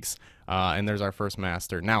uniques, and there's our first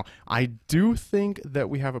master. Now, I do think that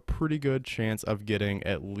we have a pretty good chance of getting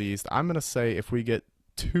at least, I'm going to say if we get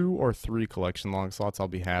 2 or 3 collection log slots, I'll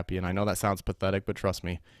be happy, and I know that sounds pathetic, but trust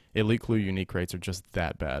me, elite clue unique rates are just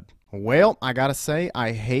that bad. Well, I gotta say,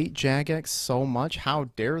 I hate Jagex so much. How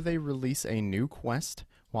dare they release a new quest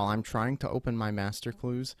while I'm trying to open my master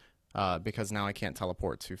clues? Because now I can't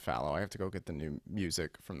teleport to Fallow. I have to go get the new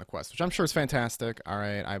music from the quest, which I'm sure is fantastic. All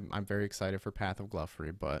right, I'm very excited for Path of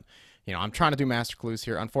Gluffery, but, you know, I'm trying to do master clues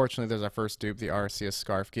here. Unfortunately, there's our first dupe, the Arceus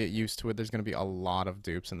Scarf. Get used to it. There's going to be a lot of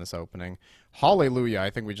dupes in this opening. Hallelujah, I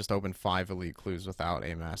think we just opened 5 elite clues without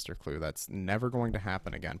a master clue. That's never going to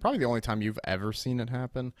happen again. Probably the only time you've ever seen it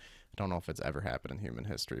happen. I don't know if it's ever happened in human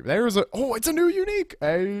history. But there's it's a new unique.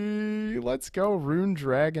 Hey, let's go. Rune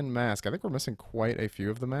Dragon Mask. I think we're missing quite a few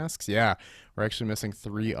of the masks. Yeah, we're actually missing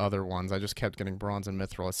 3 other ones. I just kept getting bronze and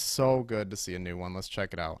mithril. It's so good to see a new one. Let's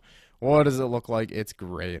check it out. What does it look like? It's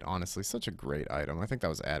great, honestly. Such a great item. I think that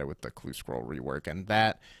was added with the Clue Scroll rework, and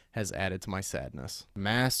that has added to my sadness.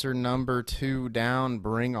 Master number 2 down.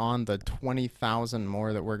 Bring on the 20,000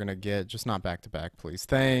 more that we're going to get. Just not back-to-back, please.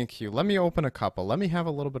 Thank you. Let me open a couple. Let me have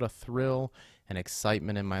a little bit of thrill and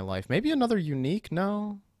excitement in my life. Maybe another unique?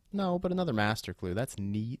 No, but another master clue. That's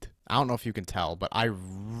neat. I don't know if you can tell, but I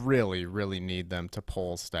really, really need them to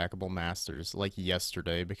pull stackable masters like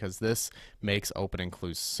yesterday because this makes opening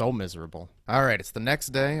clues so miserable. Alright, it's the next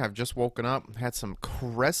day. I've just woken up, had some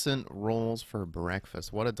crescent rolls for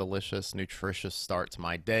breakfast. What a delicious, nutritious start to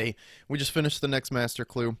my day. We just finished the next master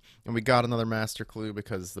clue, and we got another master clue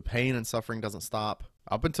because the pain and suffering doesn't stop.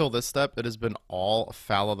 Up until this step, it has been all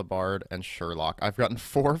Fallow the Bard and Sherlock. I've gotten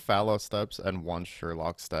 4 Fallow steps and 1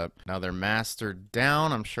 Sherlock step. Now they're mastered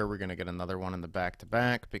down. I'm sure we're going to get another one in the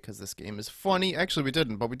back-to-back because this game is funny. Actually, we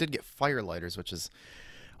didn't, but we did get Firelighters, which is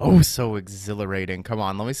oh so exhilarating. Come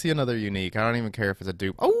on, let me see another unique. I don't even care if it's a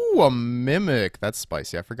dupe. Oh, a Mimic. That's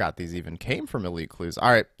spicy. I forgot these even came from Elite Clues.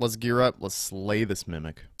 All right, let's gear up. Let's slay this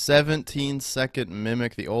Mimic. 17-second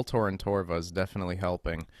Mimic. The Ultor and Torva is definitely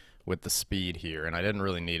helping with the speed here, and I didn't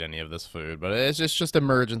really need any of this food, but it's just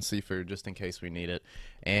emergency food just in case we need it.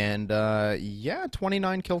 And yeah,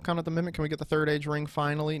 29 kill count at the Mimic. Can we get the 3rd age ring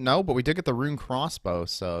finally? No, but we did get the rune crossbow,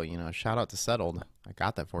 so you know, shout out to Settled. I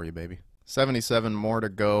got that for you, baby. 77 more to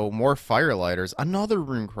go. More Firelighters. Another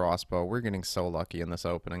rune crossbow. We're getting so lucky in this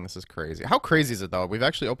opening. This is crazy. How crazy is it though? We've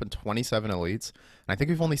actually opened 27 elites, and I think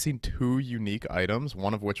we've only seen 2 unique items,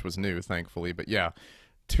 one of which was new, thankfully. But yeah,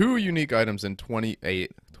 2 unique items in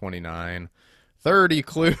 28, 29, 30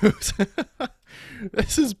 clues.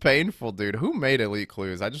 This is painful, dude. Who made Elite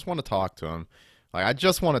Clues? I just want to talk to him. Like, I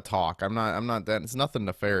just want to talk. I'm not that. It's nothing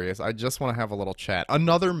nefarious. I just want to have a little chat.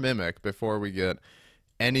 Another Mimic before we get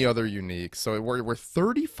any other unique. So we're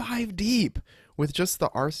 35 deep with just the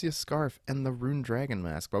Arceus Scarf and the Rune Dragon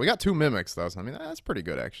Mask. But we got 2 Mimics, though, so I mean, that's pretty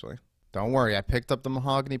good, actually. Don't worry, I picked up the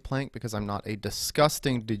Mahogany Plank because I'm not a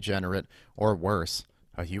disgusting degenerate or worse.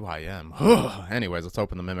 A UIM. Anyways, let's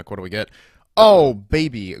open the Mimic. What do we get? Oh,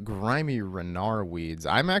 baby, grimy Renard weeds.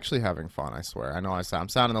 I'm actually having fun, I swear. I know I'm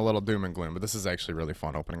sounding a little doom and gloom, but this is actually really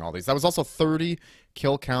fun opening all these. That was also 30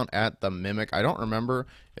 kill count at the Mimic. I don't remember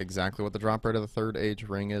exactly what the drop rate of the third age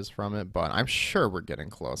ring is from it, but I'm sure we're getting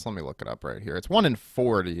close. Let me look it up right here. It's 1 in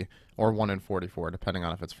 40 or 1 in 44, depending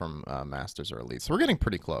on if it's from Masters or Elite. So we're getting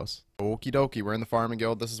pretty close. Okie dokie, we're in the Farming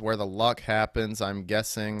Guild. This is where the luck happens, I'm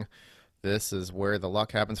guessing. This is where the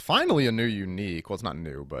luck happens. Finally, a new unique. Well, it's not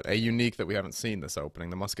new, but a unique that we haven't seen this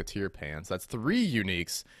opening. The Musketeer Pants. That's 3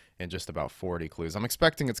 uniques in just about 40 clues. I'm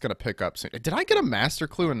expecting it's going to pick up soon. Did I get a master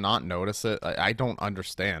clue and not notice it? I don't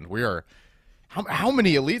understand. We are... How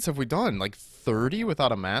many elites have we done? Like 30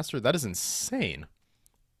 without a master? That is insane.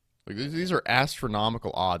 Like, these are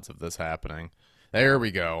astronomical odds of this happening. There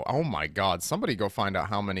we go. Oh my god. Somebody go find out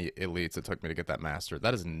how many elites it took me to get that master.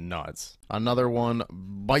 That is nuts. Another one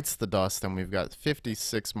bites the dust, and we've got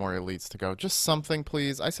 56 more elites to go. Just something,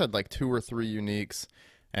 please. I said like 2 or 3 uniques,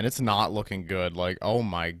 and it's not looking good. Like, oh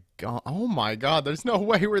my god. Oh my god. There's no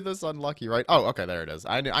way we're this unlucky, right? Oh, okay, there it is.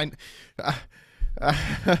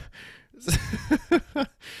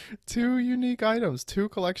 Two unique items, 2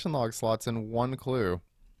 collection log slots, and 1 clue.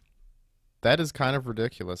 That is kind of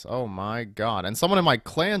ridiculous. Oh my god. And someone in my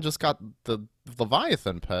clan just got the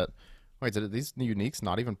Leviathan pet. Wait, did these uniques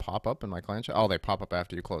not even pop up in my clan chat? Oh, they pop up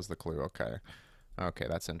after you close the clue. Okay. Okay,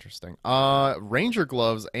 that's interesting. Ranger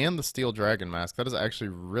gloves and the steel dragon mask. That is actually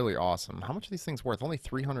really awesome. How much are these things worth? Only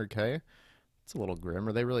 300k? It's a little grim.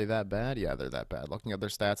 Are they really that bad? Yeah, they're that bad. Looking at their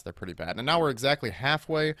stats, they're pretty bad. And now we're exactly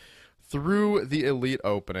halfway through the elite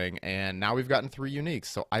opening, and now we've gotten 3 uniques,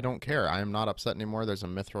 so I don't care. I am not upset anymore. There's a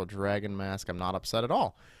mithril dragon mask. I'm not upset at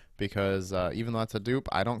all, because even though that's a dupe,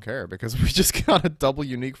 I don't care, because we just got a double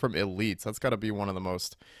unique from elites. That's got to be one of the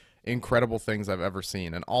most incredible things I've ever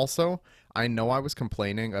seen. And also, I know I was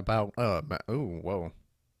complaining about ooh, whoa.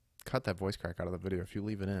 Cut that voice crack out of the video. If you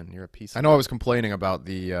leave it in, you're a piece. I know I was complaining about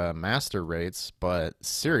the master rates, but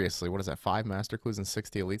seriously, what is that? 5 master clues and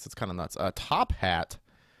 60 elites? It's kind of nuts. Top hat.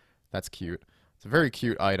 That's cute. It's a very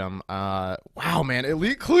cute item. Wow, man,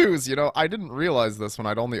 elite clues. You know, I didn't realize this when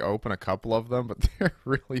I'd only open a couple of them, but they're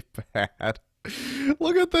really bad.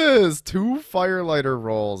 Look at this. 2 firelighter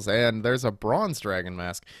rolls, and there's a bronze dragon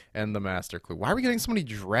mask and the master clue. Why are we getting so many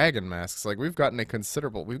dragon masks? Like, we've gotten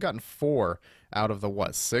we've gotten 4 out of the,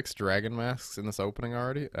 what, 6 dragon masks in this opening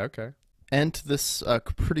already? Okay. And this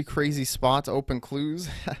pretty crazy spot, open clues.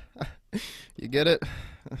 You get it?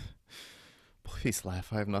 Please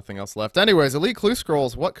laugh. I have nothing else left. Anyways, elite clue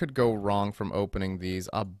scrolls. What could go wrong from opening these?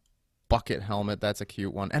 A bucket helmet. That's a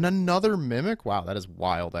cute one. And another mimic? Wow, that is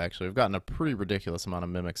wild, actually. We've gotten a pretty ridiculous amount of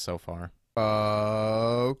mimics so far.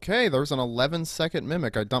 Okay, there's an 11-second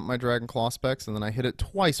mimic. I dumped my Dragon Claw specs, and then I hit it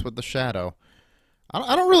twice with the shadow.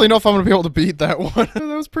 I don't really know if I'm going to be able to beat that one.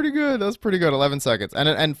 That was pretty good. That was pretty good. 11 seconds.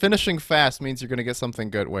 And finishing fast means you're going to get something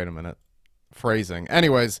good. Wait a minute. Phrasing.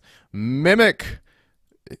 Anyways, mimic.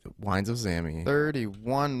 Wines of Zami.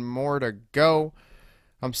 31 more to go.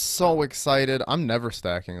 I'm so excited. I'm never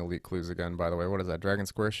stacking elite clues again, by the way. What is that? Dragon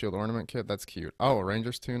Square Shield Ornament Kit? That's cute. Oh,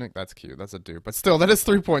 Ranger's Tunic? That's cute. That's a dupe. But still, that is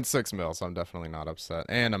 3.6 mil, so I'm definitely not upset.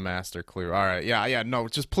 And a Master Clue. Alright, yeah, no,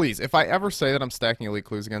 just please. If I ever say that I'm stacking elite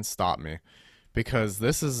clues again, stop me. Because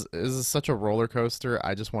this is such a roller coaster,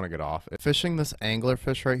 I just want to get off. Fishing this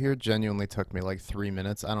anglerfish right here genuinely took me like 3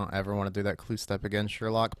 minutes. I don't ever want to do that clue step again,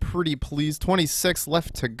 Sherlock. Pretty please. 26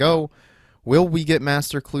 left to go. Will we get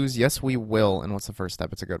master clues? Yes, we will. And what's the first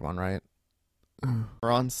step? It's a good one, right?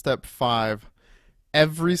 We're on step 5.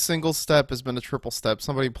 Every single step has been a triple step.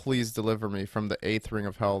 Somebody please deliver me from the 8th ring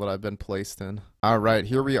of hell that I've been placed in. Alright,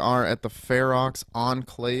 here we are at the Ferox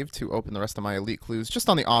Enclave to open the rest of my elite clues. Just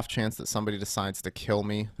on the off chance that somebody decides to kill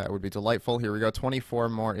me. That would be delightful. Here we go. 24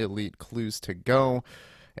 more elite clues to go.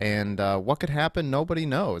 And what could happen? Nobody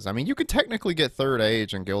knows. I mean, you could technically get third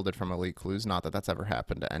age and gilded from elite clues. Not that that's ever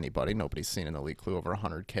happened to anybody. Nobody's seen an elite clue over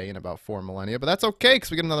 100k in about 4 millennia. But that's okay,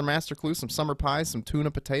 because we get another master clue, some summer pies, some tuna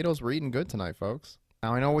potatoes. We're eating good tonight, folks.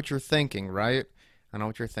 Now, I know what you're thinking, right? I know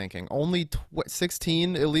what you're thinking. Only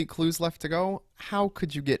 16 elite clues left to go? How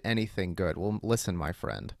could you get anything good? Well, listen, my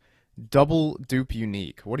friend. Double dupe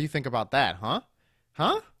unique. What do you think about that, huh?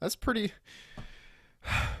 Huh? That's pretty...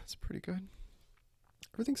 That's pretty good.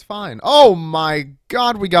 Everything's fine. Oh my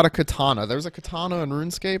god, we got a katana. There's a katana in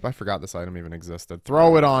RuneScape. I forgot this item even existed.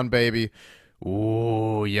 Throw it on, baby.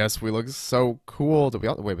 Ooh, yes, we look so cool.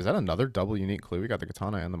 Wait, was that another double unique clue? We got the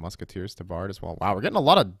katana and the musketeers to bard as well. Wow, we're getting a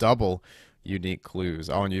lot of double unique clues.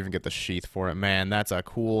 Oh, and you even get the sheath for it. Man, that's a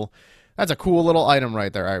cool That's a cool little item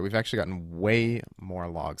right there. All right, we've actually gotten way more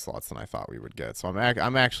log slots than I thought we would get. So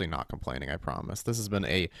I'm actually not complaining, I promise. This has been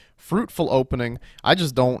a fruitful opening. I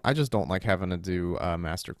just don't like having to do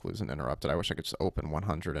master clues and interrupted. I wish I could just open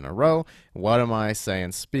 100 in a row. What am I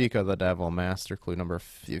saying? Speak of the devil, master clue number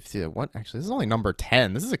 50. What? Actually, this is only number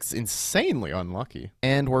 10. This is insanely unlucky.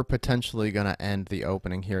 And we're potentially going to end the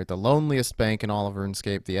opening here at the loneliest bank in all of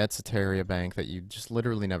RuneScape, the Etcetaria Bank that you just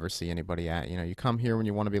literally never see anybody at. You know, you come here when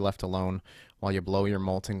you want to be left alone while you blow your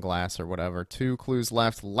molten glass or whatever. 2 clues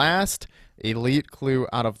left. Last elite clue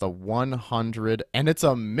out of the 100, and it's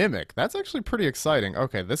a mimic. That's actually pretty exciting.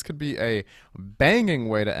 Okay, this could be a banging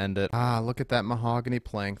way to end it. Ah, look at that mahogany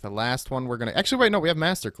plank. The last one we're gonna actually wait. No, we have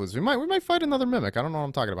master clues. We might fight another mimic. I don't know what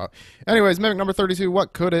I'm talking about. Anyways, mimic number 32.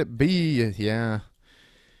 What could it be?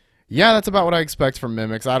 Yeah, that's about what I expect from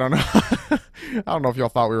mimics. I don't know. I don't know if y'all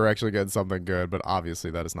thought we were actually getting something good, but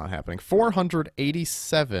obviously that is not happening.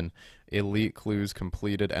 487 elite clues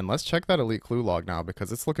completed, and let's check that elite clue log now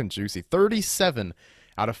because it's looking juicy. 37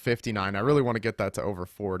 out of 59. I really want to get that to over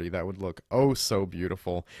 40. That would look oh so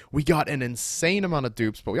beautiful. We got an insane amount of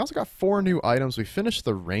dupes, but we also got 4 new items. We finished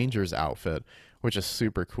the Ranger's outfit, which is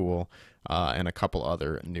super cool, and a couple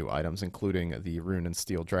other new items, including the Rune and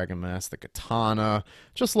Steel Dragon Mask, the Katana,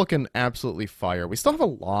 just looking absolutely fire. We still have a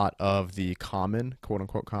lot of the common,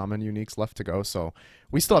 quote-unquote common uniques left to go, so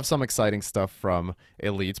we still have some exciting stuff from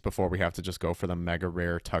Elites before we have to just go for the mega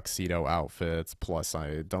rare tuxedo outfits, plus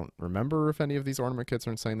I don't remember if any of these ornament kits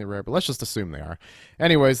are insanely rare, but let's just assume they are.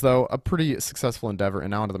 Anyways, though, a pretty successful endeavor,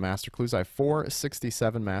 and now onto the Master Clues. I have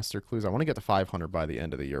 467 Master Clues. I want to get to 500 by the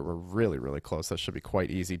end of the year. We're really, really close. That should be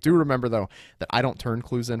quite easy. Do remember, though, that I don't turn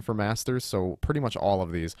clues in for Masters, so pretty much all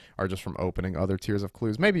of these are just from opening other tiers of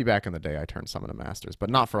clues. Maybe back in the day I turned some into Masters, but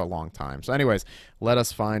not for a long time. So anyways, let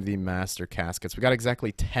us find the Master Caskets. We got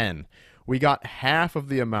exactly 10. We got half of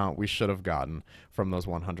the amount we should have gotten from those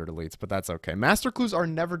 100 elites, but that's okay. Master clues are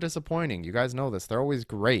never disappointing. You guys know this. They're always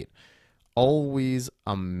great. Always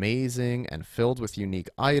amazing and filled with unique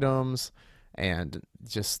items and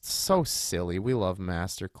just so silly. We love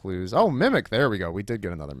master clues. Oh, Mimic. There we go. We did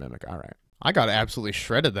get another Mimic. All right. I got absolutely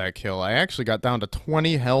shredded that kill. I actually got down to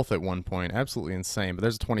 20 health at one point. Absolutely insane. But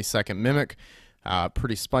there's a 22nd Mimic.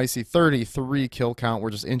 Pretty spicy. 33 kill count. We're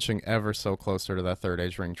just inching ever so closer to that third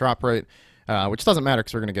age ring drop rate, which doesn't matter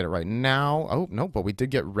because we're going to get it right now. Oh, no, but we did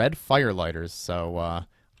get red firelighters, so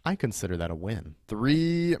I consider that a win.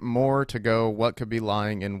 3 more to go. What could be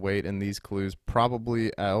lying in wait in these clues?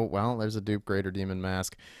 Probably, oh, well, there's a dupe Greater Demon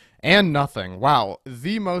Mask. And nothing. Wow,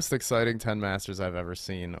 the most exciting 10 Masters I've ever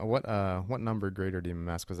seen. What number Greater Demon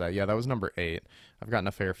Mask was that? Yeah, that was number 8. I've gotten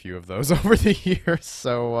a fair few of those over the years.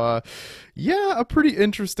 So, yeah, a pretty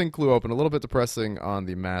interesting clue open. A little bit depressing on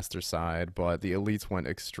the Master side, but the Elites went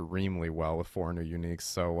extremely well with 4 new uniques.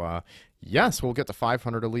 So, yes, we'll get to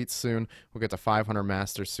 500 Elites soon. We'll get to 500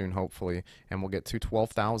 Masters soon, hopefully. And we'll get to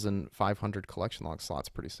 12,500 collection log slots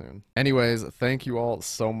pretty soon. Anyways, thank you all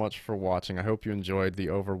so much for watching. I hope you enjoyed the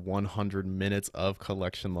over 100 minutes of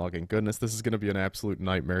collection logging. Goodness, this is going to be an absolute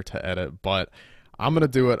nightmare to edit, but I'm going to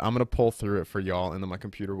do it. I'm going to pull through it for y'all, and then my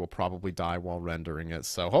computer will probably die while rendering it.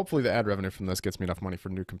 So hopefully the ad revenue from this gets me enough money for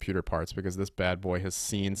new computer parts because this bad boy has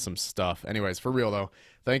seen some stuff. Anyways, for real though,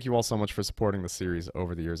 thank you all so much for supporting the series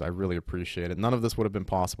over the years. I really appreciate it. None of this would have been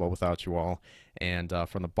possible without you all. And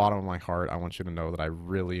from the bottom of my heart, I want you to know that I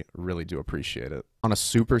really, really do appreciate it. On a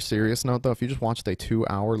super serious note, though, if you just watched a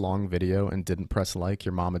 2-hour-long video and didn't press like,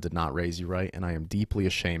 your mama did not raise you right, and I am deeply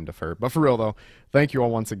ashamed of her. But for real, though, thank you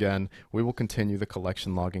all once again. We will continue the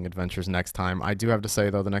collection logging adventures next time. I do have to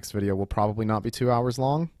say, though, the next video will probably not be 2 hours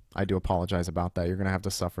long. I do apologize about that. You're going to have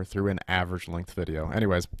to suffer through an average-length video.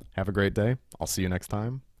 Anyways, have a great day. I'll see you next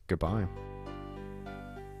time. Goodbye.